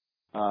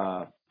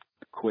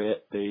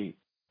quit. They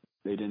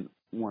didn't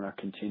want to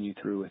continue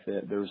through with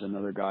it. There was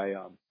another guy.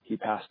 He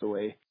passed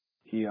away.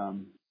 He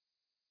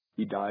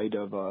died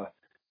of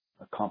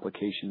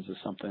complications of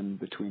something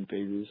between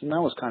phases, and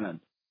that was kind of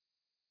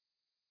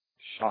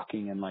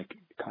shocking and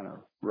kind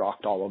of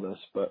rocked all of us.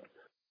 But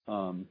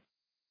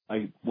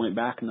I went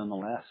back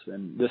nonetheless,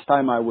 and this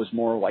time I was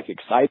more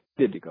excited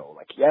to go.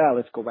 Yeah,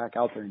 let's go back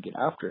out there and get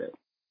after it.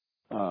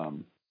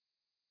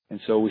 And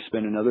so we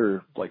spent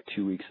another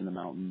 2 weeks in the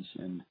mountains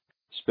and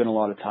spent a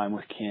lot of time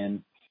with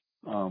Ken,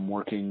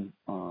 working,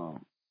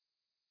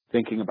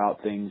 thinking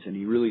about things, and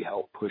he really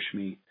helped push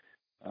me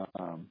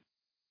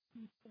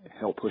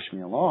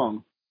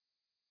along.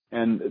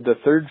 And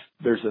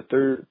there's a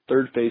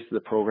third phase of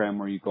the program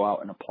where you go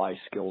out and apply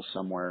skills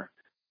somewhere,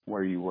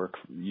 where you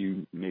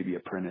maybe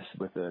apprentice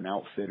with an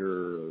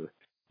outfitter, or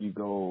you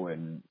go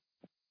and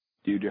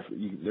do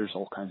there's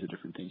all kinds of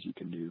different things you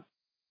can do.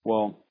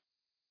 Well,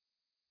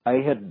 I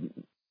had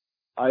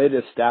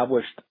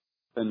established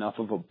enough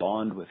of a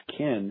bond with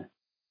Ken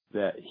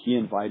that he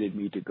invited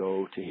me to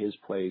go to his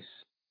place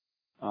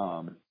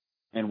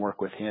and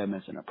work with him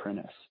as an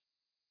apprentice.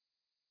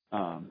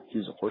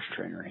 He's a horse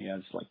trainer. He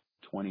has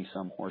 20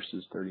 some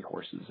horses, 30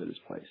 horses at his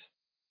place.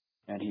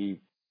 And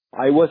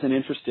I wasn't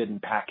interested in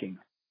packing.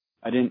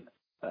 It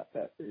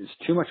was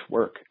too much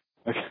work.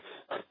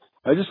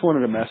 I just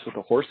wanted to mess with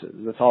the horses.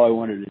 That's all I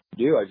wanted to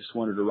do. I just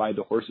wanted to ride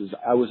the horses.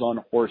 I was on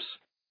a horse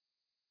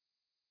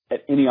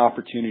at any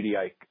opportunity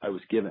I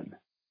was given.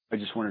 I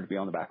just wanted to be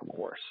on the back of a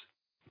horse.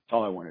 That's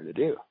all I wanted to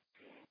do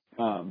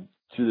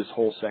through this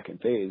whole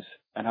second phase.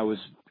 And I was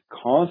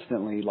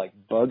constantly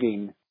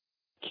bugging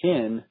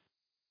Ken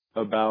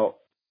about,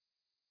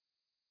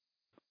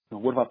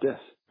 what about this?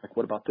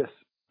 What about this?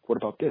 What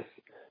about this?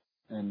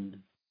 And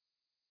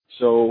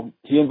so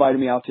he invited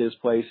me out to his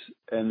place,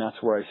 and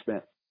that's where I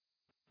spent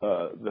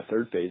the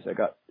third phase. I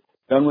got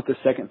done with the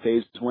second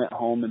phase, went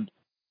home, and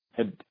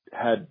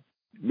had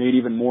made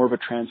even more of a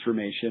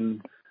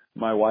transformation.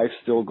 My wife's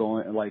still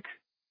going,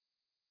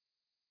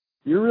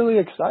 you're really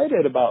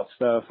excited about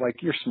stuff.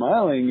 You're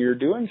smiling, you're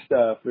doing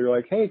stuff. They're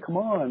like, hey, come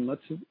on,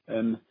 let's.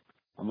 And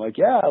I'm like,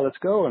 yeah, let's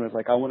go. And it's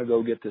I want to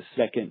go get this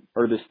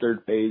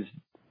third phase.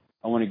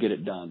 I want to get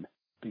it done,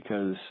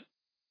 because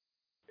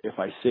if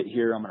I sit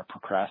here, I'm going to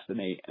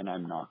procrastinate, and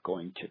I'm not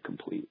going to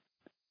complete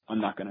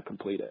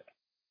it.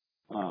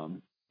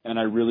 And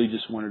I really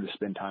just wanted to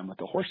spend time with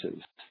the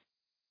horses.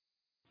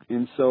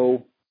 And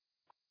so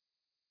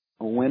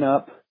I went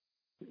up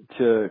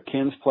to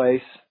Ken's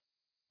place.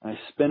 I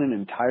spent an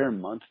entire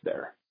month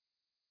there.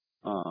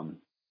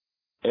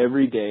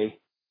 Every day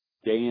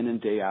in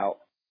and day out,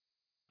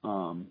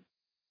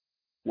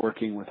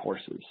 working with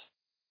horses.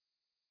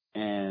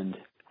 And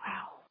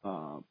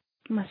wow.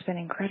 It must have been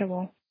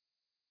incredible.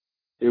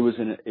 it was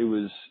an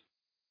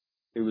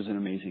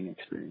amazing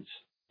experience.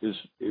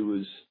 It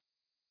was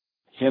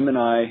him and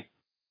I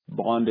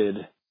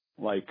bonded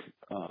like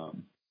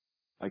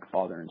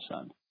father and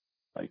son.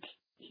 Like,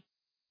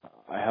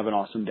 I have an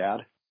awesome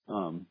dad,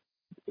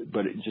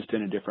 but just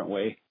in a different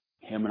way.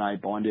 Him and I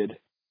bonded,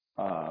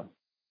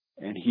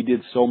 and he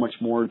did so much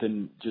more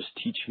than just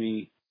teach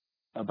me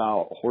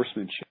about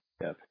horsemanship.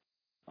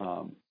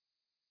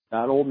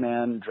 That old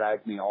man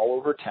dragged me all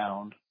over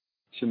town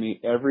to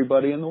meet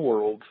everybody in the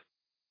world,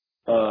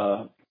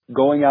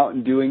 going out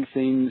and doing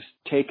things,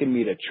 taking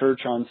me to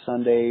church on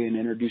Sunday and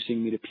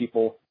introducing me to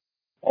people.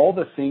 All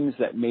the things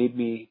that made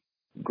me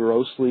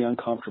grossly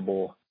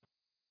uncomfortable,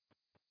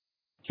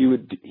 he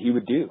would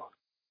do.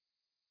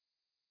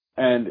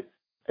 And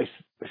I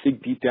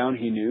think deep down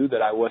he knew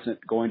that I wasn't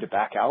going to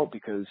back out,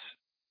 because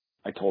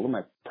I told him,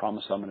 I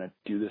promise I'm going to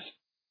do this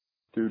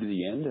through to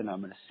the end, and I'm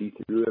going to see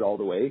through it all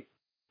the way,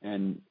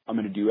 and I'm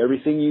going to do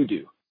everything you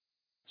do.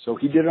 So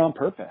he did it on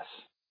purpose.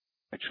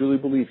 I truly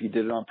believe he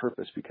did it on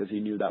purpose, because he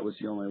knew that was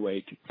the only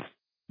way to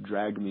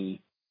drag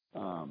me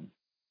out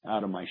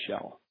of my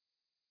shell.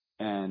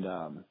 And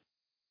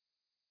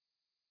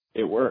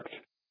it worked.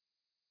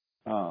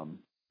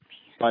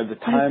 By the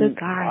time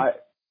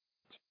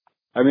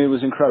I mean, it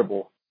was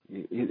incredible.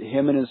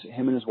 Him and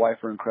his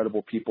wife are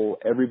incredible people.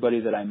 Everybody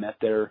that I met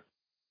there,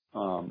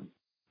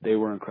 they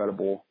were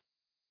incredible.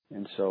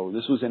 And so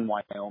this was in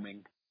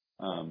Wyoming.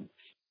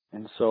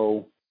 And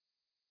so,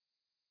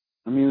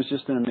 I mean, it was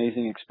just an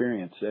amazing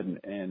experience.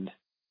 And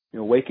you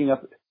know,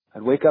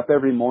 I'd wake up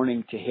every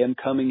morning to him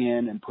coming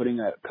in and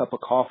putting a cup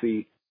of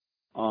coffee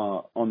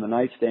on the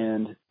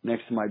nightstand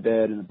next to my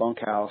bed in the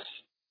bunkhouse,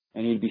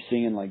 and he'd be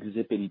singing like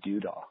Zippity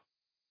Doo-Dah,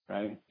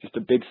 right? Just a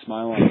big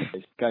smile on his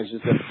face. Guy's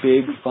just a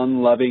big,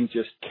 fun-loving,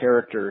 just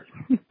character,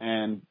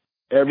 and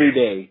every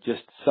day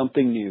just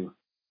something new,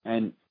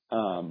 and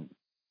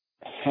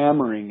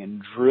hammering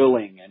and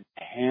drilling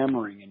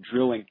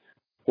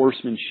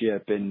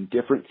horsemanship and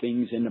different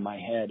things into my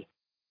head.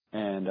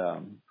 And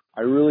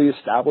I really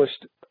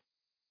established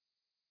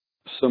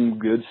some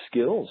good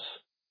skills,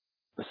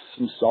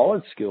 some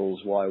solid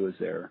skills while I was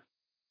there.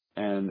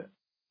 And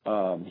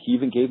he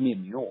even gave me a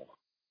mule.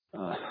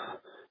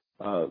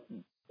 The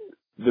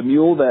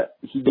mule that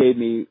he gave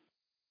me,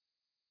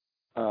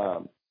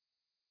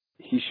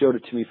 he showed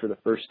it to me for the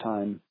first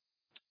time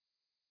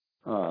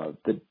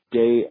the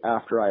day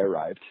after I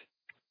arrived.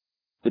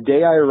 The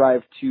day I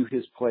arrived to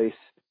his place,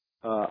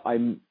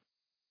 I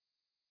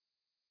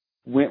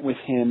went with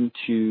him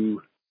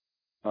to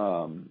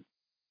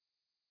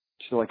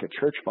like a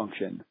church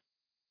function,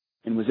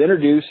 and was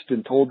introduced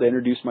and told to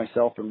introduce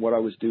myself and what I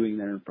was doing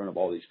there in front of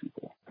all these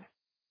people.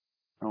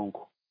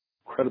 Oh,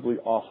 incredibly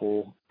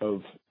awful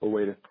of a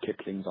way to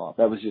kick things off.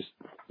 It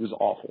was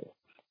awful.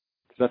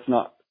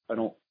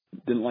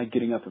 Didn't like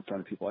getting up in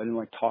front of people. I didn't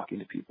like talking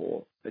to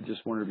people. I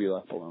just wanted to be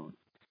left alone.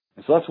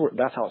 And so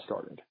that's how it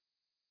started.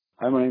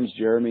 Hi, my name's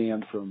Jeremy.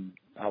 I'm from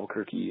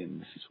Albuquerque,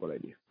 and this is what I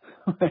do.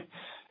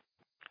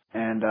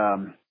 And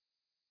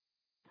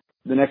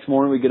the next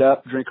morning we get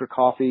up, drink our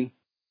coffee.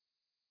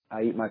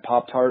 I eat my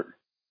Pop-Tart,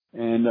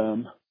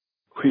 and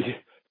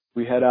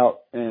we head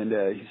out, and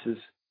he says,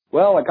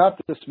 well, I got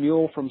this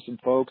mule from some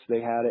folks. They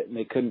had it, and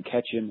they couldn't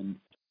catch him,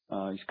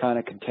 and he's kind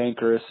of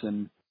cantankerous,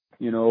 and,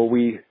 you know,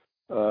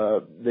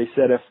 they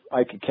said if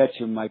I could catch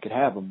him, I could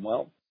have him.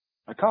 Well,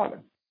 I caught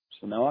him,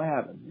 so now I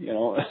have him, you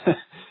know.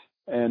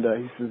 And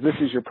he says, this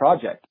is your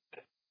project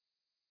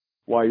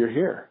while you're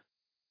here.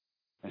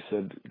 I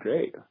said,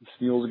 great,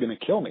 this mule's going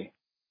to kill me.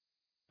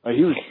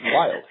 He was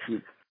wild. He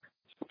was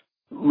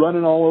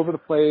running all over the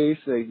place.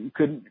 You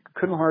couldn't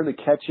hardly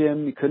catch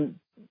him. You couldn't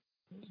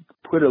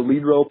put a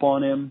lead rope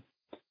on him.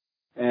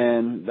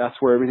 And that's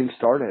where everything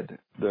started,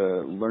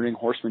 the learning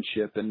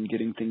horsemanship and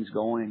getting things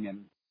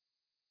going.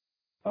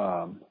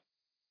 And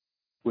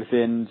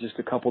within just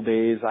a couple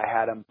days, I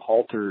had him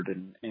haltered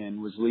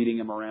and was leading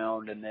him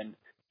around. And then,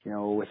 you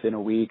know, within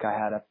a week, I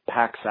had a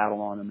pack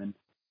saddle on him. And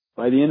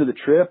by the end of the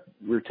trip,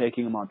 we were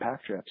taking him on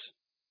pack trips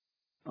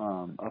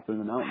up in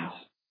the mountains.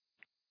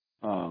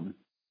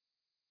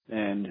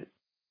 And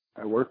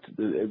I worked.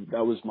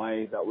 That was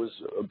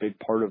a big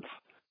part of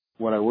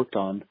what I worked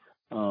on.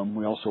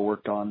 We also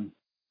worked on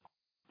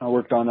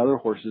other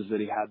horses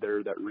that he had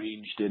there that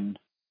ranged in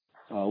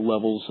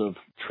levels of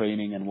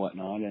training and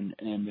whatnot, and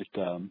it.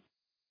 So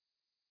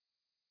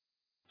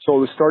I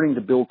was starting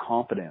to build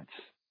confidence,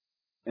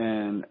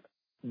 and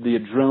the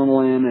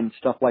adrenaline and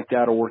stuff like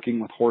that of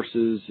working with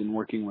horses and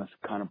working with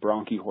kind of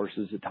bronchi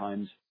horses at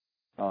times.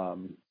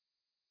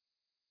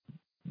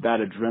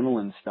 That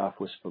adrenaline stuff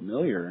was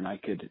familiar, and I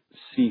could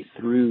see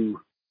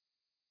through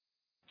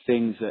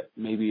things that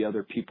maybe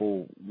other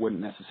people wouldn't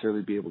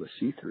necessarily be able to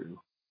see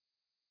through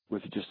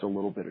with just a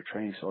little bit of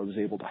training. So I was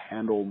able to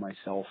handle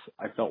myself,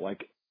 I felt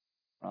like,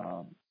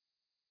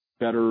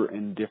 better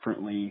and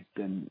differently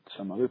than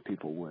some other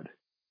people would.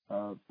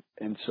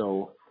 And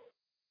so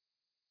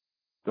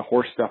the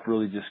horse stuff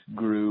really just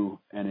grew,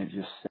 and it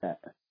just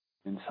set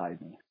inside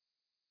me.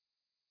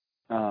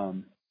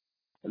 Then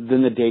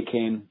the day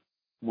came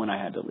when I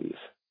had to leave.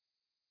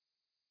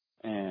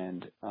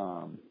 And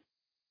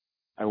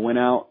I went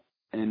out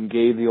and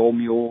gave the old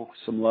mule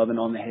some loving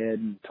on the head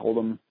and told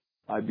him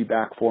I'd be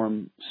back for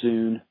him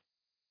soon.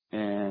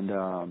 And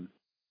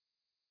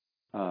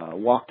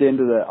walked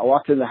into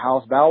the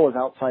house. Val was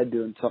outside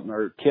doing something,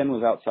 or Ken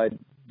was outside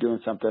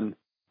doing something.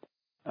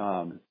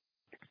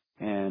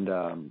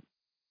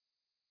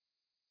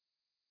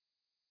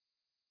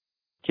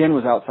 Ken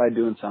was outside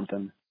doing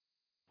something,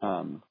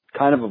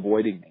 kind of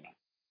avoiding me.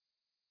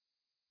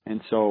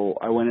 And so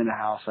I went in the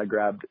house, I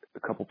grabbed a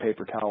couple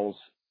paper towels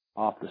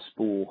off the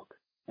spool,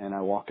 and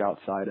I walked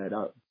outside. I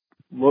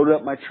loaded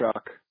up my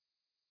truck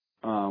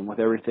with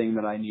everything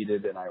that I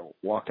needed, and I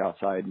walked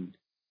outside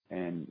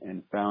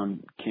and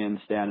found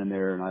Ken standing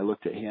there, and I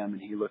looked at him,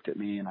 and he looked at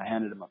me, and I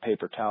handed him a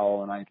paper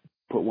towel, and I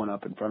put one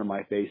up in front of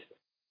my face,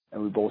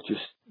 and we both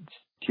just,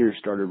 tears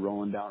started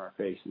rolling down our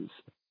faces.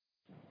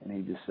 And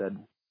he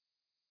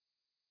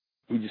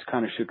just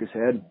kind of shook his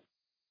head.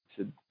 He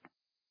said,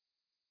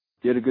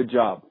 "You did a good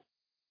job."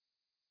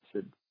 I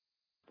said,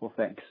 "Well,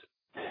 thanks."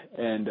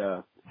 And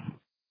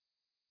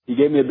he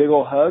gave me a big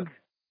old hug,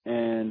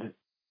 and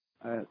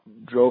I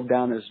drove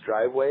down his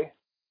driveway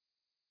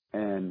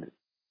and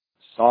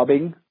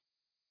sobbing,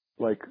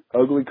 like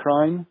ugly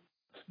crying,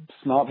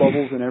 snot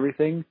bubbles and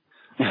everything.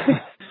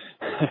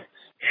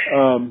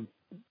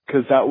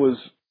 Cause that was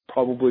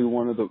probably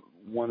one of the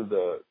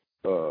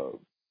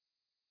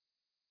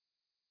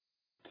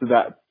to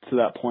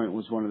that point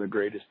was one of the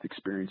greatest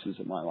experiences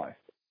of my life.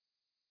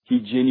 He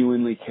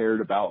genuinely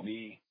cared about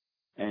me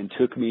and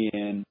took me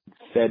in,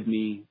 fed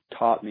me,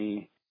 taught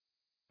me,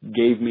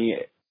 gave me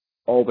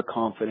all the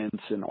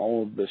confidence and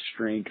all of the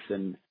strength,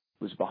 and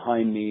was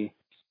behind me,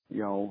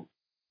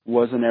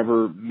 wasn't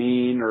ever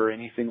mean or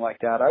anything like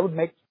that. I would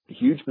make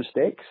huge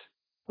mistakes.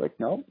 Like,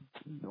 no,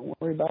 don't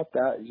worry about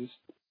that. You just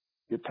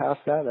get past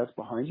that. That's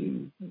behind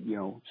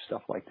you,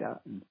 stuff like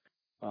that. And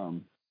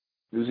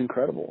it was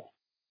incredible.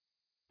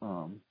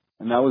 And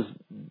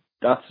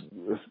that's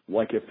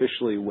like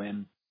officially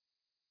when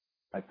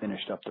I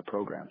finished up the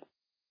program.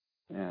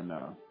 And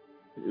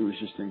it was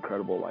just an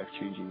incredible,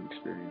 life-changing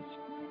experience.